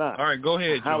 It's not. All right, go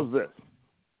ahead, Joe. How's this?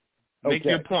 Make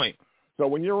your point. So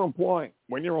when you're employing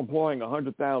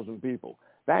 100,000 people,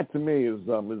 that to me is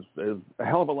a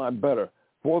hell of a lot better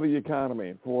for the economy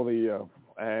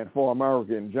and for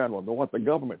America in general than what the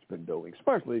government's been doing,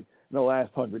 especially in the last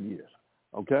 100 years.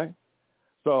 Okay,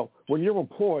 so when you're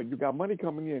employed, you got money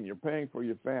coming in, you're paying for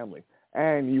your family,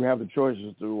 and you have the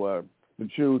choices to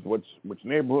choose which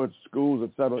neighborhoods, schools,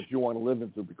 etc. that you want to live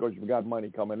into because you've got money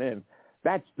coming in.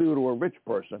 That's due to a rich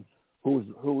person who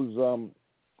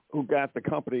got the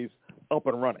companies up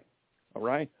and running. All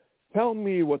right? Tell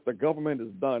me what the government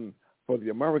has done for the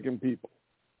American people.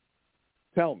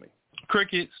 Tell me.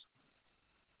 Crickets.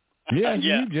 Yeah.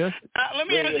 You just. Let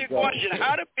me ask you a question.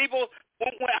 How do people?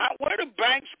 Where do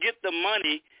banks get the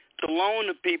money to loan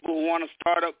to people who want to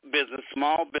start up business,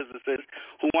 small businesses,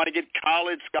 who want to get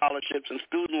college scholarships and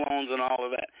student loans and all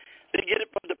of that? They get it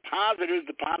from depositors,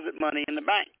 deposit money in the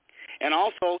bank. And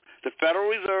also, the Federal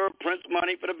Reserve prints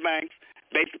money for the banks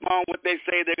based upon what they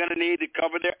say they're going to need to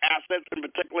cover their assets in a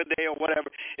particular day or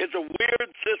whatever. It's a weird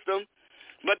system,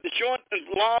 but the short and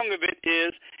long of it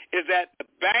is that the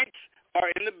banks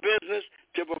are in the business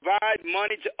to provide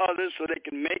money to others so they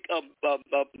can make a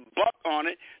buck on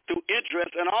it through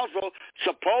interest, and also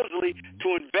supposedly to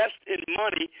invest in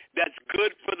money that's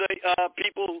good for the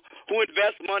people who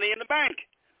invest money in the bank.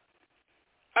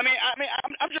 I'm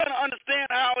trying to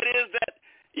understand how it is that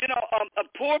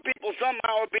poor people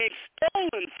somehow are being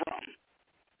stolen from.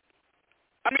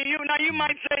 You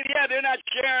might say, yeah, they're not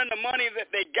sharing the money that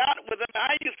they got with them.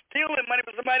 How are you stealing money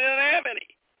from somebody that doesn't have any?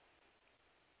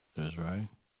 That's right.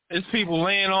 There's people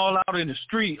laying all out in the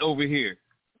street over here.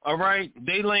 All right?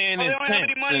 They laying in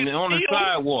tents and on the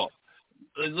sidewalk.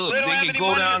 Look, they can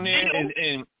go down there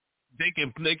and they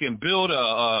can build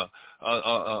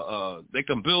they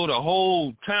can build a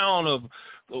whole town of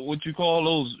what you call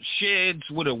those sheds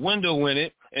with a window in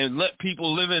it and let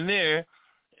people live in there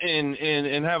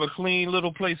and have a clean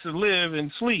little place to live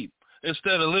and sleep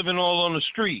instead of living all on the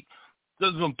street.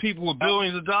 There's some people with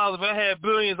billions of dollars. If I had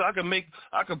billions, I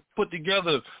could put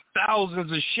together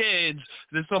thousands of sheds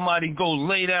that somebody go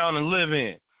lay down and live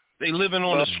in. They living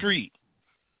on the street.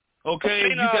 Okay,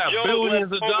 you got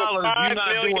billions of dollars. You're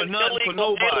not doing nothing for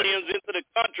nobody. Aliens into the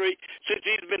country since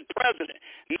he's been president.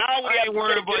 Now we ain't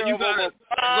worried about you. Gotta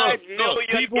look.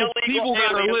 People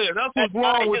gotta live. That's what's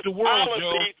wrong with the world,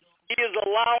 Joe. He is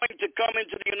allowing to come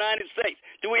into the United States.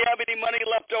 Do we have any money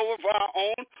left over for our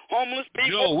own homeless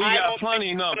people? Joe, we got plenty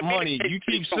enough money. You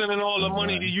keep sending all the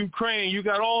money to Ukraine. You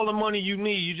got all the money you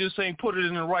need. You just ain't put it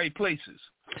in the right places.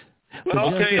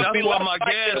 Okay, that's why my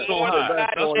gas so high.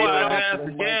 That's why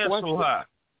the gas so high.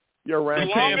 You're right.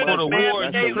 You can't put a war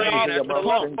in Ukraine. That's the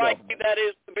less likely that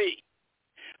is to be.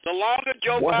 The longer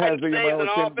Joe Biden stays in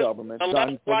office, the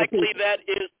less likely that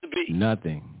is to be.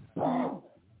 Nothing.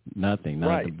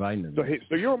 Right.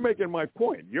 So you're making my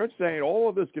point. You're saying all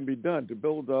of this can be done to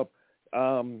build up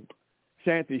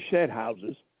shanty shed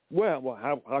houses. Well,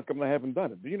 how come they haven't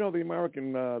done it? Do you know the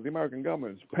American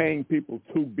government is paying people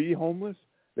to be homeless?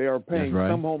 They are paying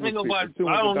some homeless people $200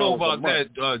 I don't know about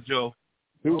that, Joe.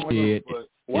 People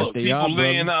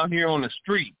laying out here on the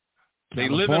street. They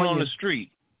living on the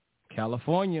street.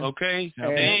 California. Okay? They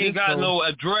ain't got no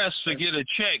address to get a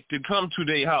check to come to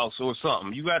their house or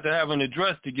something. You got to have an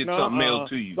address to get something mailed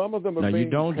to you. Some of them are being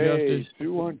paid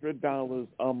 $200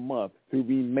 a month to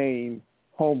remain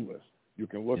homeless. You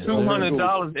can look.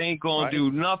 $200 ain't gonna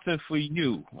do nothing for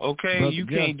you. Okay, Brother you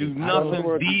can't do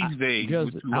nothing these days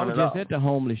with $200. I was just at the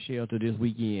homeless shelter this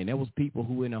weekend. There was people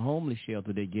who in the homeless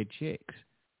shelter they get checks.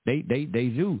 They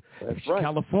do. That's right.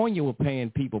 California were paying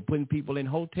people, putting people in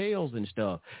hotels and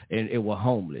stuff, and it were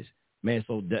homeless. Man,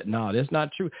 so that's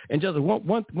not true. And just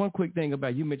one quick thing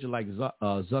about, you mentioned like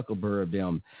Zuckerberg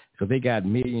them, because they got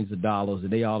millions of dollars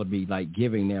and they ought to be like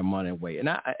giving their money away. And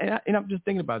I'm just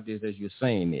thinking about this as you're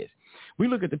saying this. We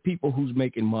look at the people who's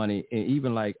making money, and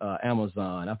even like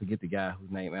Amazon. I forget the guy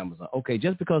whose name Amazon. Okay,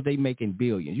 just because they making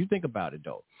billions, you think about it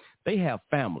though. They have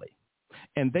family,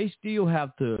 and they still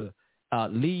have to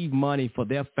leave money for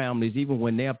their families even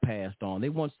when they're passed on. They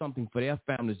want something for their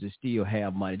families to still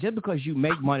have money. Just because you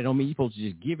make money don't mean you're supposed to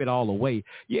just give it all away.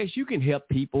 Yes, you can help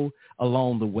people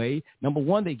along the way. Number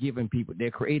one,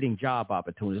 they're creating job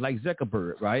opportunities. Like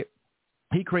Zuckerberg, right?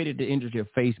 He created the industry of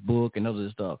Facebook and other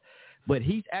stuff. But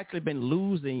he's actually been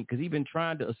losing because he's been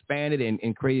trying to expand it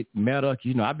and create Meta.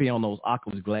 You know, I've been on those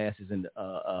Oculus glasses in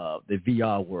the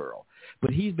VR world.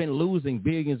 But he's been losing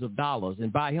billions of dollars.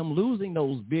 And by him losing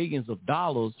those billions of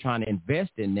dollars trying to invest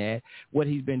in that, what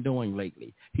he's been doing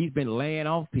lately, he's been laying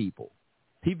off people.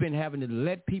 He's been having to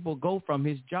let people go from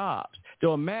his jobs.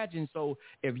 So imagine,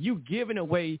 if you giving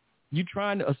away, you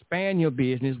trying to expand your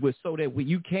business so that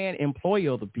you can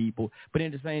employ other people, but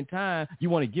at the same time, you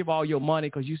want to give all your money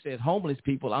because you said homeless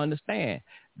people. I understand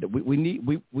that we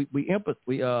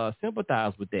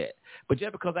sympathize with that. But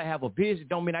just because I have a business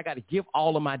don't mean I got to give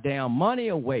all of my damn money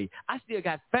away. I still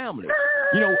got family.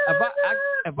 You know,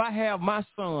 if I have my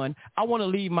son, I want to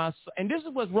leave my son. And this is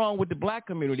what's wrong with the black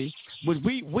community. When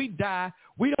we die,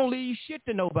 we don't leave shit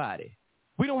to nobody.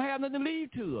 We don't have nothing to leave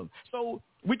to them. So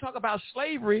we talk about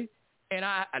slavery. And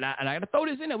I got to throw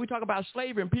this in there. We talk about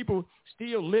slavery and people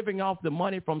still living off the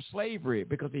money from slavery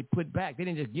because they put back. They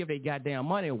didn't just give their goddamn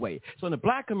money away. So in the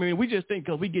black community, we just think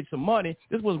because we get some money,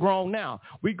 this is what's wrong now.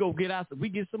 We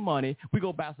get some money. We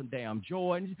go buy some damn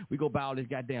Jordans. We go buy all these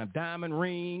goddamn diamond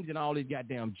rings and all this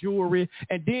goddamn jewelry.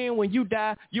 And then when you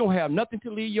die, you don't have nothing to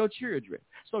leave your children.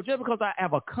 So just because I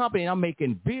have a company and I'm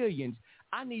making billions,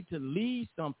 I need to leave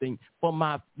something for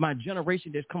my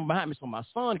generation that's coming behind me so my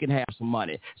son can have some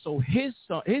money, so his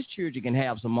children can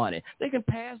have some money. They can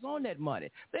pass on that money.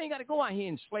 They ain't got to go out here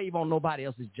and slave on nobody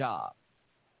else's job.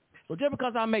 So just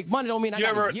because I make money don't mean I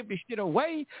got to give this shit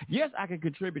away. Yes, I can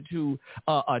contribute to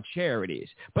charities,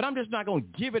 but I'm just not going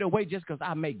to give it away just because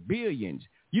I make billions.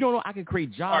 You don't know I can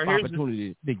create job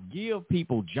opportunities to give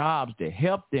people jobs to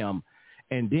help them,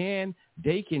 and then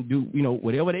they can do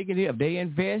whatever they can do. If they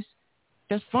invest,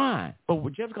 that's fine. But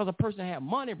just because a person have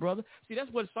money, brother, see, that's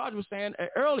what Sarge was saying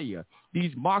earlier.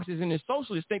 These Marxists and the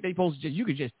socialists think they supposed to you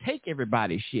could just take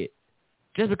everybody's shit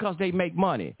just because they make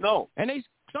money. No. And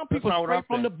some people straight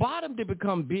from the bottom to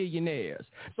become billionaires.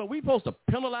 So we supposed to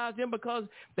penalize them because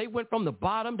they went from the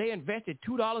bottom, they invested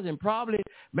 $2 and probably,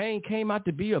 came out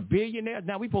to be a billionaire.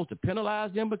 Now we supposed to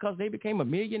penalize them because they became a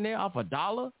millionaire off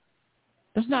 $1?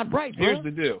 That's not right, bro. Here's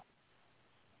the deal.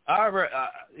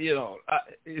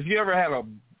 If you ever had a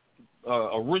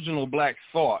original black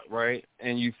thought, right,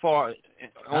 and you thought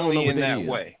only in that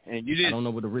way, and you didn't, I don't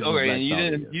know what original black and you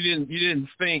didn't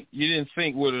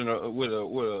think with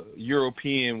a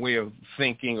European way of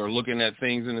thinking or looking at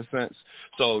things in a sense.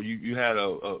 So you had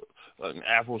an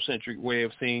Afrocentric way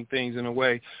of seeing things in a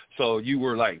way. So you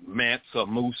were like Mansa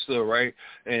Musa, right?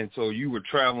 And so you were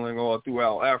traveling all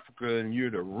throughout Africa, and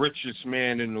you're the richest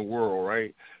man in the world,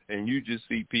 right? And you just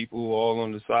see people all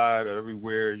on the side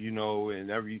everywhere, in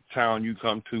every town you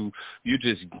come to, you're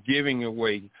just giving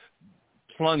away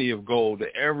plenty of gold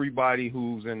to everybody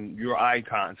who's in your eye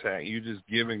contact. You're just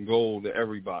giving gold to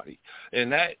everybody.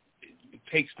 And that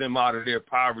takes them out of their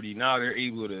poverty. Now they're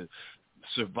able to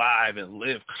survive and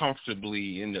live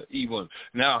comfortably and even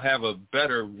now have a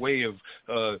better way of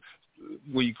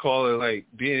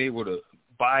being able to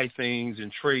buy things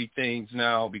and trade things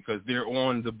now because they're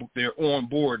on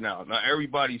board now. Now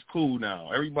everybody's cool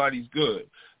now. Everybody's good.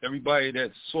 Everybody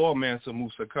that saw Mansa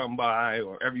Musa come by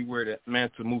or everywhere that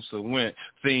Mansa Musa went,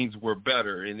 things were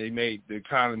better, and they made the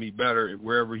economy better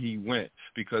wherever he went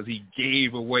because he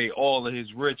gave away all of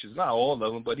his riches. Not all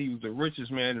of them, but he was the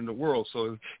richest man in the world,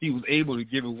 so he was able to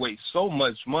give away so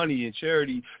much money and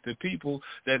charity to people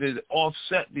that it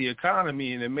offset the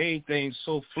economy, and it made things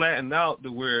so flattened out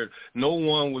to where no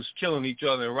one was killing each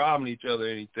other and robbing each other or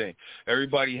anything.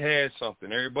 Everybody had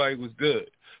something. Everybody was good.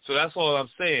 So that's all I'm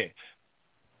saying.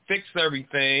 Fix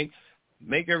everything,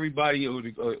 make everybody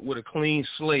with a clean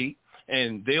slate,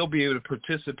 and they'll be able to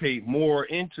participate more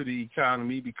into the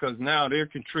economy because now they're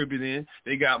contributing.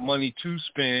 They got money to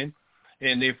spend,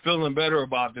 and they're feeling better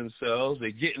about themselves.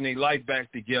 They're getting their life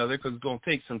back together because it's going to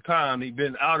take some time. They've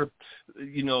been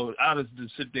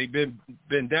they've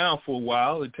been down for a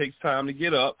while. It takes time to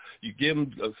get up. You give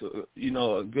them,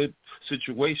 a good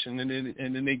situation,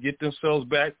 and then they get themselves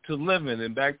back to living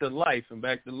and back to life and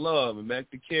back to love and back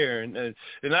to care, and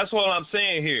that's what I'm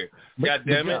saying here. God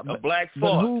damn it, a black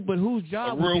thought. But whose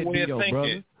job a real would way it be, of thinking.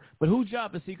 brother? But whose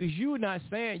job is it? Because you're not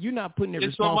putting it.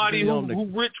 It's somebody who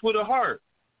rich with a heart.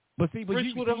 But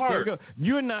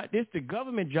you're not. It's the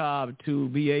government job to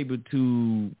be able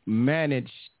to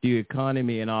manage the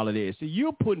economy and all of this. So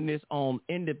you're putting this on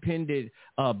independent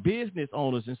business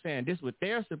owners and saying this is what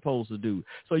they're supposed to do.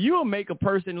 So you'll make a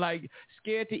person like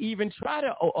scared to even try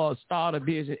to start a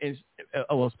business, and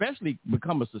especially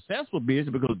become a successful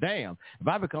business, because damn, if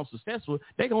I become successful,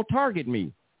 they're gonna target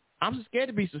me. I'm scared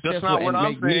to be successful and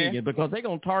make millions because they're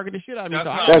going to target the shit out of me.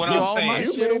 That's so not what I'm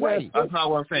saying. That's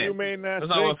not what I'm saying. You may not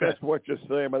think that's what you're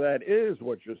saying, but that is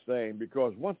what you're saying,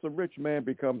 because once the rich man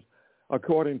becomes,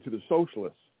 according to the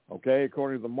socialists,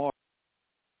 according to the Marx.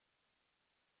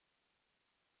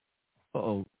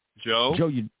 Uh-oh. Joe? Joe,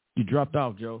 you dropped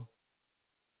off, Joe.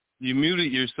 You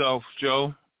muted yourself,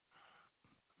 Joe.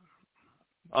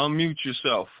 Unmute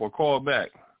yourself or call back.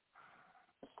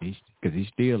 Because he's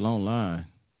still online.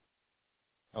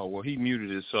 Oh, well, he muted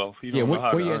himself. He don't know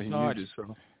how to unmute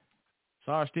himself.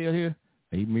 Sarge still here?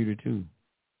 He muted too.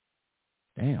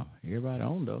 Damn, everybody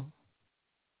on though.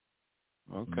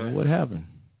 Okay. What happened?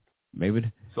 Maybe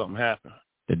something happened.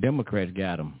 The Democrats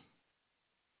got him.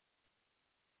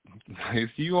 If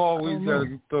you always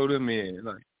gotta throw them in,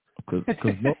 like. Because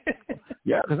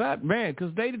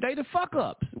they the fuck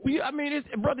ups.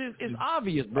 It's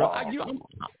obvious, bro.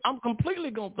 I'm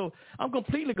completely gonna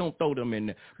throw them in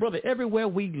there, brother. Everywhere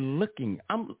we looking,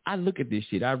 I look at this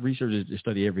shit. I research and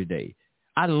study every day.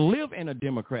 I live in a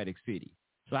Democratic city,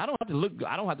 so I don't have to look.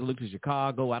 I don't have to look to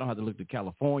Chicago. I don't have to look to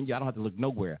California. I don't have to look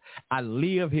nowhere. I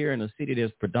live here in a city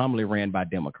that's predominantly ran by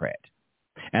Democrats,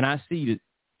 and I see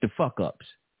the fuck ups.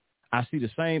 I see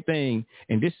the same thing,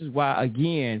 and this is why,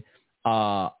 again,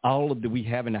 we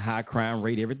having a high crime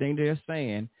rate, everything they're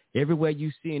saying, everywhere you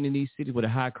see in these cities with a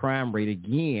high crime rate,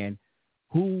 again,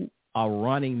 who are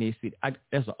running this city?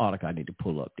 That's an article I need to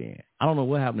pull up then. I don't know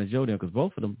what happened to Joe then, because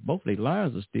both of their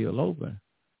lines are still open.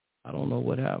 I don't know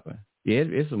what happened. Yeah,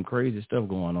 it's some crazy stuff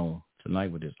going on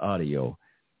tonight with this audio.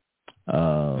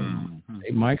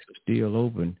 Their mics are still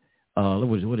open.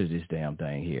 What is this damn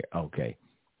thing here? Okay.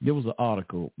 There was an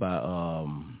article by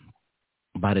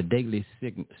the Daily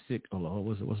Signal.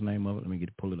 What's the name of it? Let me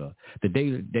pull it up. The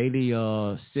Daily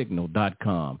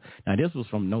Signal.com. Now, this was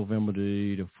from November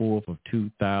the 4th of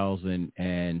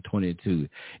 2022.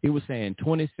 It was saying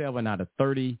 27 out of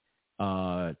 30.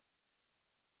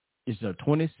 It's a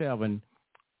 27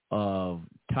 of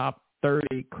top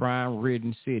 30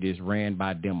 crime-ridden cities ran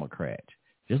by Democrats.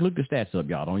 Just look the stats up,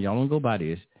 y'all. Don't go by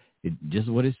this. Just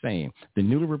what it's saying. The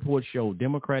new report showed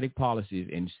Democratic policies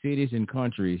in cities and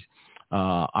countries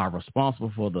are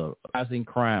responsible for the rising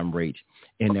crime rates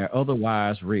in their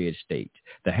otherwise red states.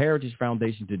 The Heritage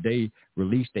Foundation today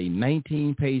released a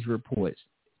 19-page report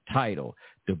titled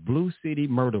 "The Blue City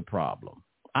Murder Problem."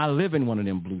 I live in one of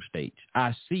them blue states.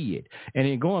 I see it. And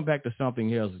then going back to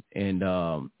something else, and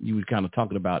you were kind of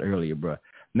talking about earlier, bro.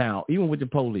 Now, even with the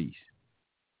police,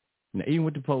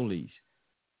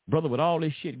 brother, with all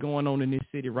this shit going on in this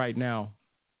city right now,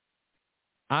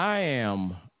 I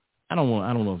don't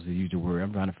know if to use the word.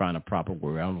 I'm trying to find a proper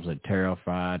word. I don't know if it's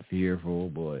terrified, fearful,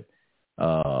 but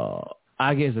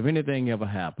I guess if anything ever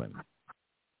happened,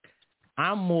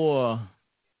 I'm more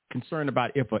concerned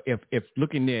about if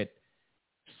looking at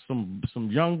some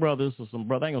young brothers or some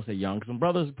brothers, I ain't gonna say young, some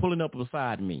brothers pulling up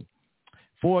beside me.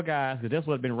 4 guys, because that's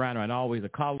what's been riding around, always a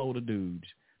carload of dudes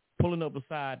pulling up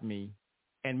beside me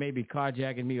and maybe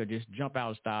carjacking me or just jump out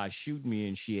and start shooting me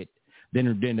and shit.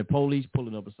 Then the police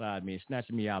pulling up beside me and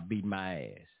snatching me out, beating my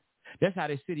ass. That's how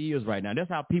this city is right now. That's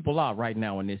how people are right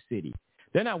now in this city.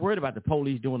 They're not worried about the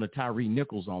police doing the Tyree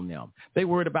Nichols on them. They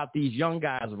worried about these young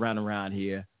guys around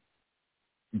here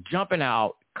jumping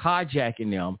out, carjacking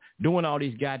them, doing all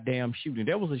these goddamn shooting.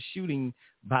 There was a shooting,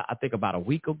 I think about a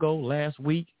week ago, last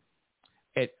week,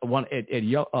 at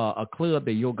a club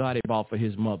that Yo Gotti bought for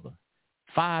his mother.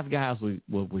 5 guys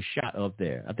were shot up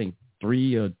there. I think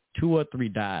 2 or 3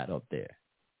 died up there.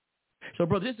 So,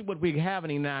 bro, this is what we're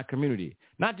having in our community.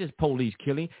 Not just police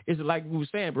killing. It's like we were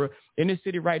saying, bro, in this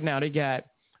city right now, they got,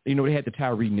 they had the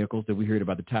Tyree Nichols that we heard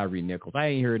about, the Tyree Nichols. I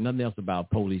ain't heard nothing else about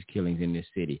police killings in this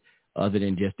city other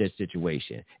than just that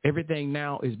situation. Everything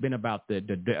now has been about the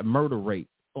murder rate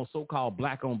or so-called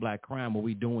black-on-black crime where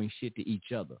we doing shit to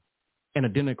each other. in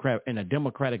a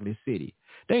democratically city.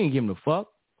 They ain't giving a fuck.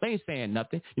 They ain't saying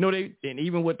nothing. You know, and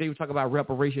even what they were talking about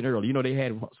reparation earlier, you know, they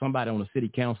had somebody on the city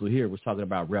council here was talking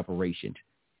about reparations,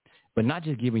 but not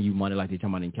just giving you money like they're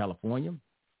talking about in California.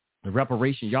 The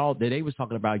reparations, y'all, that they was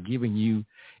talking about giving you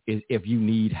is if you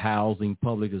need housing,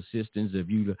 public assistance, that's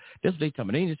what they talking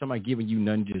about. They ain't just talking about giving you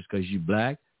nothing just because you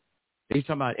black. They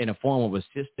talking about in a form of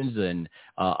assistance and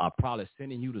probably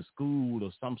sending you to school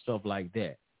or some stuff like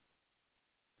that.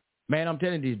 Man, I'm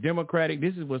telling you,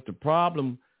 this is what's the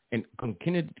problem and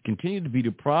continue to be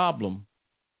the problem.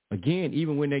 Again,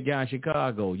 even when they got in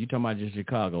Chicago, you talking about just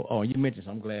Chicago. Oh, you mentioned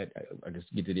something. I'm glad I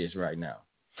just get to this right now.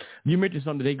 You mentioned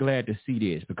something. They glad to see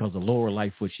this because of Laura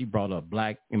Lightfoot. She brought her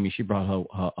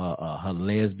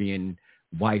lesbian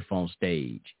wife on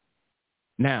stage.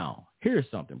 Now, here's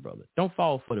something, brother. Don't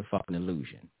fall for the fucking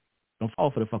illusion.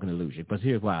 But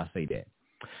here's why I say that.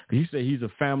 Because you say he's a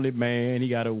family man. He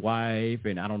got a wife,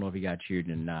 and I don't know if he got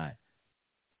children or not.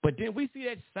 But then we see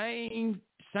that same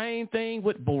thing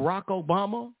with Barack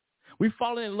Obama. We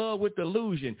falling in love with the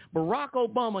illusion. Barack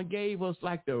Obama gave us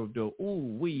like man.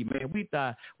 We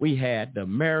thought we had the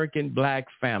American black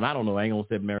family. I don't know. I ain't gonna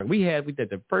say American. We had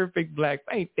the perfect black.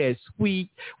 Ain't that sweet?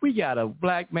 We got a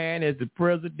black man as the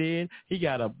president. He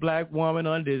got a black woman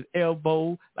under his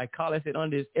elbow, like Carla said,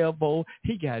 under his elbow.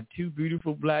 He got 2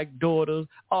 beautiful black daughters.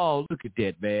 Oh, look at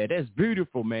that, man. That's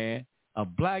beautiful, man. A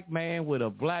black man with a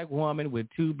black woman with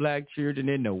 2 black children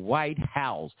in the White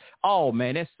House. Oh,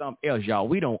 man, that's something else, y'all.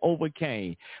 We don't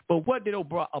overcame. But what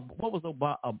was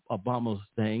Obama's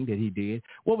thing that he did?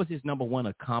 What was his number one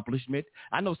accomplishment?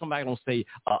 I know somebody gonna say,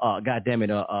 God damn it,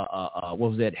 what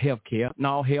was that, health care?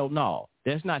 No, hell no.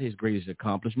 That's not his greatest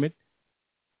accomplishment.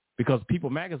 Because People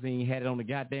magazine had it on the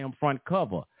goddamn front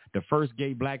cover. The first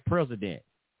gay black president.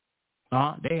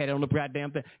 They had it on the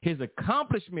goddamn thing. His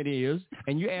accomplishment is,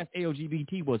 and you ask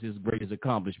LGBT what's his greatest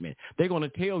accomplishment. They're going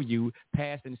to tell you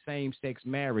passing same-sex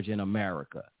marriage in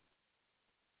America.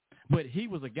 But he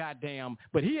was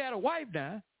but he had a wife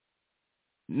now.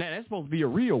 Now, that's supposed to be a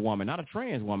real woman, not a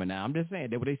trans woman now. I'm just saying,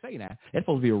 that's what they say now. That's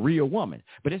supposed to be a real woman.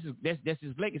 But that's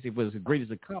his legacy was his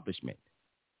greatest accomplishment.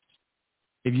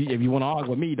 If you want to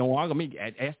argue with me, don't argue with me.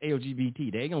 Ask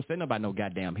LGBT. They ain't going to say nothing about no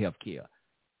goddamn health care.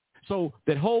 So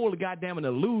that whole goddamn an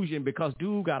illusion because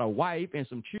dude got a wife and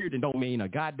some children don't mean a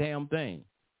goddamn thing.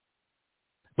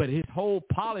 But his whole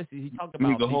policy, he talked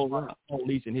about the whole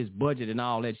police and his budget and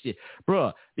all that shit.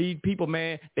 Bruh, these people,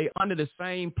 man, they under the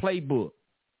same playbook.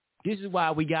 This is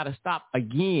why we got to stop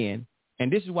again.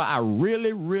 And this is why I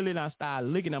really, really not started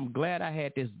looking. I'm glad I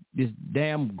had this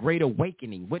damn great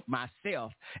awakening with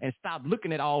myself and stop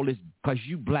looking at all this because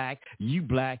you black,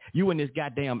 you in this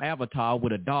goddamn avatar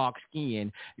with a dark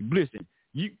skin. Listen,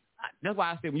 that's why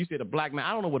I said when you said a black man,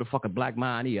 I don't know what a fucking black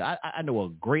man is. I know a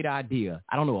great idea.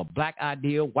 I don't know a black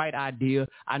idea, white idea.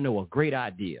 I know a great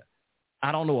idea.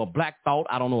 I don't know a black thought.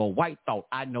 I don't know a white thought.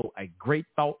 I know a great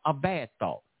thought, a bad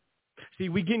thought. See,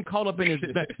 we getting caught up in this.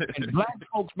 And black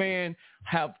folks, man,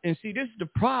 and see, this is the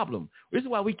problem. This is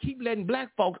why we keep letting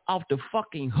black folks off the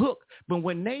fucking hook. But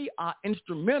when they are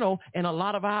instrumental in a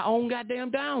lot of our own goddamn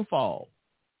downfall,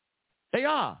 they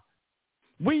are.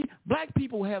 We black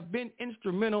people have been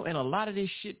instrumental in a lot of this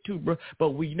shit too, bro. But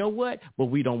we know what? But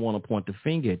we don't want to point the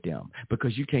finger at them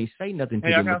because you can't say nothing to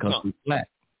them because we're black.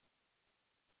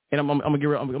 And I'm gonna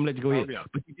let you go ahead.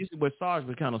 But this is what Sarge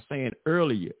was kind of saying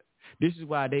earlier. This is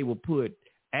why they will put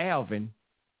Alvin,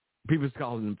 people's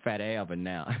calling him Fat Alvin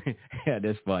now. Yeah,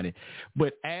 that's funny.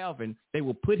 But Alvin, they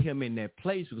will put him in that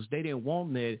place because they didn't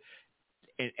want that.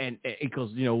 And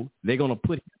because, you know, they're going to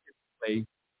put him in place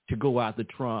to go after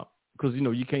Trump. Because, you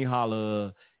know, you can't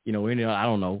holler, you know, I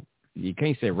don't know. You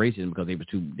can't say racism because they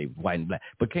were white and black.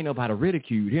 But can't nobody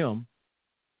ridicule him.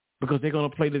 Because they're going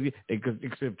to play because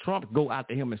if Trump go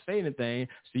after him and say anything,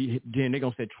 see, then they're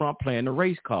going to say Trump playing the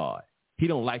race card. He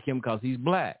don't like him because he's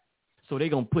black. So they're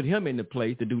going to put him in the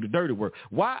place to do the dirty work.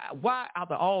 Why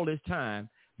after all this time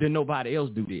did nobody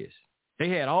else do this? They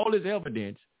had all this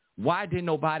evidence. Why didn't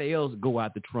nobody else go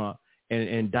after Trump and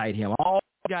indict him? All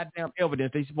goddamn evidence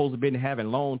they supposed to have been having a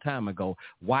long time ago.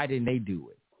 Why didn't they do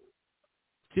it?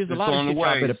 There's a lot of shit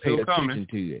y'all better pay attention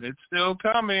to it. It's still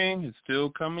coming. It's still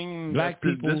coming. Black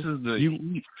people, this is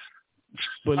the...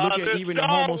 But look at even the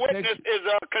homosexual. Witness is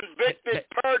a convicted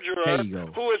perjurer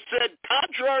who has said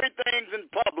contrary things in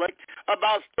public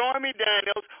about Stormy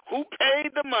Daniels, who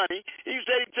paid the money. He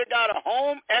said he took out a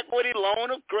home equity line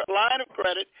of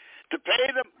credit to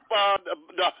pay the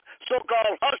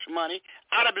so-called hush money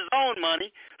out of his own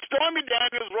money. Stormy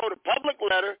Daniels wrote a public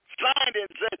letter, signed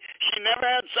it, and said she never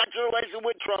had sexual relations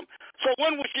with Trump. So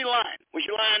when was she lying? Was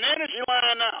she lying then or was she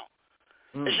lying now?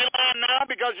 Is she lying now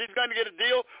because she's going to get a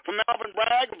deal from Alvin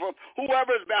Bragg or from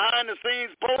whoever is behind the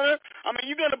scenes pulling her? I mean,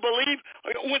 you're going to believe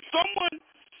when someone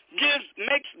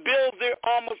builds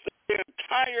almost their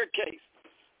entire case,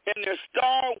 and their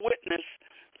star witness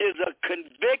is a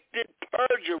convicted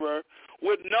perjurer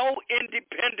with no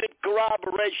independent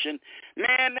corroboration,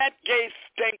 man, that case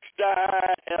stinks to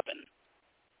high heaven.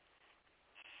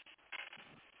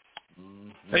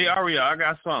 Hey, Aria, I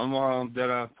got something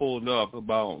that I pulled up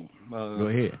about. Go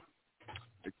ahead.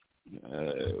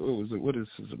 What is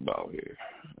this about here?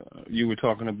 You were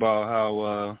talking about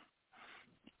how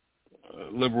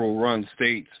liberal-run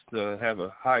states have a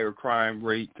higher crime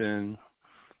rate than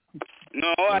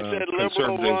No, I said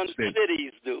liberal-run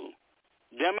cities do.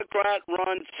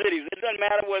 Democrat-run cities. It doesn't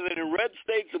matter whether they're red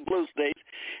states or blue states.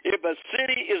 If a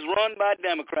city is run by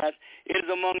Democrats, it is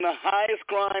among the highest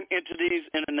crime entities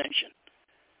in the nation.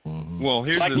 Well,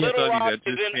 here's like a Little study Rock that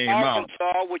just is in came Arkansas,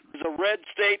 out. which is a red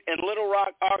state, and Little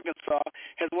Rock, Arkansas,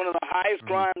 has one of the highest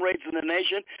crime rates in the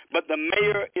nation, but the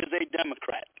mayor is a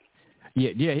Democrat.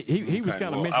 Yeah. He was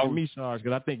kind of mentioning me, Sarge,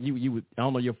 because I think you would. I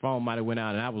don't know, your phone might have went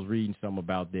out, and I was reading something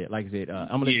about that. Like I said,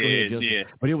 I'm gonna go ahead, Justin,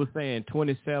 but it was saying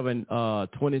 27 of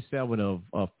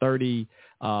 30.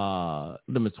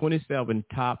 27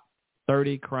 top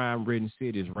 30 crime-ridden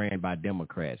cities ran by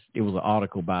Democrats. It was an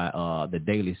article by the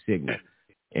Daily Signal.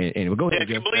 And we'll go ahead. If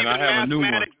you believe in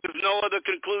mathematics, there's no other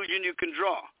conclusion you can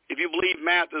draw. If you believe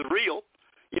math is real,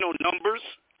 numbers.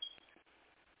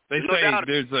 They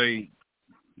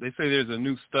say there's a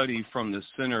new study from the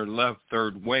center-left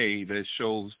third way that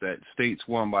shows that states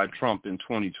won by Trump in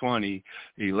 2020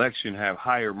 election have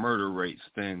higher murder rates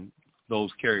than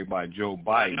those carried by Joe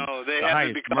Biden. No, they have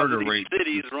it because of these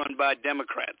cities run by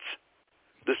Democrats.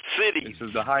 The cities. This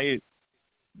is the highest.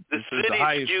 The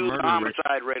cities skew the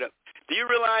homicide rate up. Do you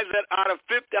realize that out of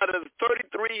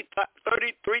 33,000,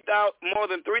 more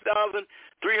than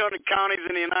 3,300 counties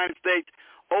in the United States,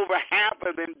 over half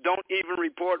of them don't even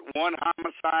report one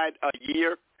homicide a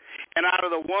year, and out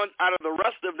of the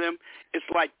rest of them, it's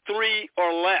like 3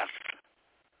 or less.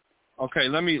 Okay,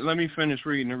 let me finish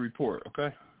reading the report.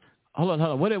 Okay. Hold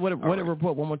on. What did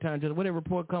report one more time? Just where did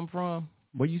report come from?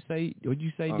 What you say?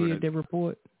 Did that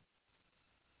report?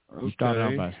 Okay. You started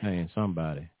out by saying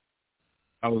somebody.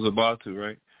 I was about to,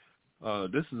 right?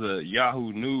 This is a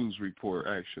Yahoo News report,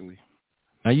 actually.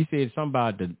 Now, you said something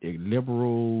about the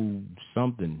liberal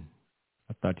something.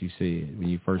 I thought you said when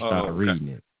you first started reading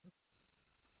it.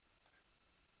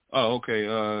 Oh, okay.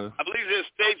 I believe the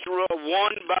states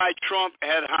won by Trump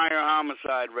had higher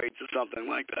homicide rates or something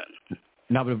like that.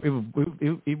 No, but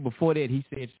it before that, he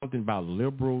said something about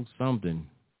liberal something.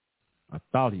 I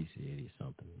thought he said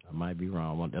something. I might be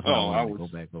wrong. That's why I wanted to go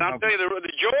back over. I'll tell you,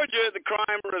 the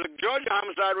Georgia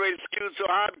homicide rate is skewed so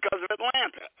high because of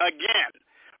Atlanta. Again,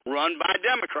 run by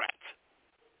Democrats.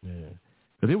 Yeah.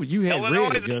 Because you had Illinois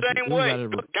read it, the same way.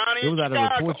 Cook County it was out of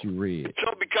Chicago. a report you read.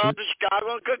 So because of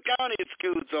Chicago and Cook County, it's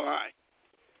skewed so high.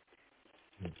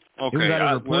 Okay. It was out of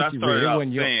a report you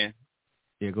read. Saying.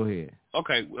 Yeah, go ahead.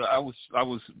 Okay, well, I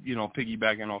was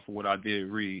piggybacking off of what I did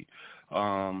read.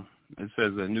 It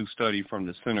says a new study from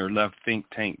the center-left think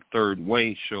tank Third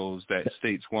Way shows that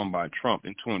states won by Trump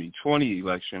in 2020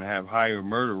 election have higher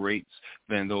murder rates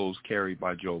than those carried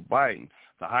by Joe Biden.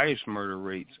 The highest murder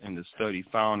rates in the study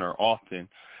found are often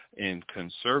in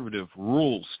conservative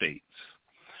rural states.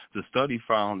 The study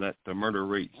found that the murder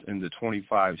rates in the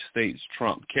 25 states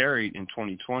Trump carried in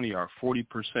 2020 are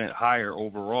 40% higher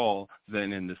overall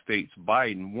than in the states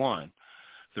Biden won.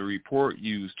 The report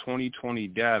used 2020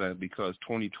 data because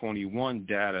 2021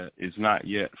 data is not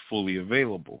yet fully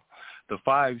available. The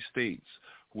 5 states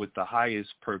with the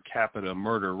highest per capita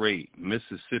murder rate,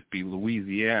 Mississippi,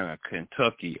 Louisiana,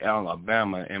 Kentucky,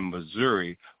 Alabama, and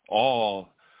Missouri, all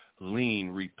lean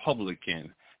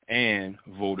Republican and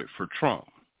voted for Trump.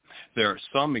 There are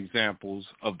some examples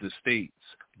of the states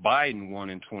Biden won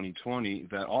in 2020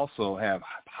 that also have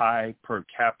high per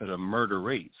capita murder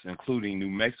rates, including New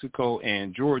Mexico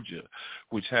and Georgia,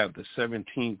 which have the 7th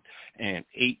and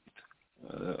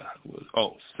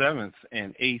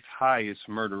 8th highest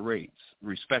murder rates,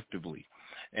 respectively.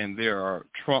 And there are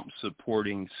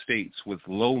Trump-supporting states with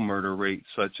low murder rates,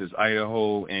 such as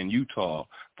Idaho and Utah.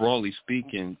 Broadly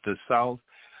speaking, the South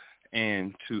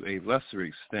and to a lesser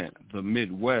extent, the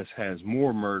Midwest has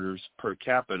more murders per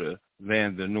capita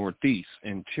than the Northeast,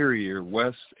 Interior,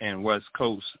 West, and West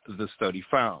Coast, the study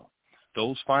found.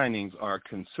 Those findings are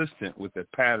consistent with a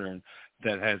pattern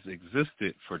that has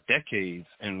existed for decades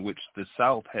in which the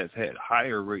South has had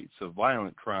higher rates of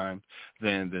violent crime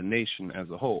than the nation as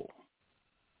a whole.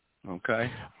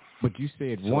 Okay? But you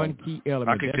said one key element.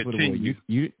 I can continue.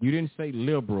 You didn't say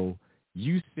liberal.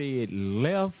 You said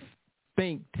left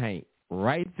think tank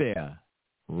right there.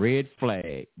 Red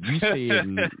flag. You said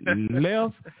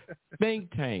left think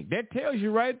tank. That tells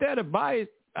you right there the bias.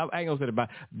 I ain't gonna say the bias.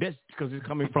 That's because it's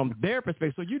coming from their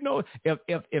perspective. So you know,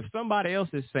 if somebody else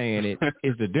is saying it,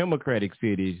 it's the Democratic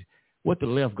cities. What the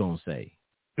left gonna say?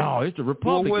 No, it's the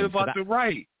Republicans. Well, what about the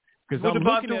right? What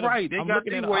about the right? They got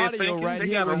their way of audio thinking. right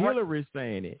here where Hillary's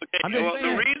saying it. Okay, I'm just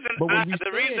saying.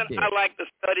 The reason I like the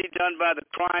study done by the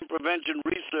Crime Prevention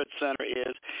Research Center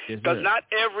is because not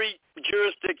every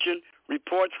jurisdiction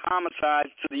reports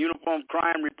homicides to the Uniform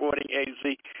Crime Reporting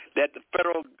Agency that the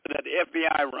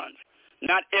FBI runs.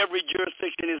 Not every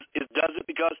jurisdiction does it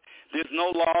because there's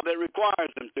no law that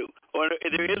requires them to, or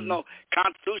there is no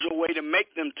constitutional way to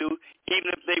make them to,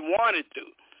 even if they wanted to.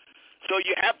 So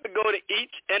you have to go to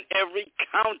each and every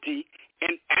county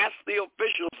and ask the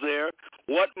officials there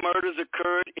what murders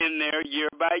occurred in there year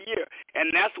by year.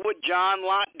 And that's what John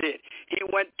Lott did. He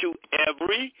went to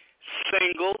every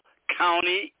single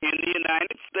county in the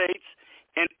United States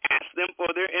and asked them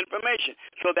for their information.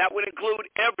 So that would include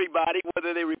everybody,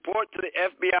 whether they report to the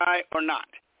FBI or not.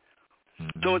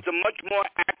 So it's a much more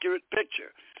accurate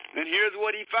picture. And here's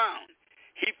what he found.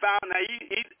 He found, now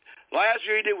last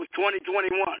year he did was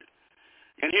 2021.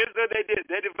 And here's what they did.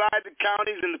 They divided the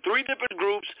counties into 3 different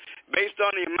groups based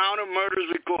on the amount of murders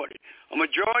recorded. A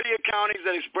majority of counties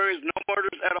that experience no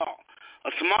murders at all.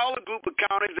 A smaller group of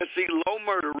counties that see low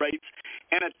murder rates.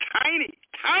 And a tiny,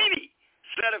 tiny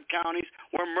set of counties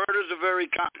where murders are very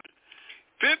common.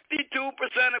 52%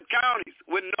 of counties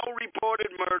with no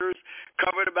reported murders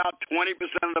covered about 20%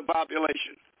 of the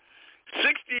population.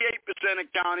 68% of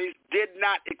counties did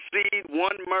not exceed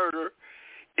 1 murder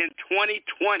in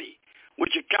 2020.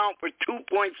 Which account for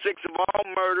 2.6 of all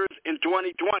murders in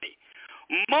 2020.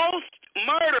 Most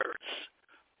murders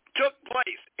took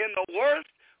place in the worst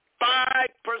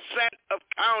 5% of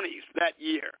counties that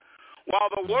year, while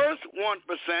the worst 1%,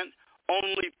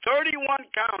 only 31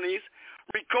 counties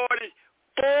recorded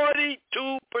 42%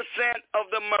 of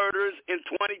the murders in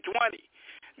 2020.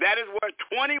 That is where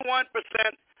 21%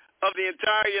 of the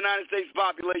entire United States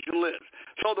population lives.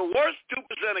 So the worst 2%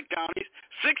 of counties,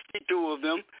 62 of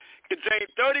them, contain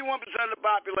 31% of the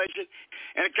population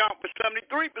and account for 73%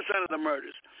 of the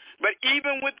murders. But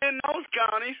even within those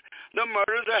counties, the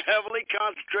murders are heavily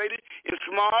concentrated in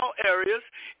small areas,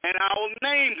 and I will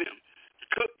name them.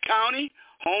 Cook County,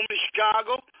 home to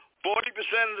Chicago, 40%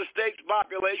 of the state's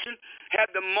population, had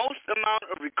the most amount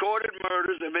of recorded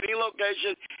murders of any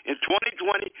location in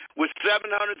 2020 with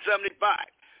 775.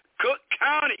 Cook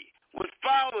County was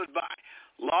followed by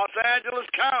Los Angeles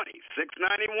County,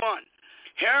 691.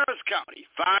 Harris County,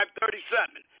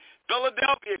 537.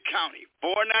 Philadelphia County,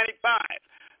 495.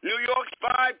 New York's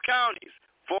 5 counties,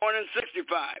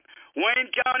 465. Wayne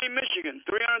County, Michigan,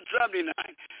 379.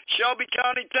 Shelby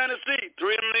County, Tennessee,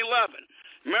 311.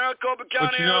 Maricopa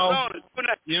County, Arizona.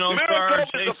 Maricopa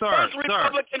is the first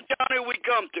Republican county we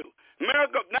come to.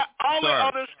 Maricopa, not all the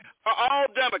others are all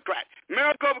Democrat.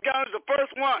 Maricopa County is the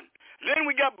first one. Then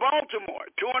we got Baltimore,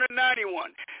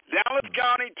 291, Dallas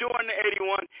County, 281,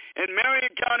 and Marion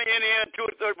County, Indiana,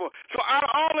 234. So out of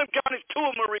all them counties, 2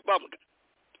 of them are Republican.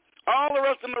 All the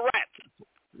rest of them are rats.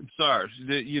 Sarge,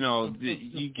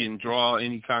 you can draw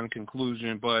any kind of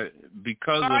conclusion, but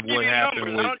because of what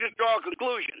happened I don't just draw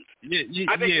conclusions.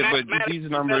 But these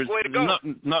numbers,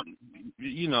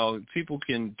 people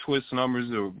can twist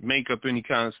numbers or make up any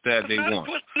kind of stat they want,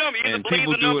 and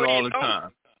people do it all the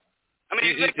time. I mean,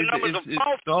 you think the numbers are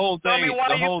false. The whole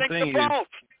thing.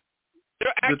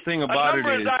 The thing about it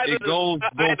is, it goes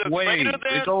both ways.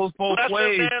 It goes both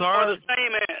ways, Sarge.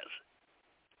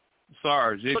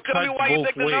 Sarge, it cuts both ways. So tell me why you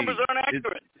think the numbers aren't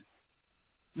accurate.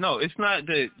 No, it's not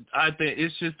that. I think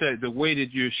it's just that the way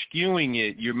that you're skewing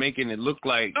it, you're making it look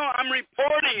like. No, I'm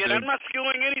reporting it. I'm not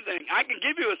skewing anything. I can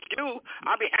give you a skew.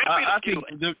 I'll be happy to skew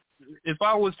it. If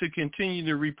I was to continue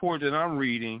the report that I'm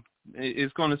reading,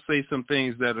 it's going to say some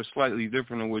things that are slightly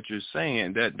different than what you're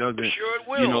saying. That doesn't, sure it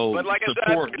will. But like I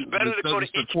said, it's better to go to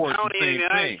each county in the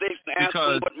United States and ask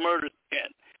them what murders they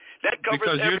had. That covers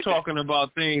because everything. You're talking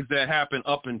about things that happened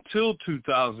up until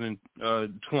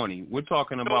 2020. We're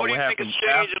talking about what happened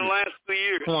after in the last 2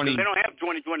 years. 20. They don't have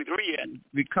 2023 yet.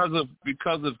 Because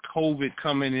of COVID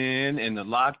coming in and the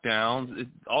lockdowns,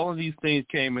 all of these things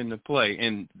came into play,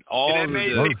 and all and it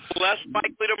made people less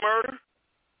likely to murder.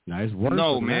 Nice work.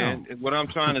 No, man. What I'm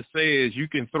trying to say is you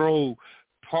can throw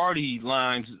party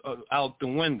lines out the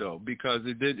window because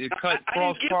it cut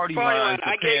cross party lines to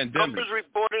pandemic. I get numbers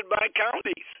reported by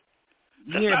counties.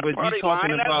 That's but you're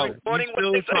talking about. You're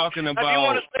still talking about. If you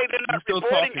want to say they're not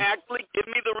reporting, actually give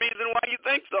me the reason why you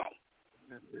think so.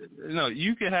 No,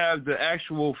 you can have the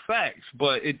actual facts,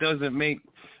 but it doesn't make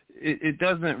it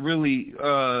doesn't really.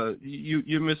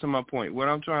 You're missing my point. What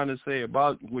I'm trying to say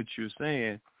about what you're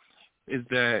saying is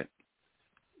that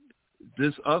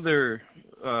this other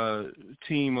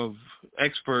team of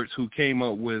experts who came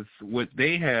up with what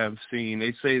they have seen,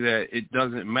 they say that it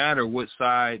doesn't matter what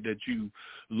side that you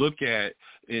look at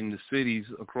in the cities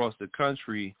across the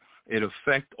country, it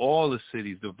affects all the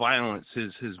cities. The violence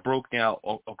has broken out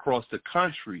across the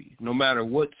country. No matter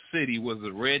what city, was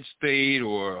a red state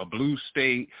or a blue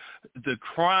state, the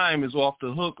crime is off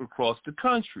the hook across the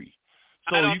country.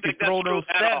 So you can throw those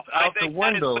stats out the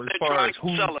window as far as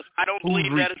who's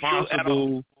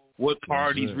responsible, what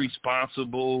party's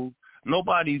responsible.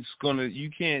 Nobody's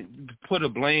you can't put a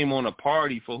blame on a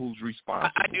party for who's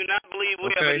responsible. I do not believe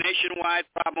we have a nationwide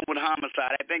problem with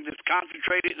homicide. I think it's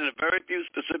concentrated in a very few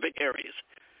specific areas,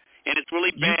 and it's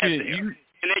really bad there.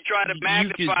 And they try to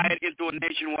magnify it into a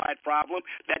nationwide problem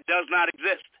that does not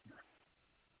exist.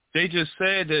 They just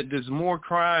said that there's more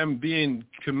crime being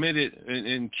committed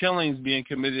and killings being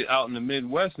committed out in the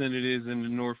Midwest than it is in the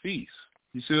Northeast.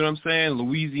 You see what I'm saying?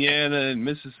 Louisiana and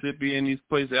Mississippi and these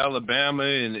places, Alabama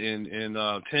and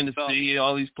Tennessee,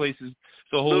 all these places.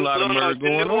 It's a whole lot of murder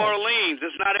going on. New Orleans.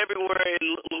 It's not everywhere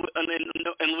in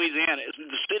Louisiana. It's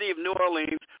the city of New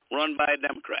Orleans run by a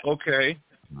Democrat.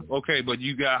 Okay, but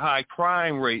you got high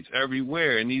crime rates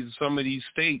everywhere, and some of these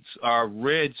states are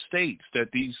red states that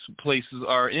these places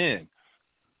are in.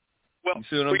 Well, you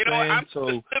see what I'm saying? I'm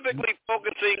specifically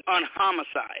focusing on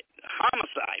homicide,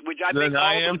 which I think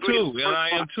I am too.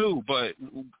 But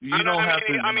you don't have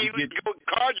to. You go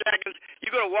carjackings.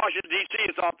 You go to Washington D.C.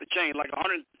 It's off the chain, like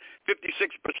 156%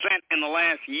 in the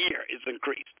last year. It's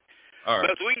increased. All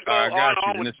right. But we can go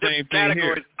on with different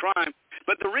categories of crime.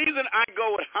 But the reason I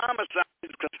go with homicide is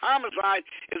because homicide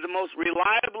is the most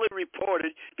reliably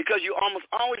reported because you almost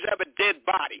always have a dead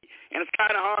body, and it's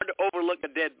kind of hard to overlook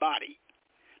a dead body.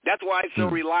 That's why it's so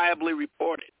reliably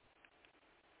reported.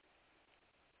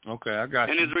 Okay, I got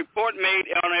you. And there's a report made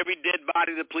on every dead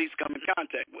body the police come in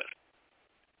contact with.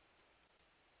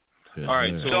 All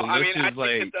right, so I think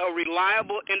it's a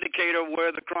reliable indicator of where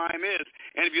the crime is.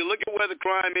 And if you look at where the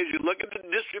crime is, you look at the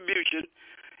distribution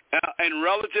in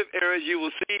relative areas, you will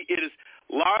see it is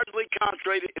largely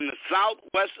concentrated in the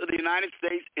southwest of the United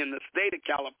States, in the state of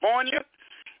California,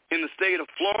 in the state of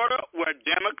Florida, where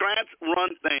Democrats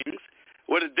run things,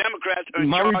 where the Democrats are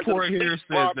in charge of the police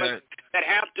department that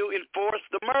have to enforce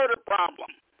the murder problem.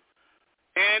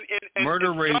 And in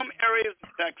some areas of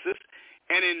Texas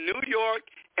and in New York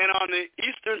and on the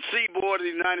eastern seaboard of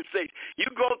the United States, you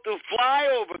go through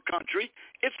flyover country,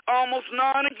 it's almost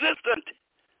non-existent.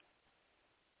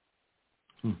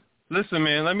 Listen,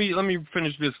 man, let me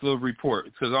finish this little report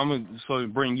because I'm going to sort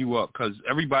of bring you up because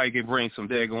everybody can bring some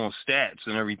daggone stats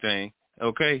and everything,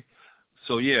 okay?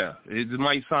 So, yeah, it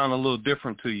might sound a little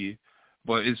different to you,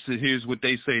 but here's what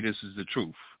they say this is the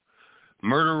truth.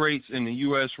 Murder rates in the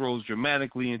U.S. rose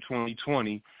dramatically in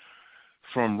 2020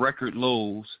 from record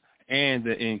lows, and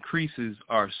the increases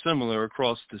are similar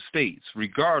across the states,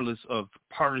 regardless of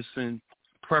partisan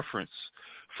preference.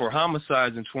 For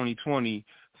homicides in 2020,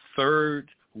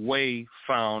 Third Way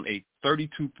found a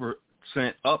 32%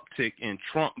 uptick in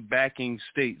Trump-backing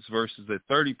states versus a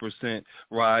 30%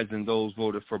 rise in those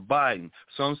voted for Biden.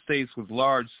 Some states with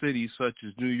large cities such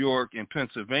as New York and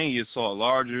Pennsylvania saw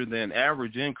larger than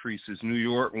average increases. New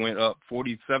York went up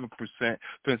 47%,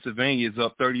 Pennsylvania is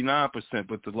up 39%,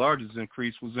 but the largest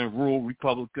increase was in rural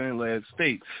Republican-led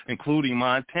states, including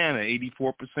Montana,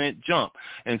 84% jump,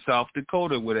 and South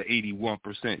Dakota with an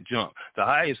 81% jump. The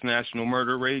highest national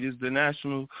murder rate is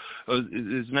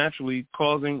naturally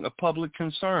causing a public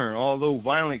concern. Although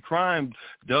violent crime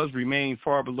does remain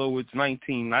far below its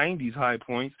 1990s high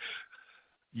points,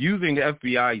 using the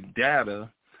FBI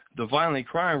data, the violent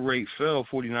crime rate fell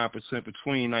 49%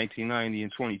 between 1990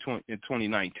 and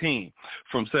 2019,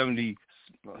 from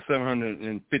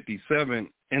 757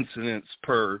 incidents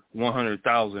per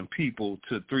 100,000 people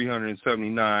to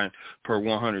 379 per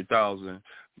 100,000,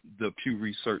 the Pew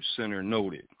Research Center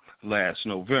noted. Last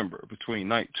November, between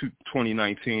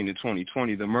 2019 and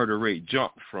 2020, the murder rate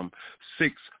jumped from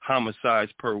 6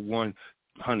 homicides per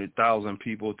 100,000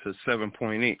 people to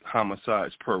 7.8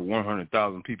 homicides per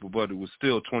 100,000 people, but it was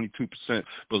still 22%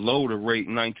 below the rate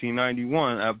in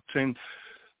 1991 of 10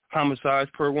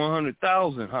 homicides per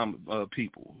 100,000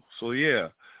 people. So yeah,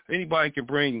 anybody can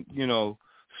bring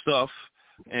stuff,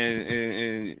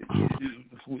 and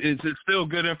it's still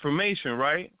good information,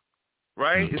 right?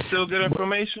 Right? It's still good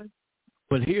information?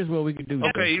 But here's what we can do.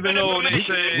 Okay, even though they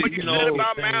say, what you said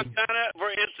about Montana,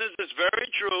 for instance, is very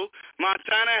true.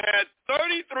 Montana had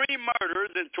 33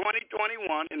 murders in 2021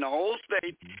 in the whole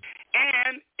state,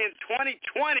 and in 2020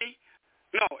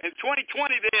 they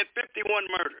had 51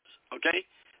 murders. Okay,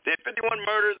 they had 51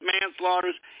 murders,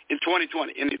 manslaughters in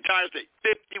 2020 in the entire state.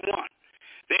 51.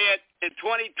 They had in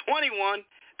 2021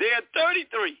 they had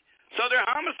 33. So their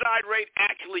homicide rate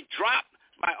actually dropped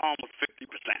by almost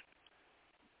 50%.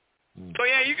 So,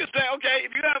 yeah, you can say, okay,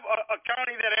 if you have a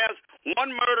county that has one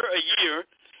murder a year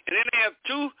and then they have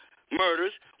 2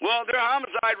 murders, well, their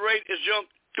homicide rate is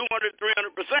jumped 200,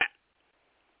 300%.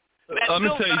 That's Let me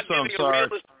tell you not something, giving a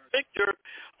realistic picture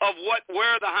of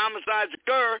where the homicides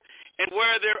occur and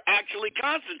where they're actually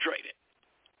concentrated.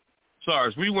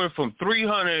 SARS, we went from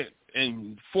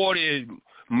 340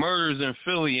 murders in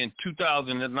Philly in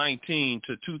 2019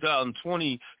 to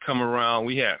 2020 come around,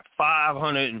 we had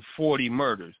 540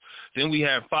 murders. Then we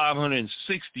had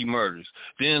 560 murders.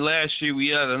 Then last year we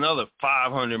had another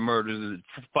 500 murders,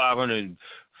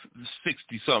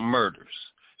 560-something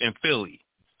murders in Philly.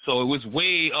 So it was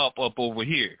way up over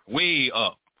here, way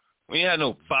up. We ain't had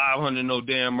no 500 no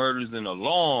damn murders in a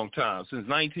long time, since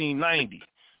 1990.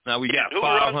 Now we got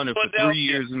 500 for 3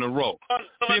 years in a row.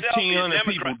 1,500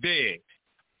 people dead.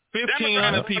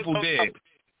 1,500 people dead.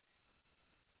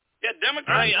 Yeah,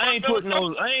 Democrats. I ain't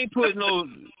putting no.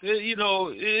 You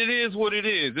know, it is what it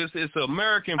is. It's an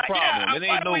American problem. It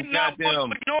ain't no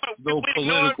goddamn no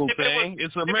political thing.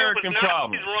 It's an American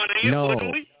problem. No,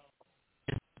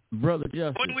 brother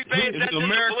Justin. It's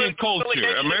American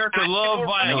culture. America love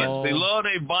violence. No. They love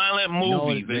their violent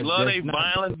movies. They love their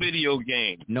violent video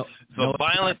games. No, it's a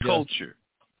violent culture.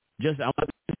 I'm going to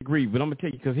disagree, but I'm going to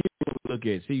tell you, because here's what we look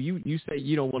at. See, you say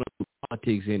you don't want to put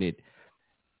politics in it.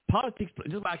 Politics,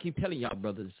 just like I keep telling y'all,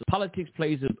 brothers, politics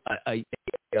plays a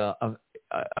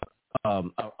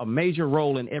major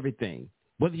role in everything,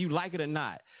 whether you like it or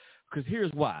not. Because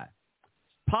here's why.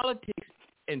 Politics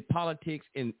and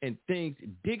things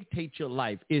dictate your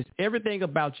life. It's everything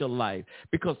about your life.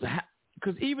 Because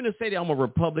even to say that I'm a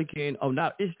Republican or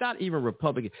not, it's not even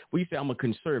Republican. When you say I'm a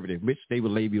conservative, which they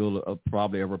would label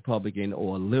probably a Republican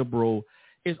or a liberal,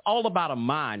 it's all about a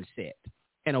mindset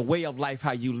and a way of life,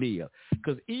 how you live.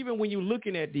 Because even when you're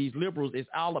looking at these liberals, it's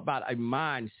all about a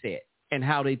mindset and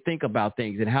how they think about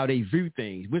things and how they view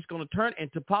things, which is going to turn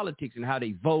into politics and how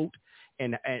they vote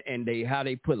and how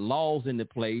they put laws into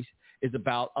place. Is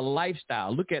about a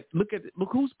lifestyle. Look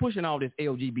who's pushing all this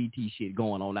LGBT shit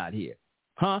going on out here.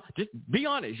 Huh? Just be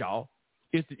honest, y'all.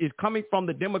 It's coming from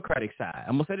the Democratic side.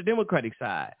 I'm going to say the Democratic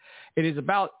side. It is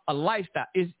about a lifestyle.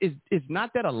 It's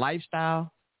not that a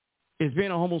lifestyle is being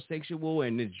a homosexual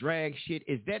and the drag shit.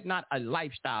 Is that not a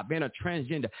lifestyle? Being a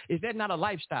transgender. Is that not a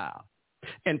lifestyle?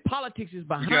 And politics is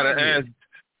behind it.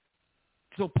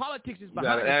 So politics is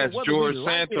behind it. You got to ask George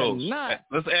Santos.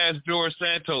 Let's ask George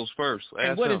Santos first.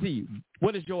 And what is he?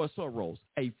 What is George Soros?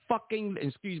 A fucking,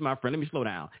 excuse my friend, let me slow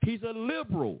down. He's a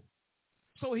liberal.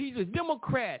 So he's a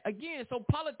Democrat. Again, so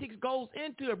politics goes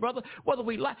into it, brother, whether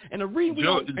we like. And the reason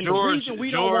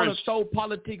we don't want to throw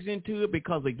politics into it,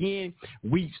 because, again,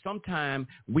 sometimes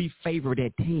we favor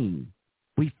that team.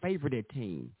 We favor that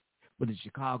team. Whether it's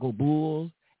Chicago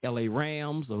Bulls, L.A.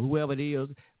 Rams, or whoever it is,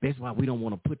 that's why we don't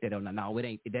want to put that on. No, it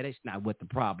ain't. That is not what the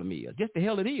problem is. Just the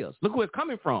hell it is. Look where it's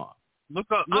coming from. Look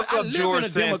up George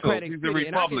Santos. He's a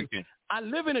Republican. I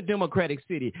live in a Democratic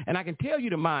city, and I can tell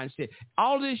you the mindset.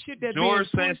 All this shit that George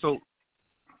Santos.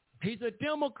 He's a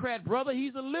Democrat, brother.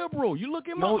 He's a liberal. You look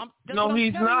him up. No,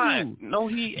 he's not. You. No,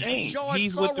 he ain't.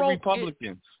 He's Soros with the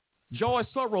Republicans. George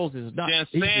Soros is not.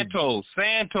 Santos. I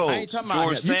ain't talking George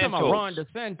about. You're talking about Santos. Ron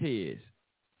DeSantis.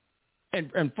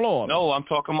 And Florida. No, I'm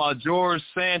talking about George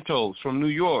Santos from New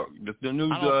York, the new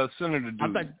senator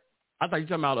dude. I thought you were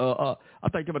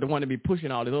talking about the one that be pushing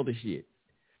all this other shit.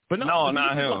 But no,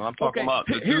 not him. I'm talking about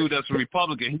the dude that's a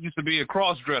Republican. He used to be a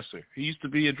cross-dresser. He used to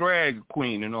be a drag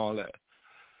queen and all that.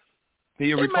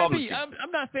 He a Republican.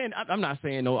 I'm not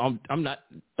saying no. I'm not.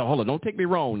 Hold on. Don't take me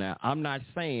wrong now. I'm not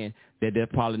saying that they're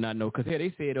probably not no. Because here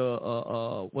they said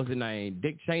what's his name?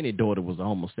 Dick Cheney's daughter was a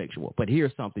homosexual. But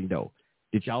here's something though.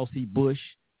 Did y'all see Bush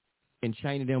and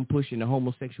Cheney them pushing the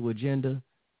homosexual agenda?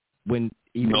 When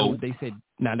though they said,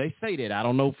 now they say that I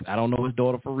don't know his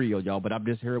daughter for real, y'all, but I've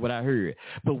just heard what I heard.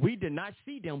 But we did not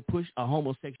see them push a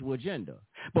homosexual agenda.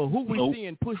 But who we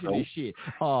seeing pushing this shit?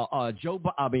 Donald Trump.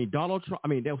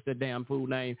 That was the damn fool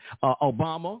name.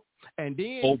 Obama. And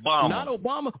then not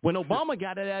Obama. When Obama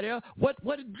got it out there, what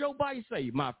did Joe Biden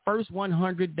say? My first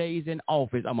 100 days in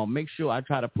office, I'm gonna make sure I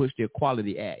try to push the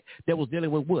Equality Act. That was dealing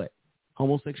with what?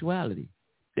 Homosexuality,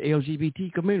 the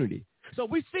LGBT community. So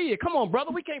we see it. Come on,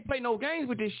 brother. We can't play no games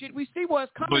with this shit. We see where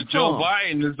it's coming from. But Joe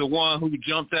Biden is the one who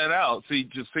jumped that out. See,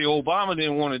 Obama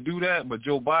didn't want to do that, but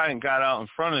Joe Biden got out in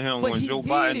front of him when Joe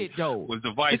Biden was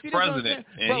the vice president.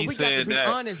 And he said that. We got to be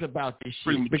honest about this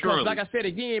shit. Because, like I said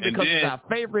again, because it's our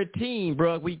favorite team,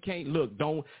 bro. We can't look.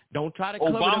 Don't try to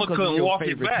cover Obama them couldn't walk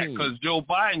it back because Joe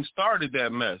Biden started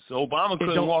that mess. Obama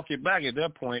couldn't walk it back at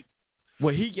that point.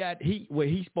 Well,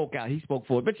 he spoke out. He spoke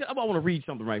for it. But I want to read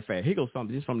something right fast. Here goes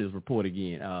something just from this report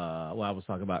again. What I was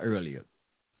talking about earlier.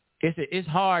 It's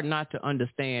hard not to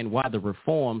understand why the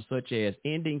reforms such as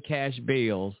ending cash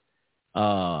bails,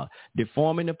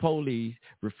 deforming the police,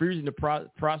 refusing to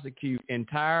prosecute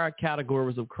entire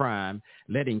categories of crime,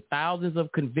 letting thousands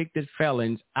of convicted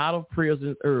felons out of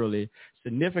prison early,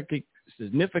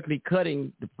 significantly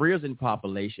cutting the prison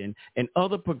population, and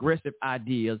other progressive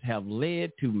ideas have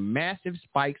led to massive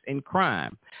spikes in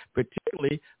crime,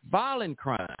 particularly violent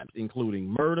crimes, including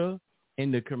murder,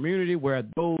 in the community where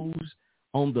those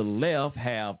on the left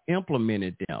have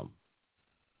implemented them.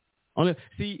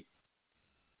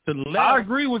 The left, I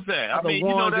agree with that. I mean,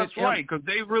 that's right, because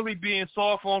they really being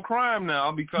soft on crime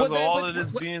now because of all of this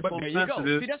being so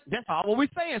sensitive. See, that's all what we're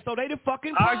saying. So they the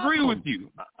fucking problem. I agree with you.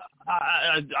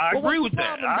 I agree with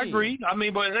that. I agree. I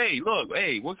mean, but hey, look,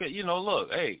 we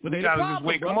gotta just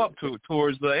wake them up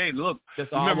towards the look.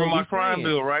 Remember my crime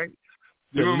bill, right?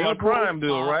 Remember my crime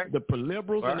bill, right? The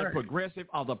liberals and the progressive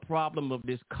are the problem of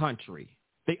this country.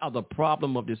 They are the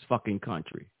problem of this fucking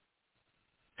country.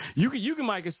 You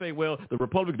might say, well, the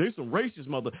Republicans, they're some racist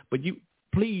mother, but you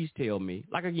please tell me,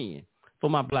 like again, for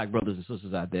my black brothers and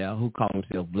sisters out there who call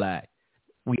themselves black,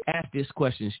 we ask this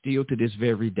question still to this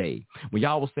very day. When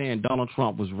y'all was saying Donald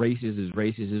Trump was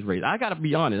racist, I got to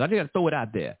be honest. I got to throw it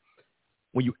out there.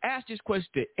 When you ask this question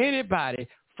to anybody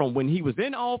from when he was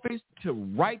in office to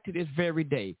right to this very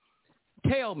day,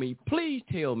 please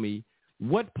tell me,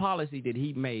 what policy did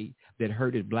he make that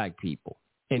hurted black people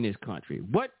in this country?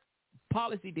 What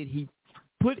policy did he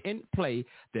put in play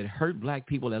that hurt black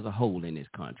people as a whole in this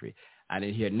country? I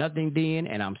didn't hear nothing then,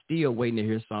 and I'm still waiting to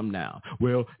hear some now.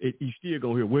 Well, you still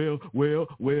gonna hear, well, at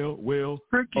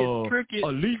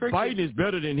least Biden is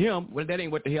better than him. Well, that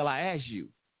ain't what the hell I asked you.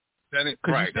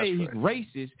 Because you say he's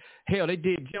racist. Hell, they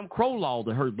did Jim Crow law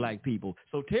to hurt black people.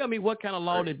 So tell me, what kind of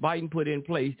law did Biden put in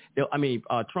place?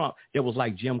 Trump, that was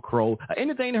like Jim Crow,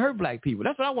 anything to hurt black people.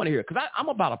 That's what I want to hear. Because I'm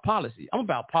about a policy. I'm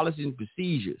about policies and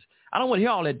procedures. I don't want to hear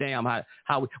all that damn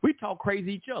how we talk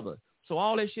crazy each other. So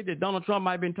all that shit that Donald Trump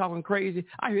might have been talking crazy,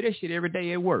 I hear that shit every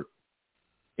day at work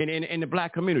in the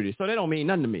black community. So that don't mean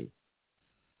nothing to me.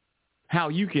 How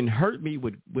you can hurt me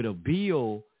with a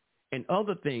bill and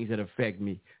other things that affect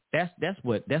me, that's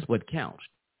what counts.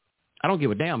 I don't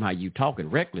give a damn how you talking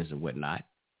reckless and whatnot.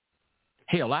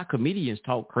 Hell, our comedians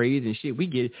talk crazy and shit.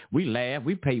 We laugh,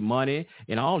 we pay money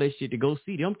and all that shit to go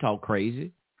see them talk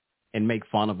crazy and make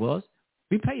fun of us.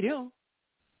 We pay them.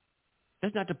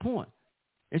 That's not the point.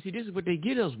 And see, this is what they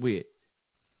get us with.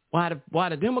 Why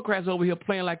the Democrats over here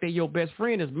playing like they're your best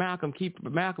friend, as Malcolm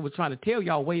was trying to tell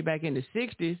y'all way back in the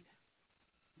 60s.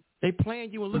 They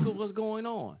playing you, and look at what's going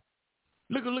on.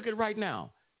 Look at it right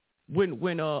now. When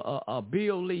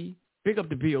Bill Lee, pick up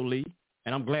the Bill Lee,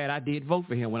 and I'm glad I did vote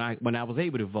for him when I was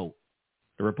able to vote.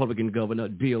 The Republican governor,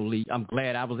 Bill Lee, I'm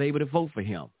glad I was able to vote for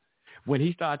him. When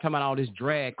he started talking about all this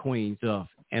drag queen stuff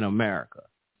in America.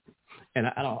 And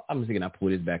I'm thinking I pull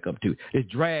this back up too. This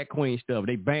drag queen stuff,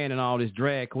 they banning all this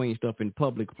drag queen stuff in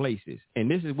public places. And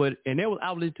this is I was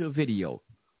listening to a video,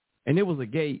 and there was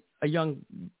a young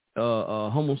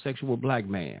homosexual black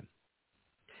man.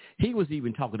 He was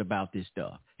even talking about this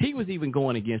stuff. He was even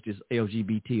going against this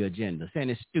LGBT agenda, saying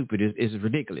it's stupid, it's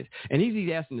ridiculous. And he's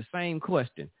asking the same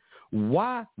question.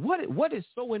 Why? What is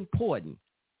so important?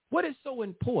 What is so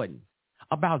important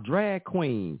about drag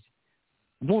queens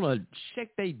want to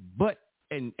shake their butt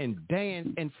and dance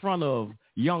in front of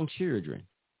young children?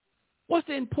 What's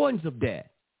the importance of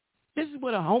that? This is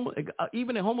what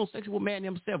even a homosexual man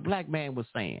himself, black man, was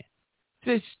saying.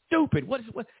 It's stupid.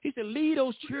 He said, leave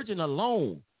those children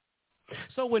alone.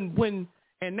 So and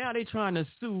now they're trying to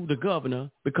sue the governor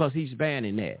because he's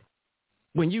banning that.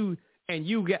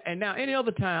 And now any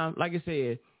other time, like I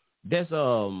said, that's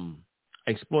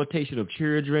exploitation of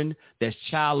children, that's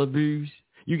child abuse.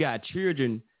 You got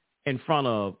children in front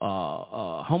of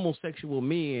homosexual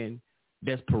men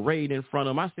that's parading in front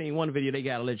of them. I seen one video, they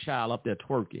got a little child up there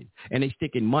twerking, and they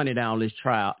sticking money down this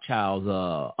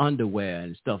child's underwear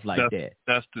and stuff like that.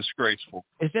 That's disgraceful.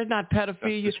 Is that not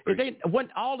pedophilia?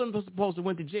 All of them were supposed to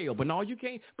went to jail, but no, you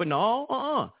can't. But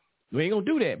no, We ain't going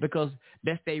to do that because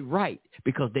that's their right,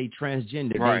 because they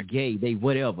transgender, right. they gay, they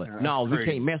whatever. Yeah, no, crazy. We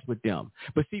can't mess with them.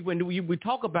 But see, when we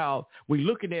talk about, we're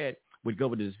looking at, we go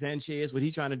with DeSantis, what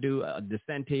he's trying to do,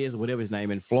 DeSantis, or whatever his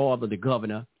name, in Florida, the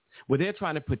governor, where they're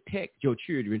trying to protect your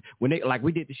children. When they, like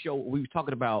we did the show, we were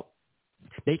talking about,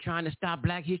 they trying to stop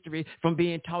black history from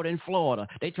being taught in Florida.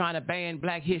 They trying to ban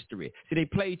black history. So they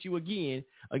played you again,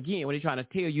 when they trying to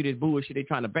tell you this bullshit they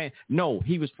trying to ban. No,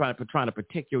 he was trying to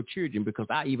protect your children, because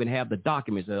I even have the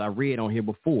documents that I read on here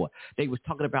before. They was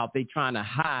talking about they trying to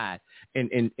hide and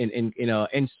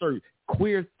insert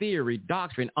queer theory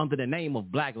doctrine under the name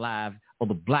of Black Lives or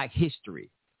the black history.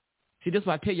 See, this is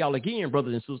what I tell y'all again,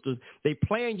 brothers and sisters. They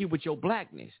playing you with your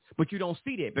blackness, but you don't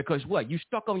see that because what? You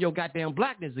stuck on your goddamn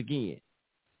blackness again.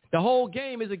 The whole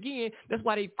game is, again, that's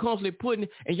why they constantly putting,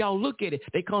 and y'all look at it,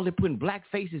 they constantly putting black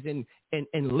faces in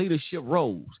leadership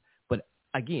roles. But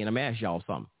again, I'm going to ask y'all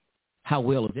something. How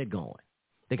well is that going?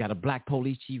 They got a black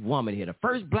police chief woman here. The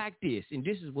first black this, and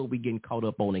this is what we getting caught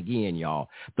up on again, y'all.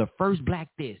 The first black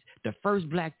this, the first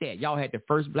black that. Y'all had the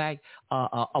first black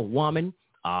a woman,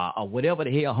 or whatever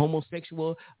the hell,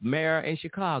 homosexual mayor in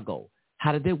Chicago.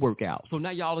 How did that work out? So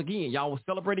now y'all will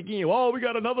celebrate again. Oh, we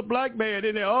got another black man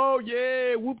in there. Oh,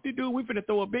 yeah, whoop-de-doo. We finna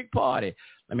throw a big party.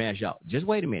 Let me ask y'all, just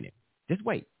wait a minute. Just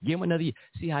wait. Give them another year.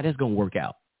 See how that's going to work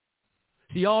out.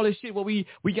 See all this shit what we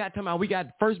got talking about. We got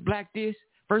first black this,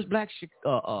 first black,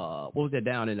 what was that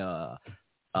down in, the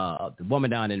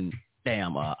woman down in,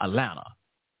 Atlanta.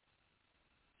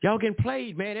 Y'all getting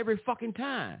played, man, every fucking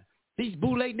time. These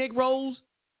bootleg Negroes.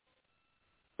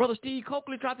 Brother Steve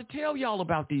Coakley tried to tell y'all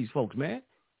about these folks, man.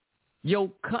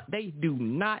 They do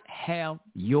not have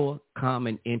your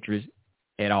common interest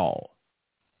at all.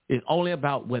 It's only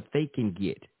about what they can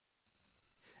get.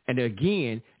 And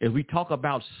again, as we talk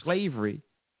about slavery,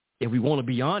 if we want to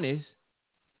be honest,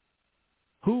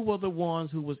 who were the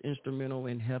ones who was instrumental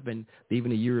in helping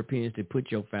even the Europeans to put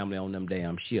your family on them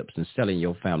damn ships and selling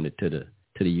your family to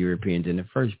the Europeans in the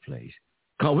first place?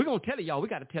 Because we're going to tell it, y'all. We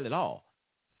got to tell it all.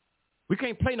 We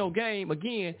can't play no game.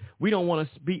 Again, we don't want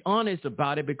to be honest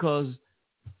about it because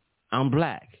I'm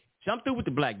black. See, I'm through with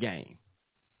the black game.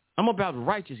 I'm about the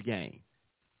righteous game.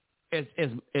 As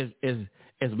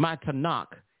my Tanakh,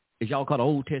 as y'all call the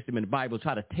Old Testament Bible,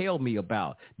 try to tell me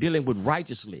about dealing with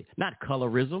righteously, not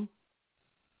colorism.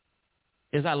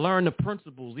 As I learned the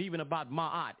principles, even about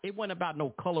Ma'at, it wasn't about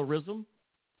no colorism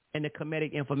and the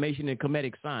Kemetic information and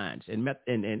Kemetic science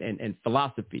and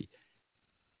philosophy.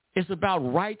 It's about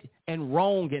right and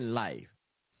wrong in life.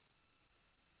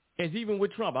 As even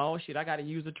with Trump, oh, shit, I got to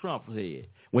use the Trump head.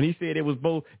 When he said it was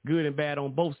both good and bad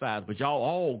on both sides, but y'all,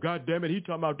 oh, goddamn it, he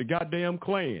talking about the goddamn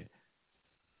Klan.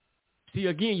 See,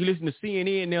 again, you listen to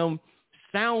CNN, them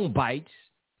sound bites.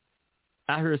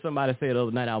 I heard somebody say the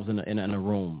other night, I was in a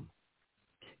room.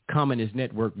 Communist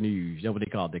Network News. That's what they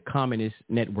call it, the Communist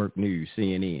Network News,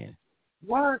 CNN.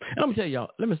 What? And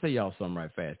let me say y'all something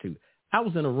right fast, too. I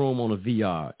was in a room on a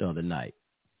VR the other night,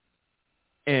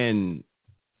 and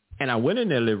I went in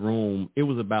that little room. It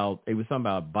was something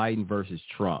about Biden versus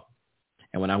Trump.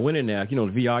 And when I went in there, the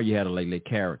VR, you had like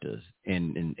characters,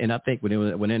 and I think when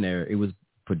it went in there, it was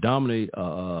predominantly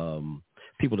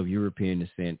people of European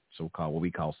descent, so-called what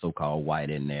we call so-called white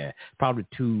in there. Probably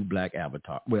 2 black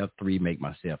avatars. Well, 3, make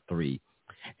myself 3.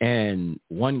 And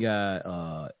one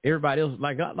guy, everybody else,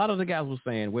 like a lot of the guys were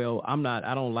saying, well, I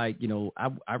don't like,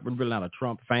 I'm really not a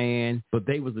Trump fan, but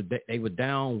they were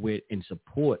down with and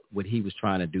support what he was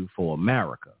trying to do for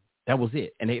America. That was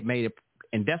it. And it made it,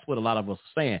 and that's what a lot of us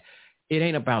are saying. It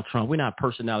ain't about Trump. We're not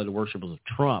personality worshipers of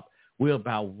Trump. We're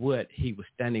about what he was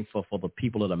standing for the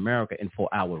people of America and for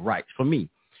our rights. For me,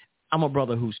 I'm a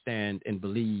brother who stand and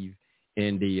believe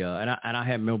in the, and I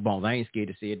have no bones. I ain't scared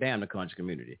to say it, damn the conscious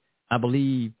community. I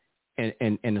believe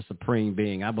in the supreme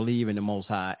being. I believe in the Most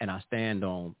High, and I stand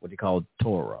on what they call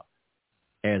Torah.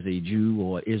 As a Jew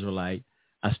or Israelite,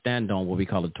 I stand on what we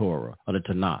call the Torah or the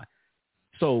Tanakh.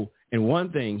 So, in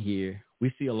one thing here,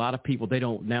 we see a lot of people, they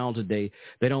say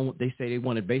they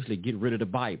want to basically get rid of the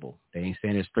Bible. They ain't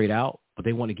saying it straight out, but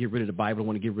they want to get rid of the Bible, they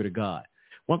want to get rid of God.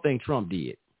 One thing Trump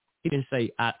did, he didn't say,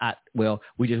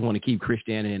 we just want to keep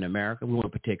Christianity in America. We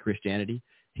want to protect Christianity.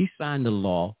 He signed the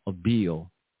law, a bill,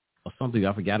 or something,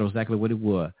 I forgot exactly what it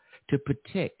was, to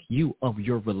protect you of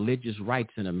your religious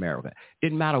rights in America.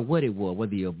 Didn't matter what it was,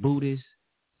 whether you're Buddhist,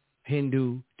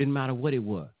 Hindu, didn't matter what it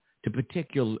was, to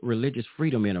protect your religious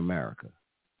freedom in America.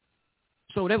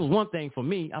 So that was one thing for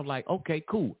me. I was like, okay,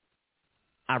 cool.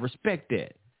 I respect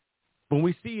that. When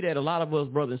we see that a lot of us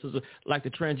brothers and sisters, like the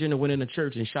transgender went in a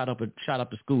church and shot up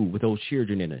the school with those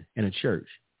children in a church.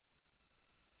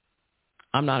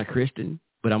 I'm not a Christian,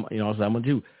 but I'm a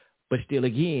Jew. But still,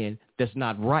 again, that's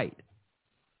not right.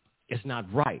 It's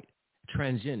not right.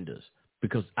 Transgenders,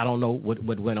 because I don't know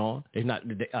what went on.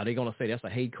 Are they going to say that's a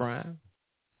hate crime?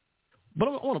 But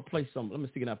I want to play something. Let me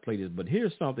see if I play this. But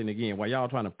here's something again while y'all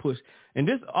trying to push. And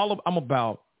this I'm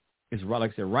about is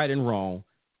like I said, right and wrong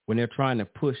when they're trying to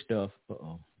push stuff.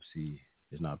 See,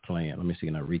 it's not playing. Let me see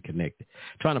if I reconnect it.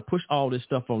 Trying to push all this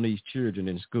stuff on these children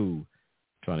in school.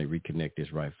 Trying to reconnect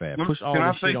this right fast. Push all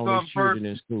this shit on these children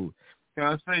in school. Can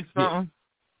I say something?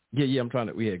 Yeah. I'm trying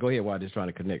to. Yeah, go ahead while I'm just trying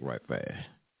to connect right fast.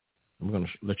 I'm going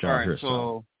to let y'all hear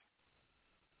something.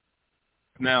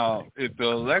 Now, if the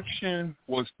election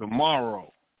was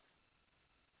tomorrow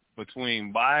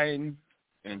between Biden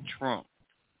and Trump,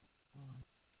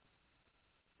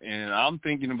 and I'm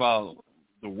thinking about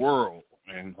the world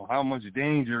and how much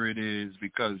danger it is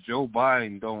because Joe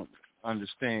Biden don't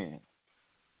understand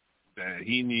that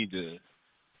he need to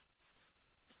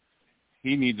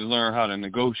learn how to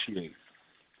negotiate.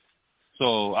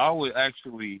 So I would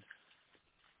actually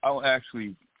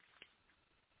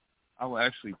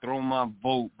throw my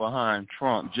vote behind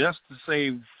Trump just to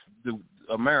save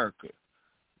America,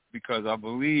 because I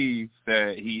believe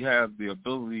that he has the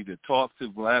ability to talk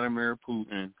to Vladimir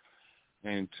Putin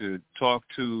and to talk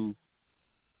to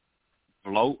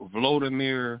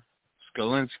Volodymyr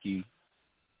Zelensky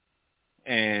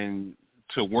and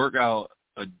to work out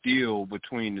a deal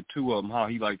between the two of them, how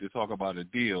he like to talk about a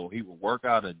deal. He would work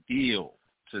out a deal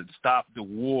to stop the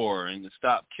war and to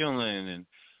stop killing and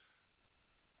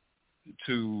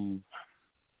to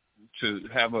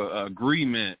have a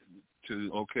agreement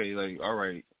to, okay, like, all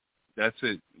right, that's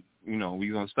it. We're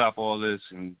going to stop all this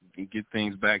and get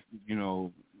things back,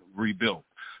 rebuilt.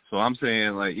 So I'm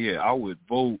saying, like, yeah, I would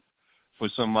vote for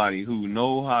somebody who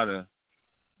know how to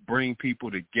bring people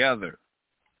together.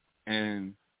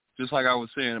 And just like I was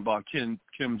saying about Kim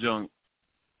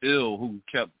Jong-il, who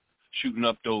kept shooting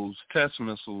up those test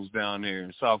missiles down there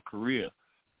in South Korea,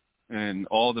 and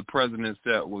all the presidents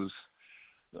that was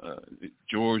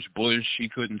George Bush, he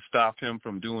couldn't stop him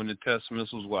from doing the test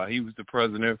missiles while he was the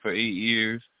president for 8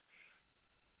 years.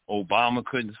 Obama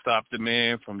couldn't stop the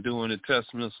man from doing the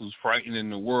test missiles, frightening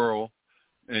the world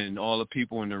and all the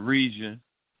people in the region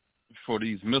for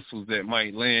these missiles that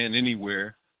might land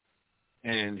anywhere.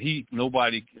 And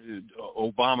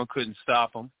Obama couldn't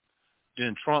stop him.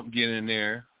 Then Trump get in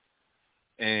there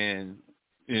and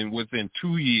within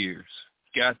 2 years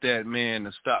got that man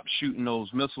to stop shooting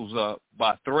those missiles up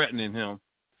by threatening him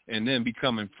and then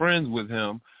becoming friends with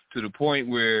him to the point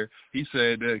where he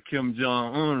said that Kim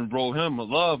Jong-un wrote him a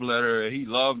love letter and he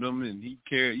loved him and he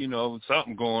cared,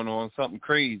 something going on, something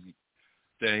crazy.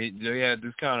 They had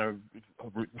this kind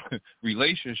of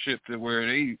relationship to where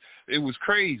it was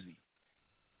crazy.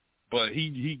 But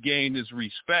he gained his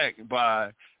respect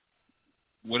by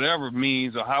whatever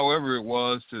means or however it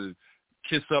was to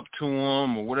kiss up to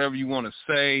him or whatever you want to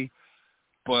say,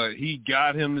 but he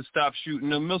got him to stop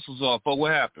shooting the missiles off. But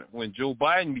what happened? When Joe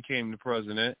Biden became the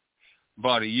president,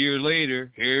 about a year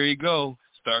later, here he go,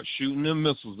 start shooting the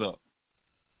missiles up.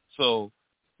 So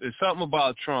there's something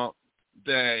about Trump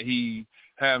that he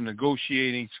have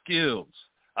negotiating skills.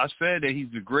 I said that he's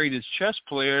the greatest chess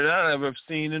player that I've ever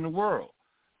seen in the world.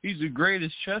 He's the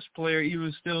greatest chess player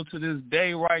even still to this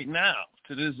day right now,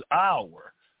 to this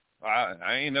hour.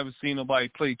 I ain't never seen nobody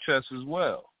play chess as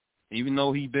well. Even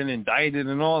though he's been indicted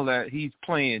and all that, he's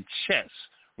playing chess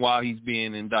while he's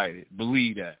being indicted.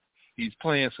 Believe that. He's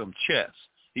playing some chess.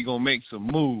 He's going to make some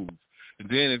moves. And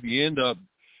then if you end up,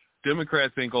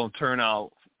 Democrats ain't going to turn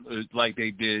out like they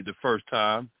did the first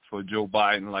time for Joe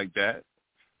Biden like that.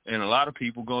 And a lot of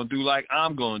people going to do like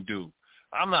I'm going to do.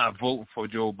 I'm not voting for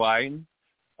Joe Biden.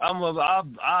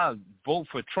 I vote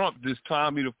for Trump this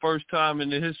time. Be the first time in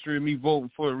the history of me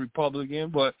voting for a Republican,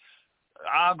 but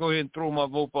I'll go ahead and throw my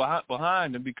vote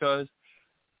behind him because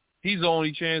he's the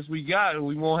only chance we got, and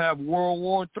we won't have World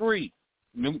War III,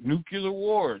 nuclear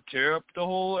war, tear up the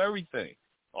whole everything.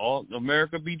 All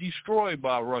America be destroyed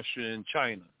by Russia and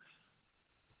China.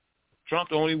 Trump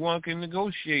the only one can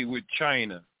negotiate with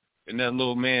China and that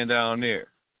little man down there.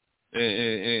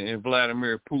 And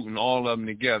Vladimir Putin, all of them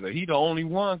together. He the only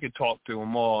one can talk to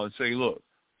them all and say, look,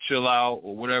 chill out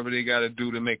or whatever they got to do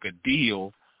to make a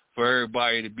deal for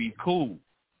everybody to be cool.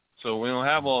 So we don't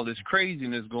have all this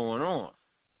craziness going on.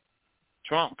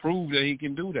 Trump proved that he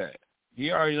can do that.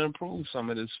 He already done proved some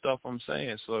of this stuff I'm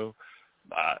saying. So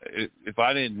if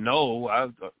I didn't know,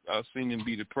 I've seen him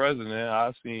be the president.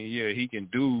 I've seen, he can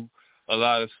do a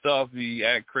lot of stuff. He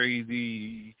act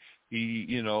crazy.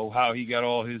 He, how he got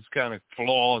all his kind of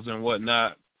flaws and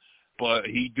whatnot, but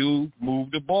he do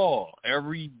move the ball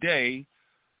every day.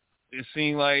 it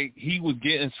seemed like he was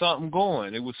getting something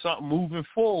going. It was something moving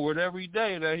forward every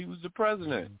day that he was the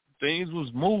president. Things was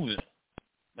moving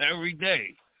every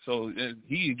day. So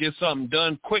he could get something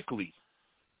done quickly.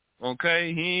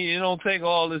 Okay? He don't take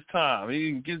all this time.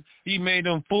 He made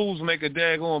them fools make a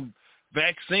daggone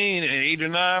vaccine in 8 or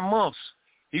 9 months.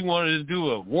 He wanted to do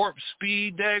a warp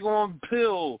speed daggone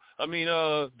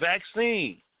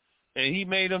vaccine. And he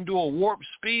made them do a warp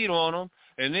speed on them,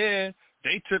 and then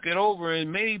they took it over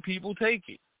and made people take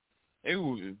it. They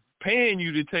were paying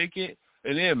you to take it,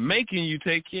 and they're making you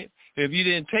take it. If you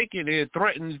didn't take it, they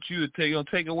threatened that you would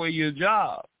take away your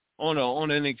job on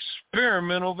an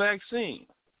experimental vaccine.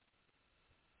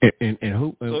 And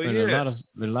a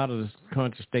lot of the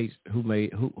country states who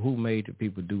made the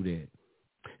people do that.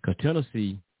 Because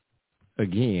Tennessee,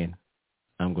 again,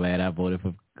 I'm glad I voted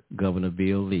for Governor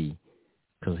Bill Lee,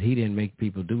 because he didn't make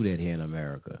people do that here in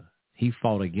America. He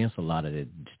fought against a lot of the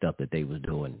stuff that they was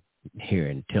doing here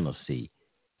in Tennessee.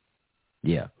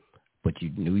 Yeah, but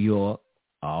New York,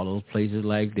 all those places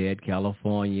like that,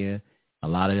 California, a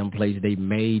lot of them places, they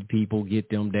made people get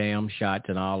them damn shots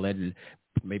and all that.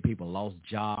 Made people lost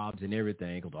jobs and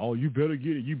everything. Because, oh, you better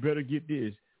get it. You better get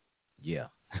this. Yeah,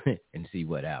 and see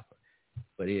what happened.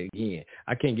 But again,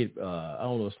 I can't get, I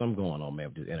don't know, something going on, man,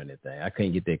 with this internet thing. I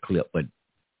can't get that clip, but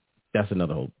that's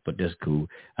another whole, but that's cool.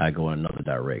 I go in another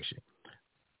direction.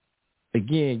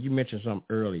 Again, you mentioned something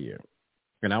earlier,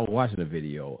 and I was watching a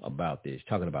video about this,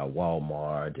 talking about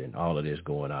Walmart and all of this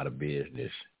going out of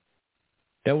business.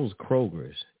 That was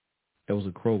Kroger's. That was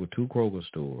two Kroger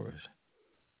stores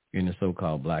in the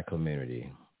so-called black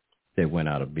community that went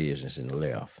out of business and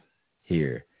left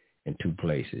here in 2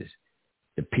 places.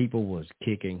 The people was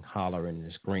kicking, hollering,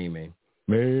 and screaming.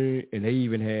 Man, and they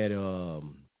even had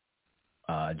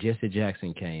Jesse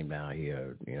Jackson came down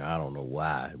here. I don't know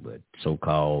why, but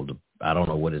so-called, I don't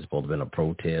know what it's supposed to be, a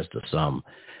protest or something.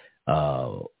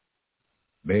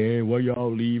 Man, why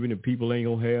y'all leaving? And people ain't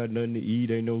going to have nothing to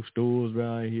eat. Ain't no stores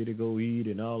around here to go eat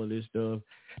and all of this stuff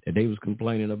that they was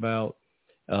complaining about.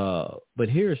 But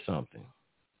here's something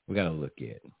we got to look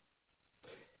at.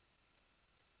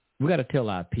 We got to tell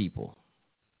our people,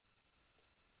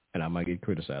 and I might get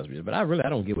criticized for this, but I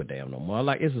don't give a damn no more.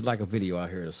 This is like a video I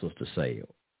heard a sister say.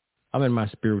 I'm in my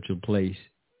spiritual place,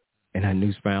 and I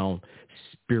newfound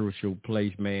spiritual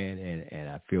place, man, and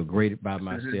I feel great about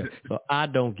myself. So I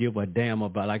don't give a damn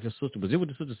about, like the sister was. It was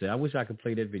the sister said. I wish I could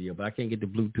play that video, but I can't get the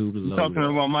Bluetooth to load. You talking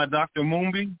about my Dr.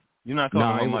 Moonby? You're not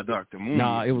talking about my Dr. Moonby.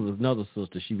 No, it was another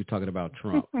sister. She was talking about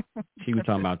Trump. She was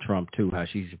talking about Trump too. How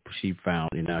she found,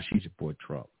 and now she supports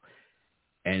Trump.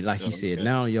 And like she said,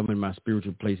 now I'm in my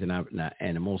spiritual place, and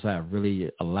the Most High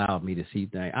really allowed me to see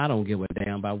things. I don't give a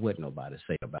damn about what nobody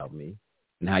say about me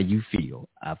and how you feel.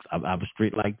 I'm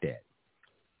straight like that.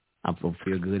 I'm going to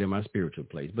feel good in my spiritual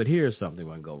place. But here's something I'm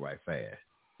going to go right fast.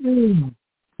 And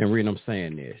reason I'm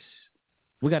saying this,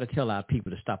 we got to tell our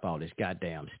people to stop all this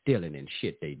goddamn stealing and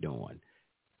shit they doing.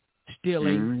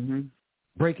 Stealing,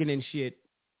 breaking and shit,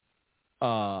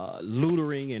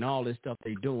 lootering and all this stuff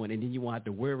they doing, and then you won't have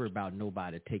to worry about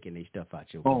nobody taking their stuff out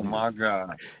your Oh, my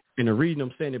God. And the reason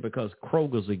I'm saying it because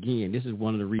Kroger's, again, this is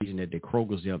one of the reasons that the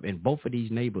Kroger's up in both of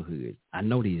these neighborhoods. I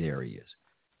know these areas.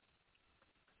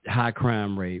 High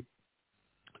crime rate,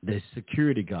 the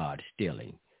security guard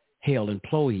stealing, hell,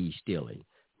 employees stealing,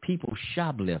 people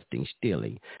shoplifting,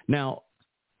 stealing. Now,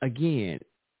 again,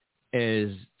 as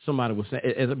somebody was saying,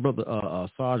 as a brother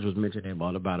Sarge was mentioning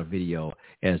about a video,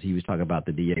 as he was talking about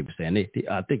the DA was saying,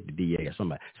 I think the DA or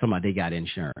somebody they got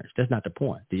insurance. That's not the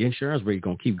point. The insurance rate is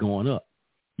gonna keep going up.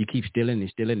 You keep stealing and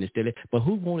stealing and stealing, but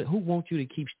who wants you to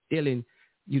keep stealing?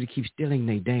 You to keep stealing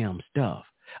their damn stuff.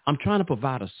 I'm trying to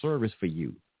provide a service for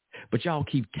you, but y'all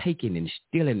keep taking and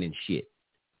stealing and shit.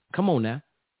 Come on now.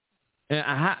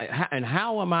 And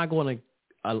how am I going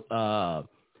to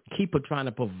keep trying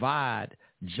to provide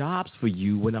jobs for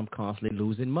you when I'm constantly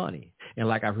losing money? And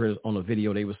like I heard on the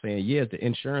video, they were saying, yes, the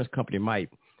insurance company might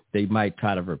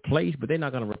try to replace, but they're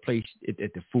not going to replace it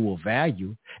at the full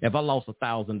value. If I lost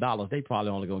 $1,000, they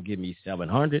probably only going to give me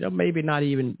 $700, or maybe not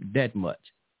even that much.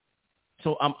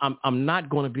 So I'm not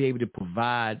going to be able to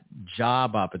provide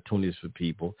job opportunities for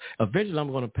people. Eventually,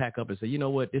 I'm going to pack up and say, you know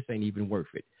what, this ain't even worth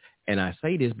it. And I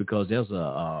say this because there's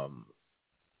a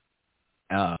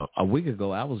week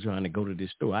ago, I was trying to go to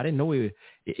this store. I didn't know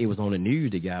it was on the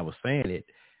news. The guy was saying it.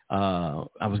 I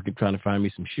was trying to find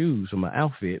me some shoes for my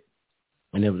outfit,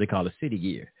 and they call it City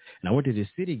Gear. And I went to this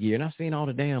City Gear, and I seen all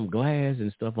the damn glass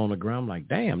and stuff on the ground. I'm like,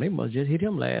 damn, they must just hit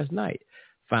him last night.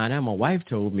 Find out my wife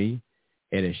told me,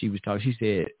 and as she was talking, she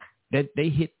said that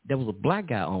there was a black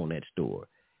guy on that store.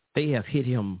 They have hit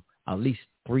him at least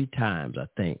 3 times, I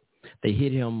think. They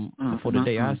hit him for the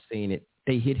day I seen it.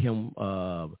 They hit him.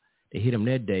 They hit him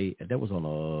that day. That was on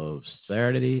a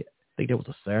Saturday. I think that was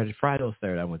a Saturday, Friday or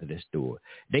Saturday. I went to that store.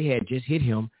 They had just hit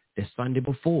him the Sunday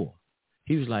before.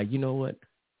 He was like, you know what?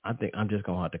 I think I'm just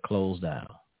gonna have to close down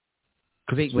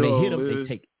because when they hit him, they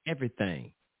take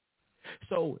everything.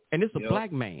 So, and it's a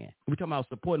black man. We're talking about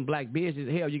supporting black business.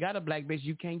 Hell, you got a black business,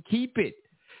 you can't keep it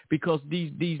because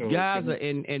these guys are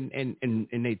in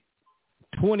they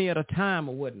 20 at a time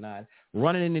or whatnot,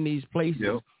 running in these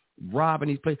places, robbing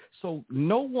these places. So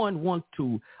no one wants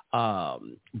to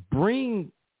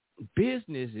bring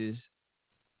businesses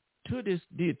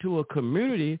to a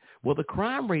community where the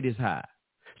crime rate is high.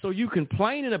 So you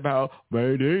complaining about,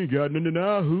 man, they ain't got nothing in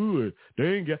our hood.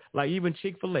 They ain't got, like even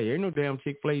Chick-fil-A. Ain't no damn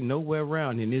Chick-fil-A nowhere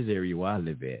around in this area where I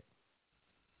live at.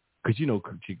 Because, you know,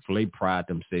 Chick-fil-A pride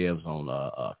themselves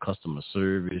on customer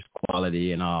service,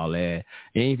 quality, and all that.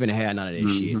 They ain't finna have none of that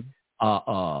shit.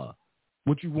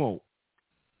 What you want?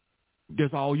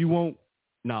 That's all you want?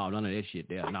 No, none of that shit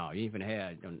there. No, you ain't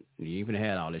finna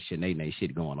have all that shit. They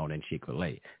shit going on in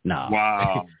Chick-fil-A. No.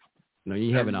 Wow. No, you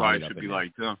ain't having all that up should in be there.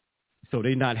 like them. So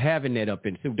they're not having that up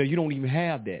in. So you don't even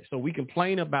have that. So we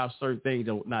complain about certain things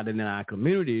not in our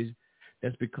communities.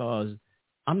 That's because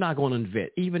I'm not going to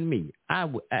invest. Even me,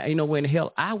 you know, when the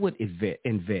hell I would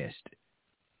invest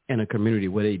in a community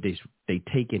where they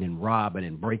taking and robbing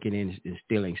and breaking in and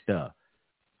stealing stuff.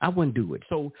 I wouldn't do it.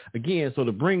 So again,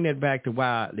 to bring that back to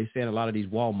why they said a lot of these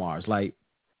Walmarts, like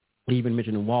even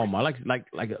mentioning Walmart, like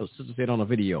a sister said on a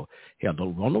video, hell,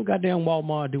 don't no goddamn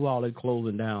Walmart do all that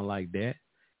closing down like that.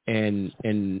 And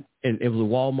it was a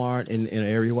Walmart in an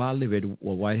area where I live at,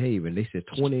 Whitehaven. They said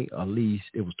 20 cars.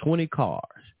 It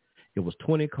was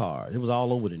 20 cars. It was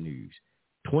all over the news.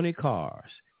 20 cars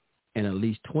and at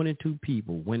least 22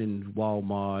 people went in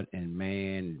Walmart and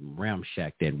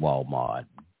ramshacked that Walmart.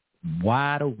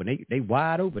 Wide open. They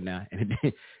wide open now. And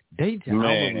daytime, I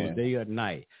don't know, it was day or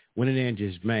night. Went in there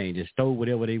and just stole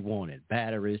whatever they wanted.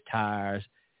 Batteries, tires,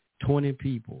 20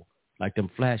 people, like them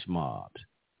flash mobs.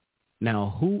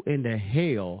 Now, who in the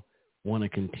hell want to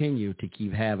continue to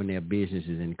keep having their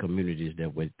businesses in communities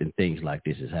that things like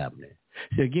this is happening?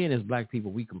 So again, as black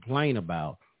people, we complain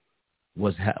about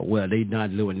they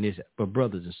not doing this. But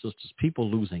brothers and sisters, people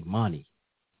losing money.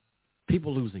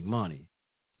 People losing money.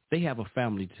 They have a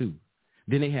family too.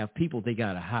 Then they have people they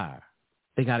got to hire.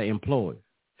 They got to employ.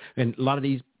 And a lot of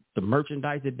the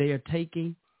merchandise that they are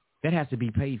taking, that has to be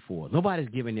paid for. Nobody's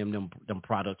giving them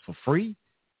products for free.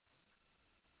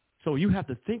 So you have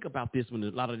to think about this when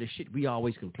a lot of this shit we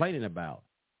always complaining about.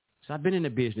 So I've been in the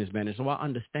business, man, and so I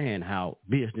understand how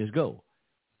business go.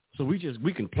 So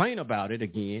we complain about it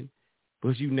again,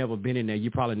 because you've never been in there.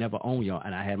 You probably never owned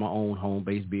and I had my own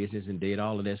home-based business and did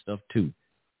all of that stuff too.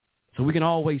 So we can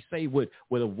always say what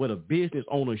a business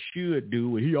owner should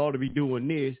do, and he ought to be doing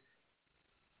this.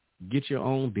 Get your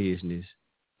own business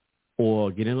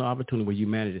or get an opportunity where you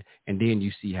manage it, and then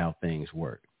you see how things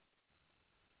work.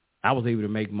 I was able to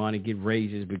make money, get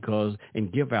raises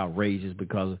and give out raises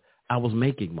because I was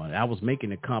making money. I was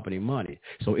making the company money.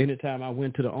 So anytime I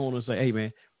went to the owner and say, hey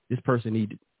man, this person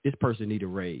need a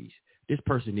raise. This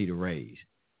person need a raise.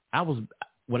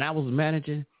 When I was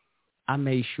managing, I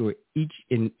made sure each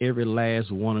and every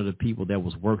last one of the people that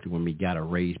was working with me got a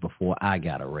raise before I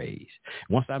got a raise.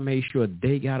 Once I made sure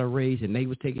they got a raise and they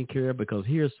was taken care of, because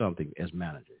here's something as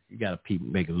manager, you got to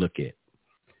make a look at.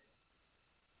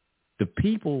 The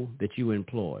people that you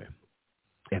employ,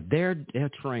 if they're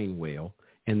trained well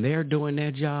and they're doing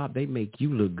their job, they make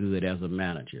you look good as a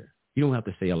manager. You don't have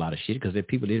to say a lot of shit because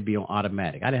they'd be on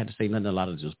automatic. I didn't have to say nothing to a lot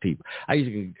of those people. I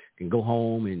usually can go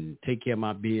home and take care of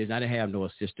my business. I didn't have no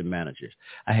assistant managers.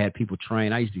 I had people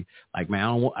trained. I used to like, man,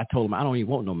 I told them I don't even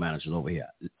want no managers over here.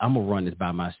 I'm going to run this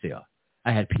by myself.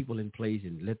 I had people in place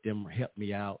and let them help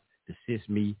me out, assist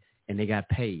me, and they got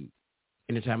paid.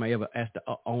 Anytime I ever asked the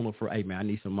owner for, hey, man, I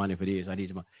need some money for this. I need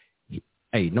some money.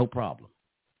 Hey, no problem.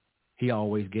 He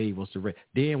always gave us a raise.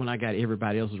 Then when I got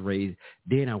everybody else's raise,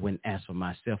 then I went and asked for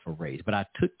myself a raise. But I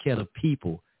took care of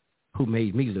people who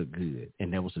made me look good,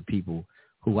 and that was the people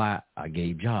who I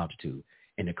gave jobs to.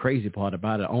 And the crazy part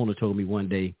about it, the owner told me one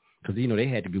day, because, you know, they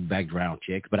had to do background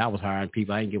checks, but I was hiring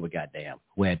people I didn't give a goddamn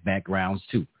who had backgrounds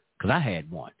too, because I had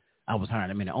one. I was hiring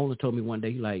them, and the owner told me one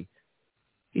day,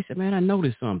 he said, man, I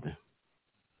noticed something.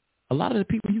 A lot of the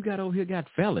people you got over here got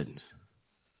felons.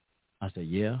 I said,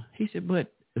 yeah. He said,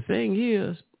 but the thing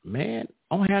is, man,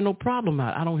 I don't have no problem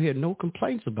out. I don't hear no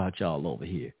complaints about y'all over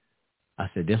here. I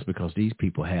said, that's because these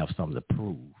people have something to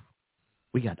prove.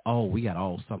 We got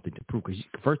all something to prove. Because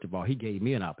first of all, he gave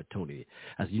me an opportunity.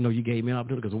 I said, you gave me an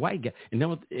opportunity because a white guy.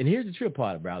 And here's the trip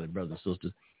part about it, brothers and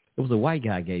sisters. It was a white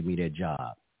guy gave me that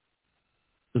job.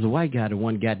 It was a white guy, the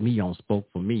one got me on Spoke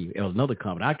for Me. It was another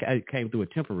company. I came through a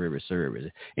temporary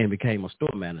service and became a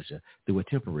store manager through a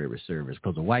temporary service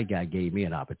because the white guy gave me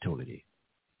an opportunity.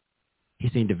 He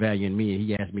seen the value in me, and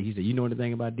he asked me, he said, you know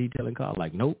anything about detailing cars?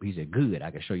 Like, nope. He said, good.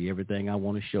 I can show you everything I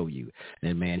want to show you. And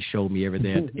that man showed me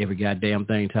everything, every goddamn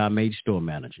thing until I made store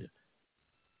manager.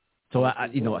 So, I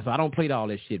don't play all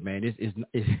that shit, man.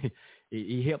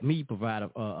 He helped me provide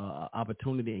an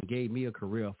opportunity and gave me a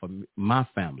career for my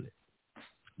family.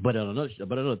 But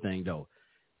another thing though,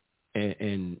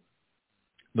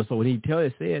 but so when he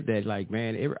said that, like,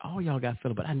 man, all y'all got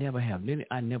filled, but I never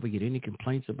get any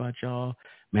complaints about y'all.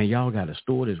 Man, y'all got a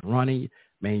store that's running.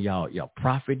 Man, y'all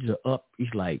profits are up.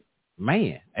 He's like,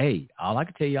 man, hey, all I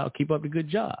can tell y'all, keep up the good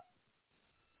job.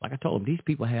 Like I told him, these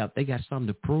people they got something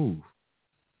to prove.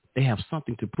 They have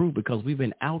something to prove because we've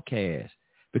been outcast,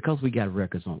 because we got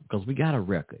records on, because we got a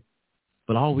record.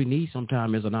 But all we need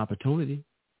sometimes is an opportunity.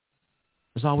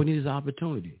 That's all we need is an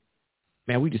opportunity.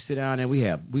 Man, we just sit down and we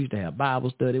used to have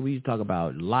Bible study. We used to talk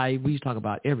about life. We used to talk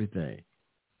about everything.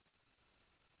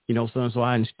 You know, son, so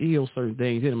I instilled certain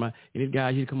things in him. And these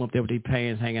guys used to come up there with their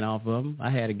pants hanging off of them. I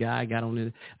had a guy, I got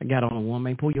on a woman,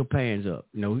 man, pull your pants up.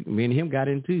 You know, me and him got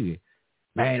into it.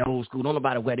 Man, old school, don't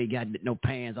nobody wear, they got no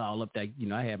pants all up there. You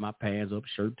know, I had my pants up,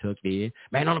 shirt tucked in.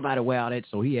 Man, don't nobody wear all that.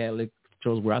 So he had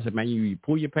chose where I said, man, you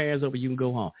pull your pants up and you can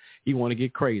go home. He want to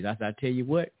get crazy. I said, I tell you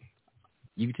what,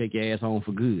 you can take your ass home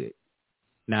for good.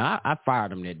 Now, I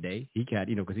fired him that day. He got,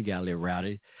 because he got a little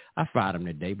rowdy. I fired him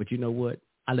that day. But you know what?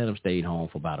 I let him stay home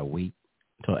for about a week.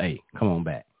 So, hey, come on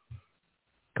back.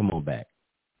 Come on back.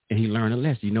 And he learned a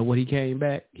lesson. You know what? He came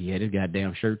back. He had his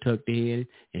goddamn shirt tucked in.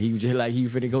 And he was just like he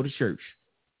was finna go to church.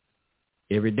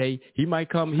 Every day, he might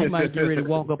get ready to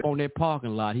walk up on that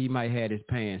parking lot. He might have his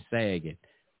pants sagging.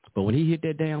 But when he hit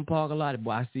that damn parking lot,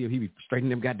 boy, I see him, he be straightening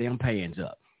them goddamn pants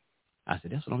up. I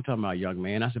said, that's what I'm talking about, young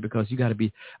man. I said, because you got to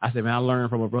be, I said, man, I learned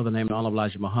from a brother named Honorable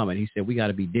Elijah Muhammad. He said, we got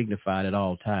to be dignified at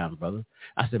all times, brother.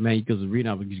 I said, man, because the reason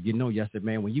I was getting to know you, I said,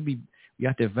 man, when you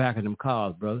got that vac in them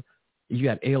cars, brother, you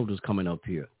got elders coming up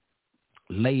here.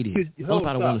 Ladies, don't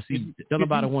nobody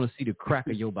want to see the crack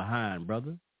of your behind,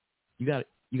 brother. You got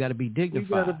to be dignified.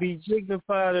 You got to be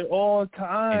dignified at all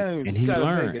times. And he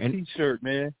learned. Make a T-shirt,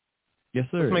 man. Yes,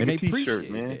 sir. Let's make and a they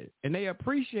T-shirt, man. It. And they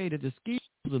appreciated the skills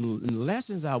and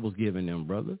lessons I was giving them,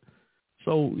 brother.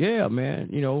 So, yeah, man,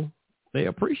 they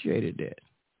appreciated that.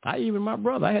 My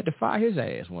brother, I had to fire his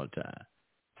ass one time.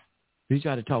 He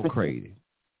tried to talk crazy.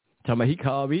 He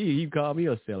called me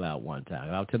a sellout one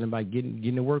time. I was telling him about getting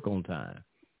to work on time.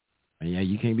 And yeah,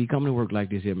 you can't be coming to work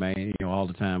like this here, man, all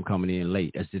the time coming in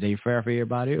late. That's just ain't fair for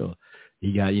everybody else.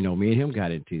 He got, me and him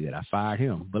got into that. I fired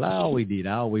him. But I always did.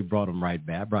 I always brought him right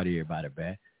back. I brought everybody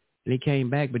back. And he came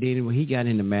back, but then when he got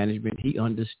into management, he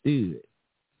understood.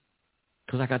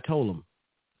 Because like I told him,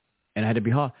 and I had to be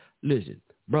hard. Listen,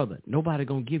 brother, nobody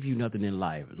going to give you nothing in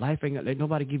life. Life ain't, let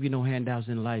nobody give you no handouts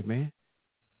in life, man.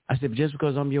 I said, just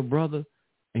because I'm your brother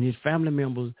and his family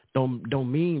members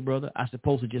don't mean, brother, I'm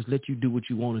supposed to just let you do what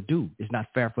you want to do. It's not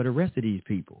fair for the rest of these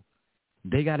people.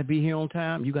 They got to be here on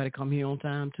time. You got to come here on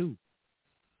time, too.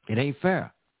 It ain't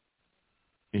fair.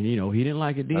 And, he didn't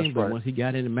like it then, but once he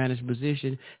got in the management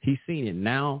position, he seen it.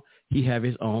 Now he have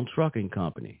his own trucking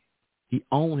company. He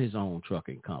own his own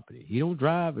trucking company. He don't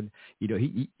drive and, he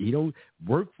don't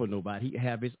work for nobody. He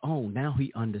have his own. Now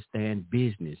he understand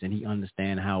business and he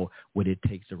understand what it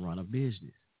takes to run a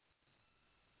business.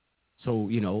 So,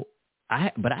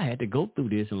 I had to go through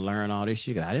this and learn all this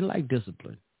shit. I didn't like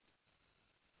discipline.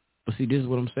 But see, this is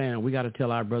what I'm saying. We got to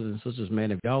tell our brothers and sisters,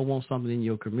 man, if y'all want something in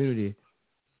your community,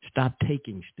 stop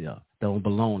taking stuff that don't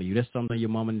belong to you. That's something your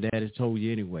mom and dad has told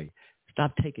you anyway.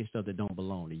 Stop taking stuff that don't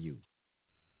belong to you.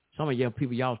 Some of y'all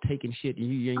people, y'all taking shit and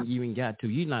you ain't got to.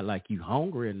 You're not like you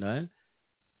hungry or nothing.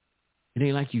 It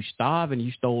ain't like you starving.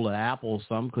 You stole an apple or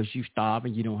something because you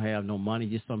starving. You don't have no money.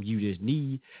 Just something you just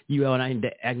need. You ain't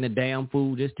acting a damn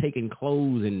fool. Just taking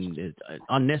clothes and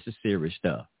unnecessary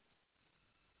stuff.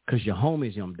 Because your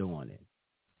homies them doing it.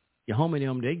 Your homie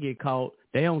them, they get caught.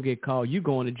 They don't get caught. You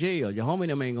going to jail. Your homie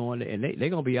them ain't going to, and they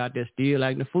going to be out there still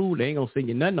acting the fool. They ain't going to send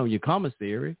you nothing on your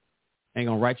commissary. Ain't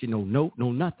going to write you no note,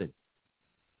 no nothing.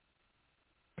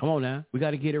 Come on now. We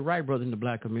got to get it right, brothers in the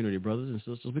black community, brothers and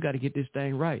sisters. We got to get this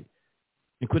thing right.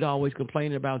 And quit always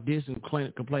complaining about this and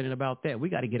complaining about that. We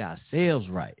got to get ourselves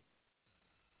right.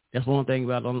 That's one thing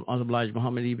about Honorable Elijah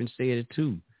Muhammad even said it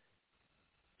too.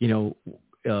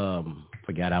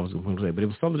 Forgot I was going to say, but it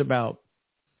was something about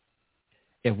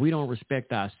if we don't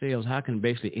respect ourselves, how can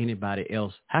basically anybody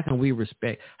else, how can we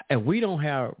respect, if we don't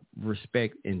have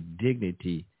respect and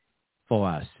dignity for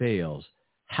ourselves,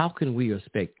 How can we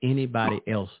expect anybody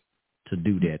else to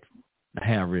do that,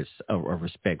 have a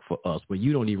respect for us, but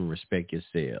you don't even respect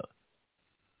yourself?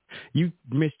 You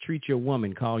mistreat your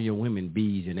woman, call your women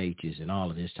B's and H's and all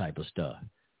of this type of stuff,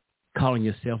 calling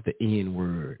yourself the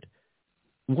N-word.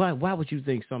 Why would you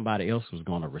think somebody else was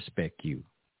going to respect you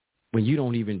when you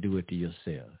don't even do it to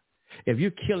yourself? If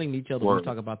you're killing each other, we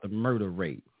talk about the murder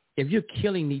rate. If you're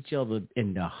killing each other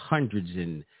in the hundreds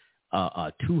and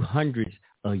 200s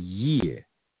a year,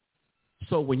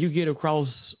 so when you get across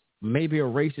maybe a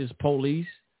racist police,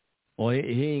 or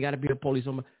he ain't got to be a police,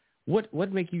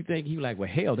 what make you think you like, well,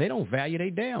 hell, they don't value their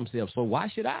damn selves, so why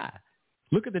should I?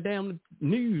 Look at the damn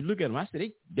news. Look at them. I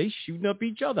said, they shooting up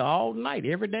each other all night,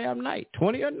 every damn night,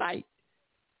 20 a night.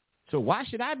 So why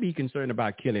should I be concerned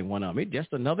about killing one of them? It's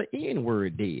just another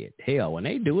N-word dead. Hell, when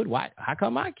they do it, why? How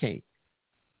come I can't?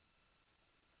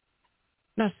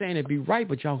 Not saying it'd be right,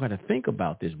 but y'all got to think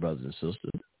about this, brothers and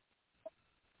sisters.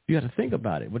 You got to think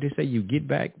about it. What they say, you get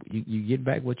back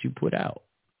what you put out.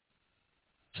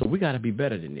 So we got to be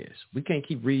better than this. We can't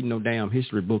keep reading no damn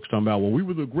history books talking about, well, we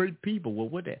were the great people.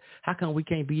 Well, how come we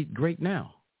can't be great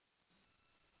now?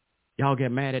 Y'all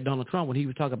get mad at Donald Trump when he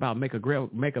was talking about make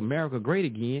America great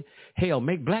again. Hell,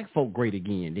 make black folk great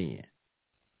again then.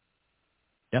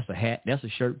 That's a hat. That's a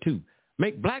shirt too.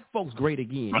 Make black folks great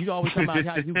again. You always talk about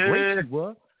how you great you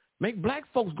were. Make black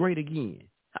folks great again.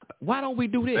 Why don't we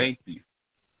do this? Thank you.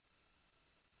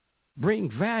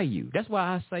 Bring value. That's why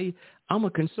I say I'm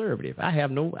a conservative. I have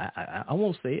no, I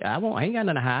won't say, I ain't got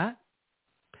nothing to hide.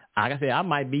 Like I said, I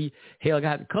might be, hell, I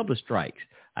got a couple of strikes.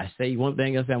 I say one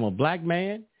thing, I say I'm a black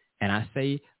man, and I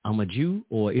say I'm a Jew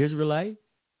or Israelite,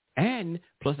 and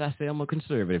plus I say I'm a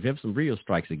conservative. There's some real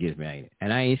strikes against me, ain't it?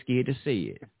 And I ain't scared to say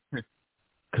it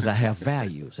because I have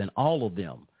values, and all of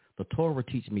them. The Torah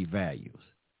teaches me values.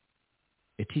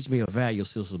 It teaches me a value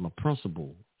system, a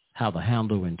principle, how to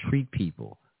handle and treat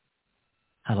people,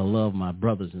 how to love my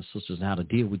brothers and sisters, and how to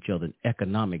deal with each other in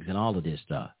economics and all of this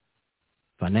stuff,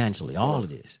 financially, all of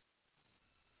this.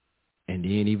 And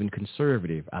then even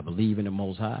conservative, I believe in the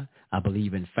Most High. I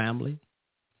believe in family.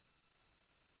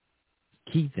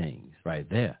 Key things right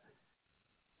there.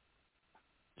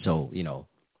 So, you know,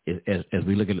 as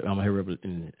we look at, I'm going to hurry up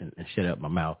and shut up my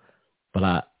mouth,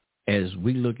 but as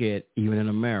we look at even in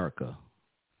America,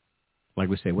 like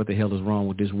we say, what the hell is wrong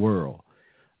with this world?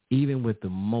 Even with the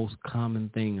most common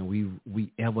thing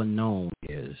we ever known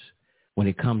is when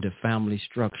it comes to family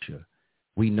structure,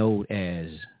 we know as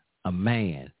a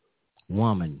man,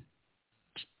 woman,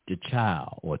 the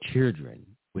child or children,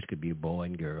 which could be a boy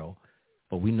and girl,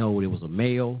 but we know it was a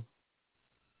male,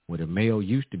 where the male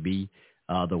used to be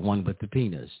the one with the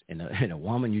penis, and a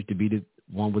woman used to be the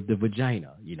one with the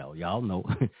vagina. You know, y'all know,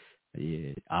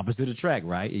 yeah, opposite attract,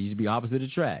 right? It used to be opposite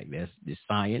attract. That's the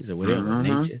science or whatever,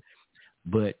 nature.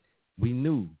 But we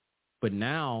knew. But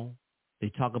now they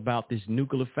talk about this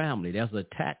nuclear family. There's an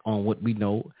attack on what we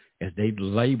know as they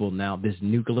label now this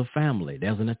nuclear family.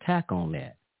 There's an attack on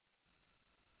that.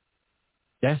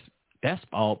 That's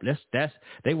all. That's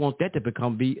they want that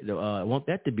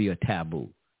to be a taboo,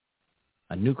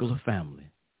 a nuclear family.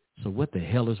 So what the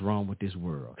hell is wrong with this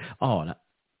world? Oh,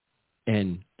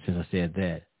 and since I said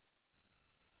that,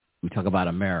 we talk about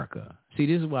America. See,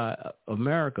 this is why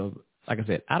America. Like I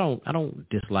said, I don't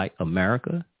dislike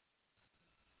America.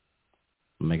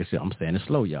 I'm saying it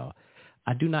slow, y'all.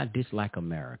 I do not dislike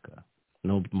America.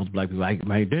 No, most black people like,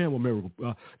 man, damn America,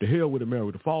 the hell with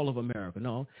America, the fall of America.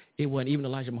 No, it wasn't even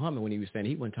Elijah Muhammad when he was saying,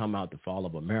 he wasn't talking about the fall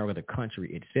of America, the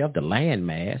country itself, the land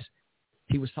mass.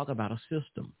 He was talking about a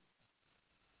system,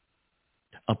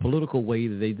 a political way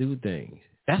that they do things.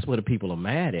 That's what the people are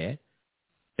mad at.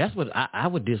 That's what I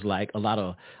would dislike a lot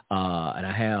of, and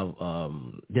I have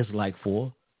dislike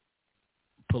for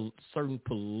certain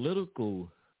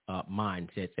political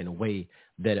mindsets and the way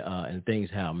that and things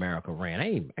how America ran. I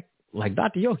ain't, like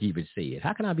Dr. Yogi even said,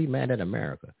 how can I be mad at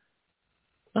America?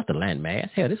 Not the land mass.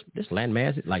 Hell, this land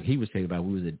mass, like he was saying about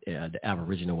we was the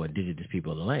Aboriginal or indigenous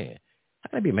people of the land. How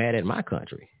can I be mad at my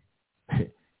country?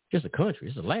 Just a country.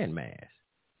 It's a land mass.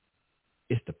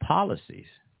 It's the policies.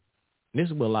 This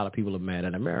is where a lot of people are mad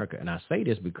at America. And I say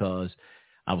this because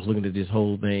I was looking at this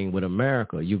whole thing with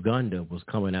America. Uganda was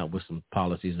coming out with some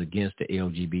policies against the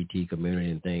LGBT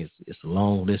community and things. It's a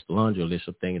long list, laundry list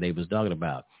of things they was talking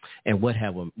about. And what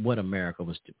America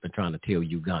was trying to tell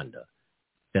Uganda.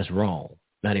 That's wrong.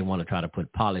 Now they want to try to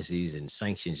put policies and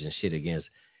sanctions and shit against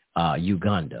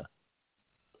Uganda.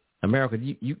 America,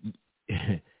 you're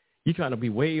trying to be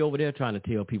way over there trying to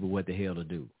tell people what the hell to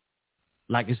do.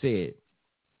 Like I said,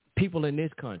 people in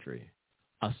this country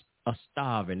are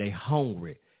starving. They're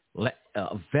hungry.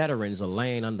 veterans are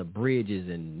laying under bridges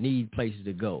and need places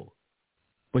to go.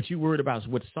 But you worried about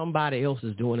what somebody else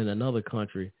is doing in another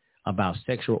country about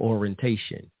sexual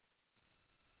orientation.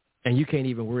 And you can't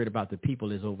even worry about the people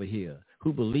that's over here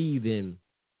who believe in,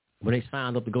 when they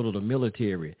signed up to go to the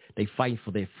military, they fight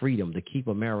for their freedom to keep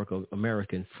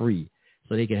Americans free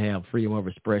so they can have freedom of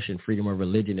expression, freedom of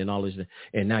religion and all this.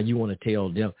 And now you want to tell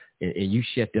them, and you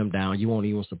shut them down. You won't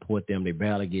even support them. They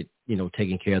barely get,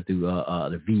 taken care of through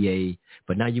the VA.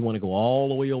 But now you want to go all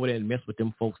the way over there and mess with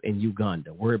them folks in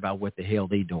Uganda, worry about what the hell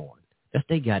they doing. That's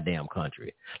their goddamn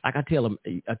country. Like I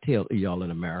tell y'all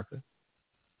in America,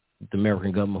 the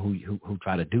American government who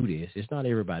try to do this, it's not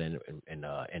everybody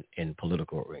in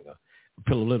political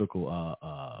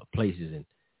places.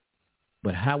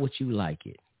 But how would you like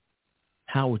it?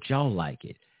 How would y'all like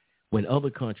it when other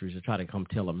countries are trying to come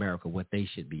tell America what they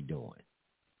should be doing?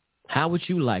 How would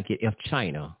you like it if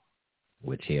China,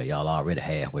 which hell y'all already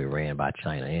halfway ran by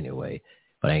China anyway,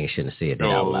 but I shouldn't have said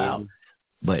that out loud.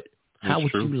 But how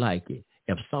would you like it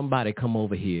if somebody come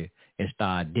over here and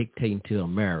start dictating to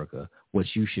America what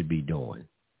you should be doing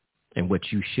and what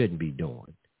you shouldn't be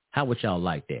doing? How would y'all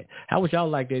like that? How would y'all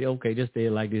like that? Okay, just say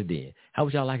it like this then. How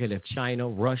would y'all like it if China,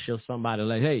 Russia, somebody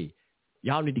like, hey,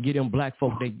 y'all need to get them black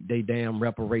folk they damn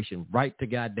reparation right to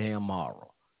goddamn tomorrow.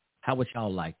 How would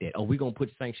y'all like that? Oh, we going to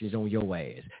put sanctions on your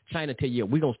ass. China tell you,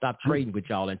 we going to stop trading with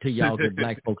y'all until y'all get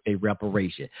black folks their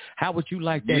reparation. How would you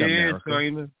like that, America?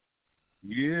 China.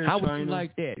 Yeah, how would you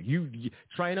like that?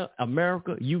 China,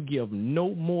 America, you give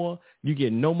no more, you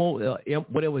get no more,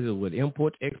 whatever it is with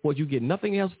imports, exports, you get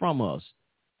nothing else from us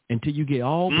until you get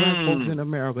all black folks in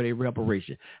America their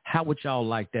reparation. How would y'all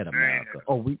like that, America?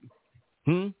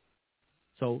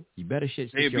 So you better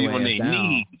sit your ass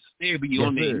down. They'll be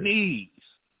on their knees.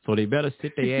 So they better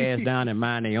sit their ass down and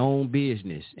mind their own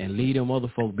business and leave them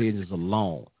other folk business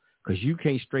alone. Because you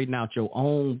can't straighten out your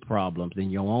own problems in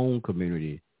your own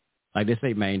community. Like they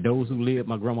say, man, those who live,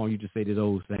 my grandma used to say this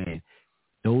old saying,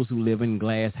 those who live in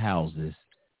glass houses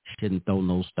shouldn't throw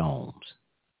no stones.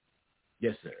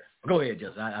 Yes, sir. Go ahead,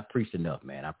 Justin. I preached enough,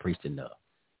 man. I preached enough.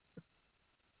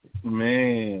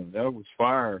 Man, that was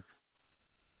fire.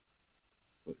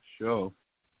 For sure.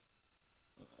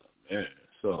 Man,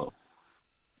 so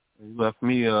you left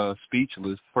me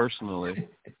speechless personally.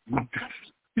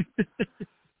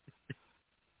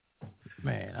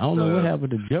 Man, I don't know what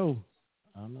happened to Joe.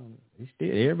 I don't know. He's still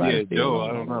everybody. Yeah, Joe. I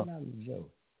don't know.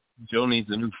 Joe needs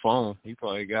a new phone. He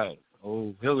probably got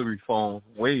old Hillary phone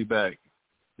way back.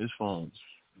 His phone's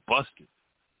busted.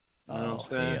 You know what I'm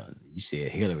saying? Hell. You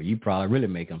said Hillary. You probably really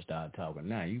make him start talking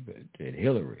now. You said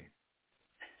Hillary.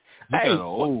 You got an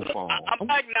old phone. I'm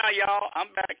back now, y'all. I'm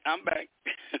back.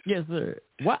 Yes, sir.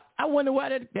 What? I wonder why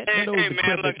that old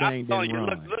man, look, thing didn't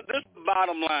run. Look, this is the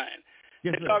bottom line.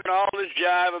 Yes, they're talking all this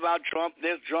jive about Trump,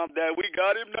 this, Trump, that. We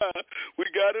got him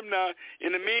now.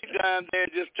 In the meantime, they're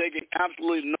just taking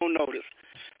absolutely no notice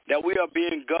that we are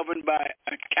being governed by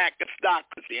a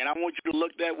cacostocracy. And I want you to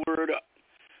look that word up.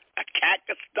 A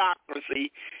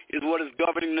cacostocracy is what is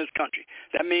governing this country.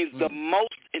 That means the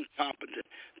most incompetent,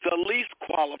 the least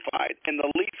qualified, and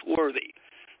the least worthy.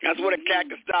 That's what a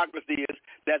cacostocracy is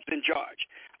that's in charge.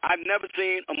 I've never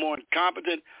seen a more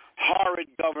incompetent, horrid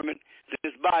government than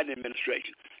this Biden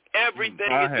administration.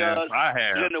 Everything it does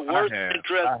is in the worst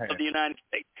interest of the United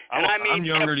States. And I'm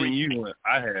younger than you.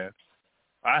 I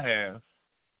have.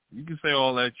 You can say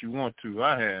all that you want to.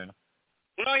 I have.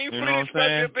 No, you free to express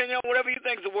your opinion on whatever you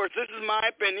think is the worst. This is my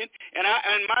opinion, and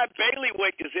my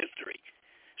bailiwick is history,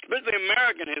 especially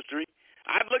American history.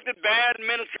 I've looked at bad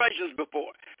administrations before.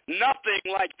 Nothing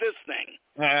like this thing.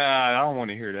 I don't want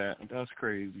to hear that. That's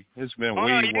crazy. It's been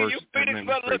way worse.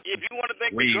 Look, if you want to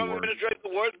think the Trump administration is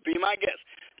worse, be my guest.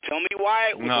 Tell me why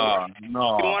it was worse.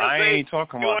 No, I ain't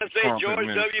talking about the Trump administration. You want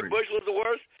to say George W. Bush was the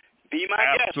worst? Be my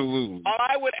guest. Absolutely. All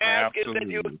I would ask is that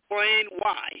you explain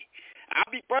why.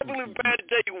 I'll be perfectly prepared to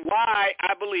tell you why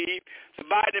I believe the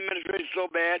Biden administration is so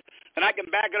bad, and I can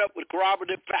back it up with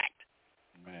corroborative fact.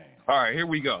 Man. All right, here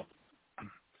we go.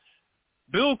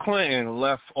 Bill Clinton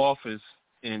left office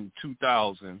in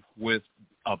 2000 with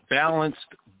a balanced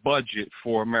budget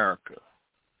for America.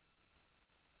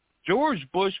 George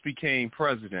Bush became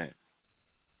president,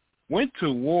 went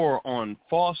to war on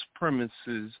false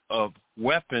premises of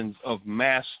weapons of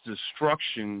mass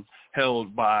destruction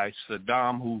held by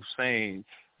Saddam Hussein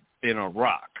in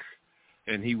Iraq,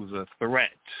 and he was a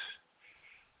threat.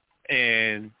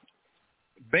 And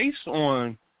based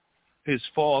on his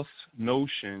false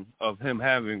notion of him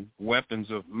having weapons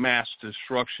of mass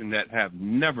destruction that have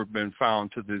never been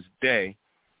found to this day,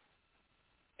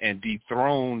 and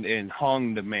dethroned and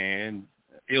hung the man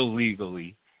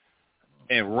illegally,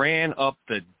 and ran up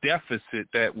the deficit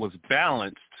that was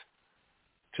balanced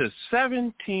to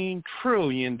 $17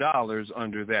 trillion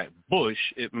under that Bush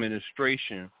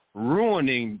administration,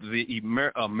 ruining the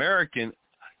American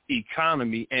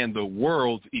economy and the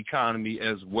world's economy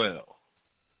as well.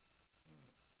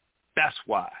 That's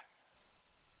why.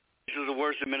 This is the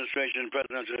worst administration in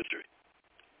presidential history.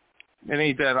 It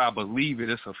ain't that I believe it.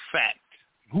 It's a fact.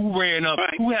 Who ran up?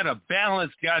 Right. Who had a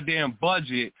balanced goddamn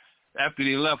budget after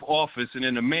they left office, and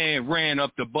then the man ran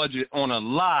up the budget on a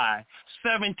lie?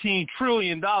 $17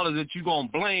 trillion that you're going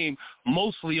to blame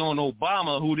mostly on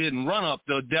Obama, who didn't run up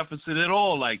the deficit at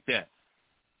all like that.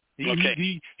 He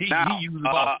used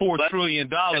about $4 trillion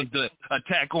to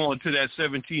attack on to that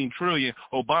 $17 trillion.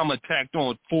 Obama tacked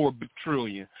on $4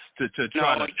 trillion to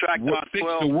try to fix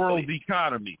the world's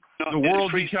economy. The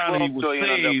world's economy was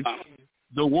saved.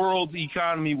 The world's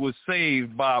economy was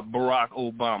saved by Barack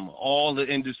Obama. All the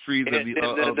industries of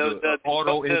the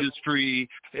auto industry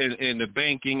and the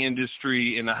banking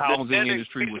industry and the housing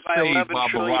industry was saved by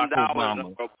Barack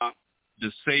Obama.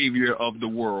 The savior of the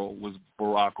world was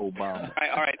Barack Obama.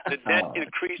 All right. The debt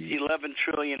increased $11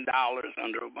 trillion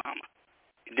under Obama.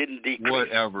 It didn't decrease.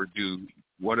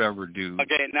 Whatever, dude.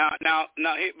 Okay, now,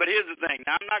 but here's the thing.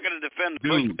 Now, I'm not going to defend the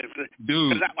Bush.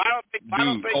 Dude, I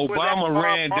don't think Obama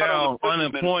ran down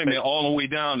unemployment all the way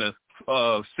down to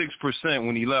 6%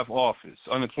 when he left office.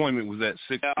 Unemployment was at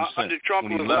 6% under Trump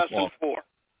when he was left less office. than 4%.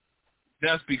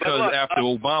 That's because after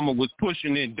Obama was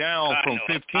pushing it down from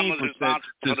 15%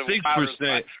 to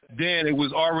 6%, then it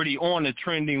was already on the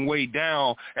trending way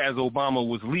down as Obama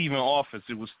was leaving office.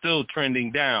 It was still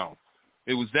trending down.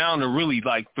 It was down to really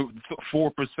like 4%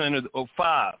 or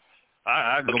 5%.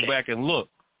 I go back and look.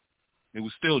 It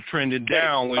was still trending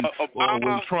down when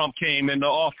Trump came into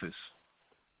office.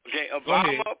 Okay,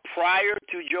 Obama, prior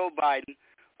to Joe Biden,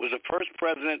 was the first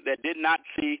president that did not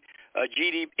see a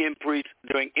GDP increase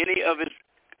during any of his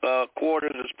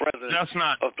quarters as president. That's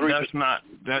not true.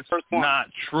 That's not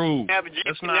true.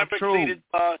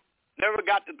 Never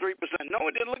got to 3%. No,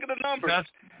 it didn't. Look at the numbers.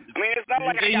 It's not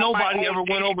like ain't nobody ever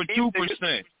went over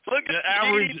 2%. The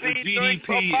average GDP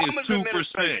is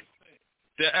 2%.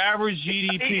 The average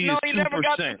GDP is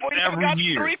 2% every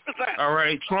year. All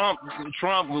right, Trump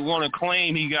would want to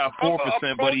claim he got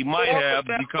 4%, but he might have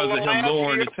because of him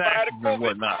lowering the taxes and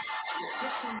whatnot.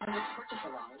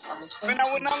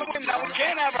 Now, we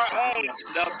can't have our own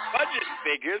budget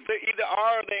figures. They either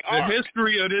are or they aren't. The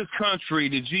history of this country,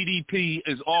 the GDP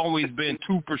has always been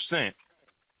 2%.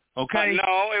 Okay?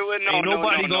 Ain't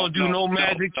nobody gonna do no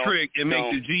magic trick and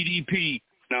make the GDP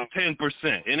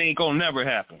 10%. It ain't gonna never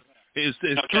happen. It's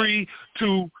 3,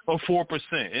 2, or 4%.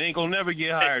 It ain't gonna never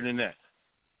get higher than that.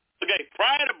 Okay,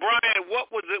 prior to Brian,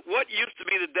 what used to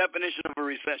be the definition of a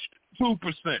recession?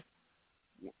 2%.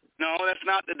 No, that's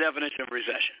not the definition of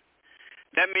recession.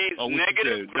 That means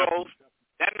negative growth.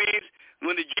 That means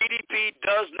when the GDP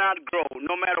does not grow,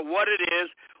 no matter what it is,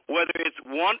 whether it's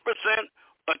 1%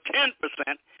 or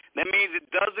 10%, that means it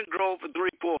doesn't grow for 3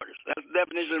 quarters. That's the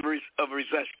definition of a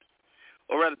recession,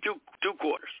 or rather two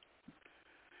quarters.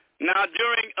 Now,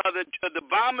 during the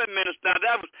Obama administration,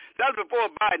 that was before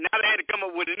Biden. Now they had to come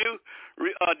up with a new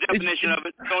definition of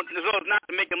it, so it's not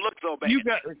to make him look so bad.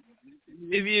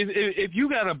 If you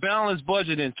got a balanced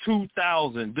budget in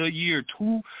 2000, the year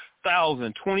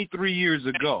 2000, 23 years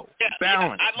ago,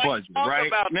 balanced budget,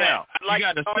 right? Now, you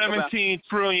got a $17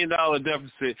 trillion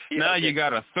deficit. Now you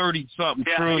got a 30-something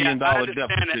trillion dollar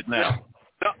deficit now.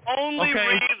 The only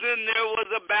reason there was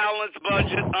a balanced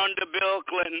budget under Bill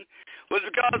Clinton was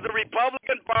because the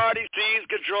Republican Party seized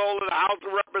control of the House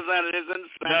of Representatives and the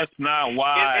Senate. That's not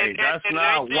why. That's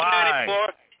not why.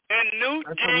 And Newt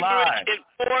Gingrich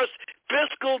enforced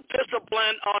fiscal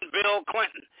discipline on Bill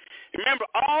Clinton. Remember,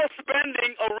 all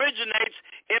spending originates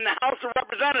in the House of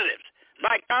Representatives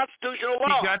by constitutional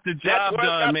law. He got the job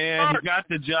done, man. He got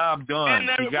the job done.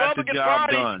 He got the job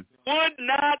done. Would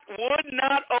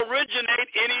not originate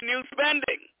any new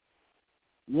spending.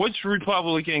 Which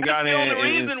Republican got in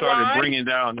and started bringing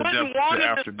down the deficit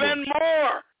after Bush? Spend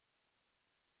more.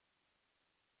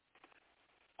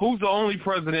 Who's the only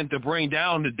president to bring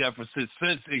down the deficit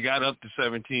since it got up to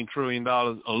 $17 trillion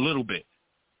a little bit?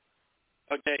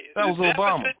 Okay, that was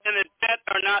Obama. The deficit and the debt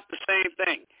are not the same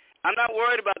thing. I'm not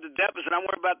worried about the deficit. I'm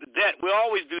worried about the debt. We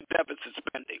always do deficit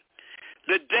spending.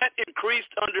 The debt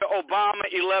increased under Obama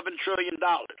 $11 trillion.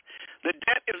 The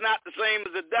debt is not the same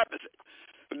as the deficit.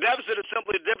 The deficit is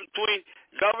simply the difference between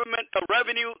government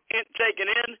revenue taken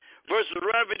in versus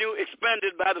revenue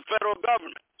expended by the federal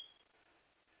government.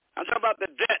 I'm talking about the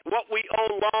debt, what we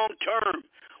owe long term,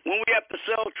 when we have to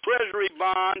sell treasury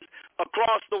bonds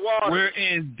across the water. We're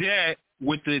in debt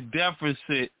with the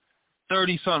deficit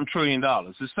 $30-something trillion.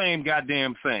 The same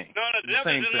goddamn thing. No, the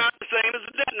deficit is not the same as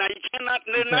the debt. Now, you cannot,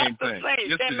 they're not the same.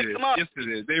 You can't mix them up. Yes, it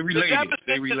is. They related. The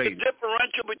deficit is the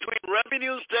differential between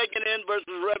revenues taken in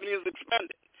versus revenues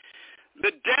expended.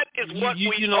 The debt is what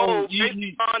we owe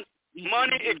based on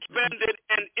money expended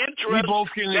and interest. We both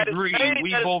can agree.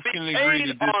 We both can agree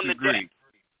to disagree.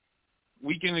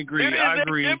 We can agree. I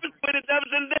agree. There is a difference between the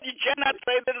deficit and debt. You cannot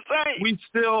say they're the same. We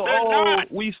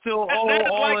still owe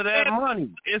all of that money.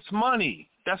 It's money.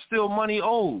 That's still money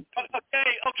owed.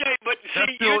 Okay, but that's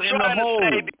see, still you're in the trying hole. to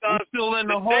say because we're still in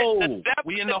the hole.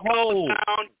 We in the hole.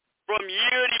 Down from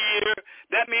year to year.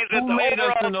 That means that Who the made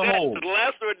us in the overall hole? debt is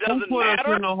less, or it doesn't Who put matter.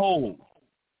 us in the hole?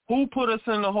 Who put us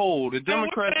in the hole? The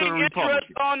Democrats or the Republicans?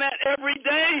 Interest on that every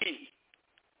day.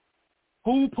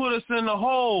 Who put us in the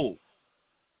hole?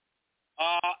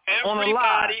 On a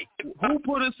lie. Who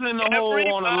put us in the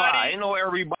hole on a lie? Ain't no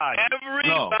everybody. Everybody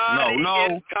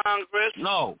in Congress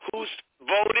who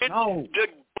voted to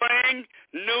bring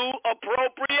new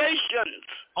appropriations.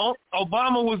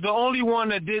 Obama was the only one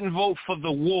that didn't vote for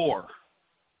the war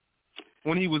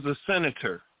when he was a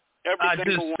senator. I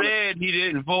just said he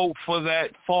didn't vote for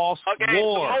that false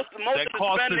war that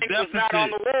cost the deficit, not on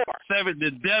the war.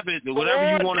 The debit,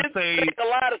 whatever you want to say. Take a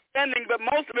lot of spending, but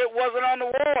most of it wasn't on the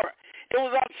war. It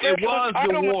was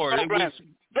on the war. It was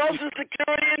Social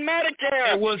Security and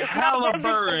Medicare. It was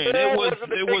Halliburton. It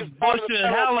was Bush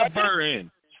and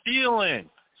Halliburton stealing.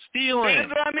 That's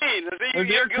what I mean.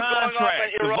 Their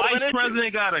contract. The vice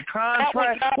president got a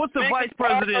contract. What's the vice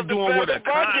president doing with a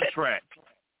contract?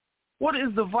 What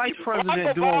is the vice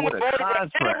president doing with a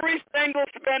contract? Every single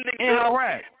spending in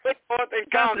Iraq.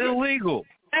 That's illegal.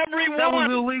 Everyone. That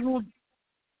was illegal.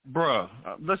 Bruh,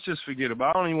 let's just forget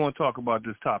about it. I don't even want to talk about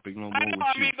this topic no more with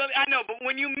you. I know, but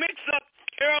when you mix up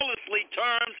carelessly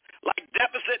terms like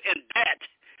deficit and debt,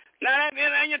 now,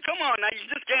 come on, now you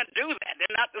just can't do that.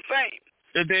 They're not the same.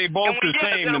 They both the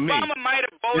same to me.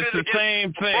 It's the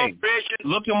same thing.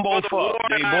 Look them both up.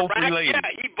 They both related.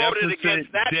 Yeah, he voted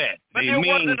against that. Debt. But they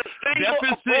mean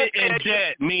deficit and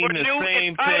debt mean the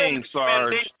same thing,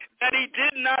 Sarge. That he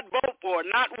did not vote for,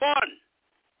 not one.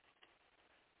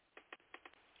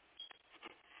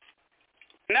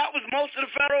 And that was most of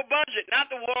the federal budget, not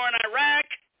the war in Iraq.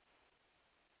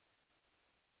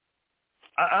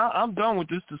 I'm done with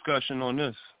this discussion on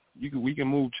this. We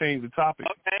can change the topic.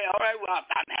 Okay, all right. Well,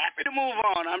 I'm happy to move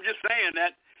on. I'm just saying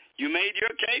that you made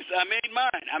your case, I made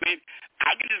mine. I mean,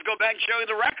 I can just go back and show you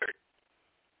the record.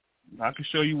 I can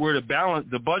show you where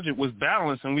the budget was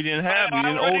balanced, and we didn't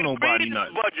owe nobody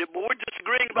nothing. Budget, but we're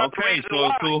disagreeing about the reason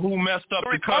why. So who messed up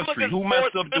the country? Who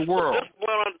messed up the world? This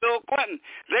one on Bill Clinton.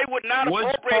 They would not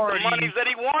appropriate the monies that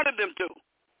he wanted them to.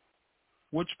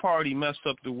 Which party messed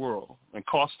up the world and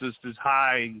cost us this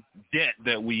high debt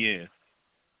that we in?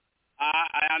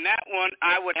 On that one,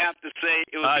 I would have to say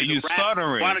it was you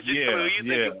stuttering. Why don't you tell me who you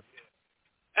think it,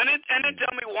 and then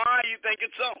tell me why you think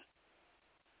it's so.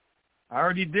 I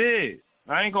already did.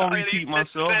 I ain't gonna repeat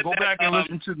myself. Go back and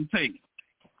listen to the tape.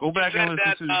 Go back and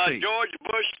listen to the tape. George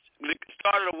Bush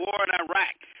started a war in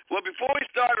Iraq. Well, before he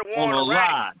started a war in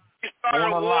Iraq, he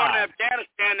started a war in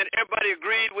Afghanistan that everybody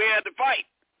agreed we had to fight.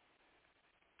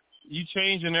 You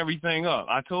changing everything up.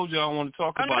 I told you I want to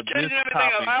talk about this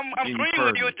topic. I'm agreeing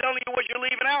with you and telling you what you're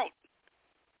leaving out.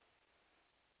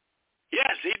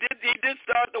 Yes, he did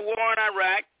start the war in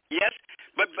Iraq. Yes,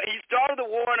 but he started the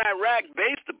war in Iraq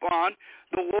based upon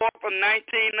the war from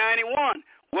 1991,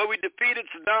 where we defeated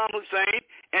Saddam Hussein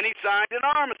and he signed an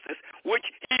armistice, which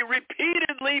he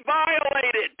repeatedly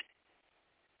violated.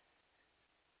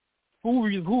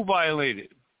 Who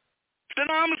violated?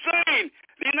 Saddam Hussein.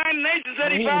 The United Nations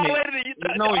said he violated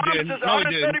the armistice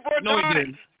 134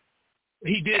 times.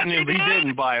 He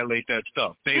didn't violate that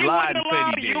stuff. They lied and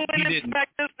said he did. He didn't.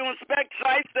 Inspectors to inspect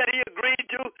sites that he agreed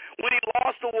to when he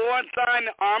lost the war and signed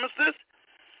the armistice.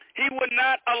 He would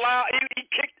not allow. He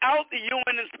kicked out the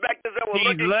UN inspectors that were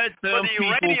looking let them for the people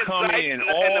uranium come sites in and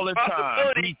all the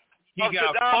time. He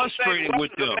got frustrated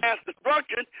with them. Mass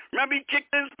destruction. Remember, he kicked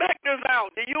the inspectors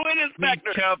out, the UN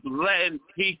inspectors.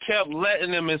 He kept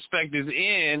letting them inspectors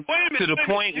in to the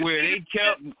point where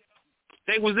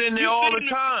they was in there all the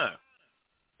time.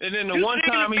 And then the one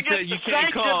time he said you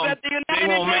can't come, they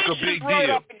won't make a big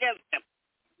deal.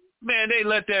 Man, they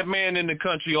let that man in the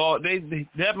country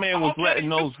that man was letting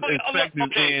those inspectors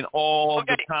in all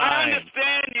the time. I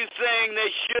understand you saying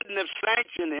they shouldn't have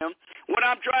sanctioned him. What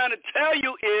I'm trying to tell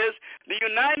you is the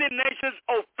United Nations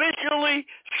officially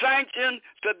sanctioned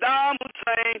Saddam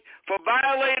Hussein for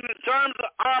violating the terms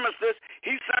of armistice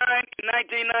he signed in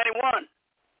 1991.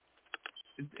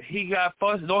 he got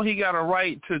fussed. Don't he got a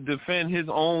right to defend his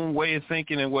own way of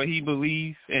thinking and what he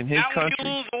believes in his country? Now when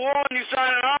you lose the war and you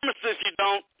sign an armistice, you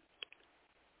don't.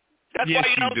 That's yes,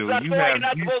 why you do.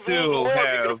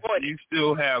 You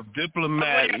still have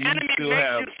diplomatic. When your enemy makes you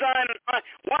sign.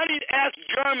 Why did you ask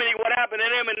Germany what happened to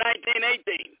them in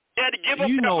 1918? They had to give up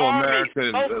their army.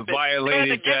 America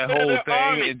violated that whole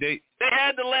thing, and they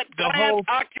had to let France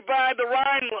occupy the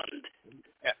Rhineland.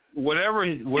 Whatever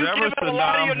you give up a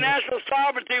lot of your national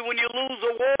sovereignty when you lose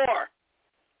a war.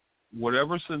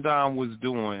 Whatever Saddam was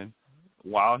doing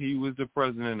while he was the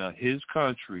president of his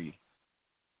country,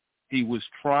 he was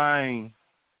trying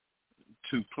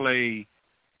to play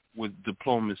with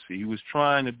diplomacy. He was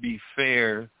trying to be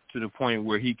fair to the point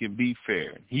where he can be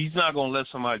fair. He's not going to let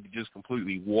somebody just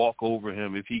completely walk over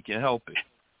him if he can help it.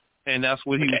 And that's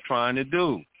what he was trying to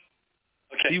do.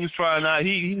 He was trying out.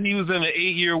 He was in an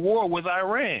 8-year war with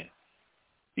Iran.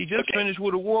 He just finished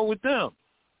with a war with them.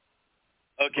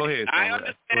 Okay. Go ahead. I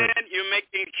understand you're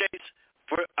making a case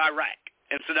for Iraq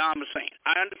and Saddam Hussein.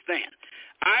 I understand.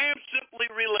 I am simply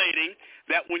relating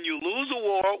that when you lose a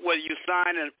war, whether you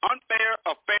sign an unfair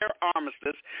or fair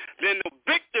armistice, then the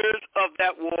victors of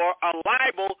that war are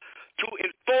liable to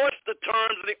enforce the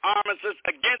terms of the armistice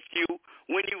against you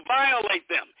when you violate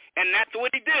them. And that's what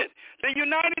he did. The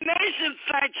United Nations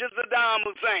sanctioned Saddam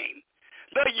Hussein.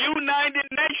 The United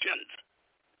Nations.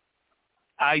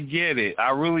 I get it. I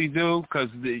really do, because,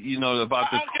 about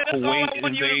the Kuwait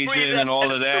invasion and all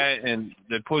of that, and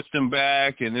they pushed them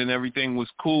back, and then everything was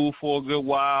cool for a good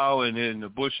while, and then the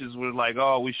Bushes were like,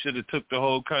 oh, we should have took the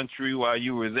whole country while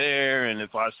you were there, and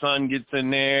if our son gets in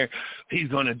there, he's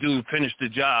going to finish the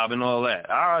job and all that.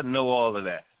 I know all of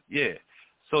that. Yeah.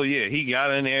 So, yeah, he got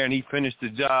in there, and he finished the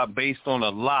job based on a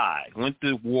lie. Went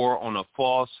to war on a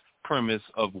false premise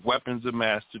of weapons of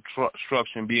mass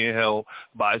destruction being held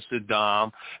by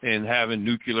Saddam and having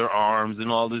nuclear arms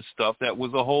and all this stuff. That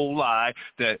was a whole lie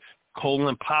that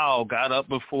Colin Powell got up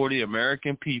before the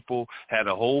American people, had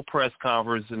a whole press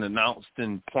conference and announced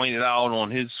and pointed out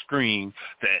on his screen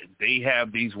that they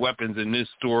have these weapons in this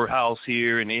storehouse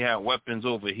here and they have weapons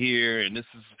over here, and this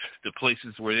is the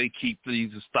places where they keep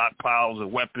these stockpiles of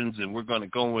weapons, and we're going to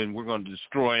go and we're going to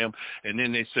destroy them. And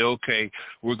then they say, okay,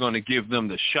 we're going to give them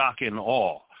the shock and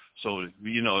awe. So,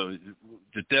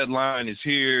 the deadline is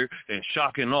here, and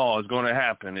shock and awe is going to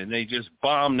happen. And they just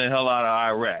bombed the hell out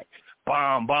of Iraq.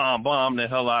 Bomb the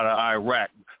hell out of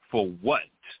Iraq. For what?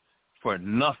 For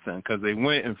nothing, because they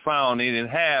went and found they didn't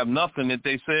have nothing that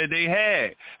they said they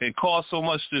had. It caused so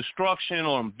much destruction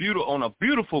on a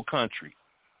beautiful country.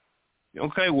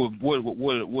 Okay, with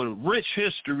rich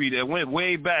history that went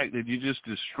way back that you just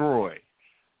destroyed,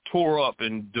 tore up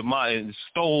and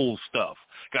stole stuff.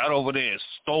 Got over there and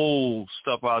stole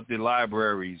stuff out the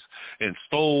libraries and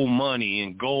stole money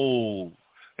and gold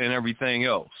and everything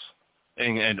else.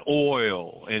 And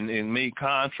oil, and made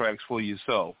contracts for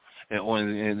yourself,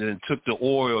 and then took the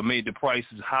oil and made the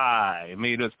prices high, and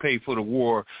made us pay for the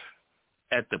war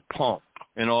at the pump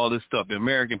and all this stuff. The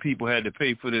American people had to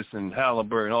pay for this, and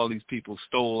Halliburton, all these people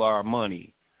stole our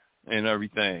money and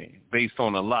everything based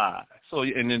on a lie. So,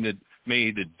 and then it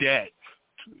made the debt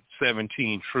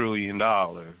 $17 trillion.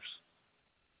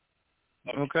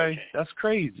 Okay, that's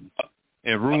crazy,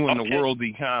 and ruined the world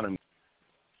economy.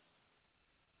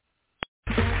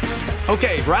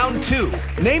 Okay, round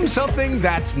 2. Name something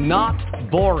that's not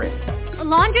boring. A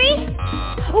laundry?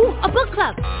 Ooh, a book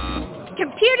club.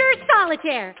 Computer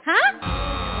solitaire, huh?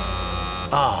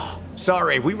 Ah,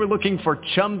 sorry, we were looking for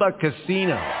Chumba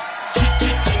Casino.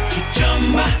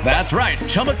 That's right,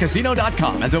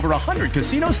 ChumbaCasino.com has over 100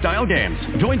 casino-style games.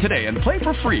 Join today and play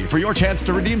for free for your chance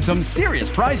to redeem some serious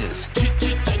prizes.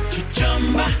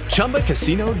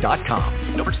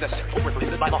 ChumbaCasino.com. No purchase necessary. Void where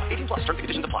prohibited by law. 18+ terms and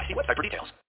conditions apply. See website for details.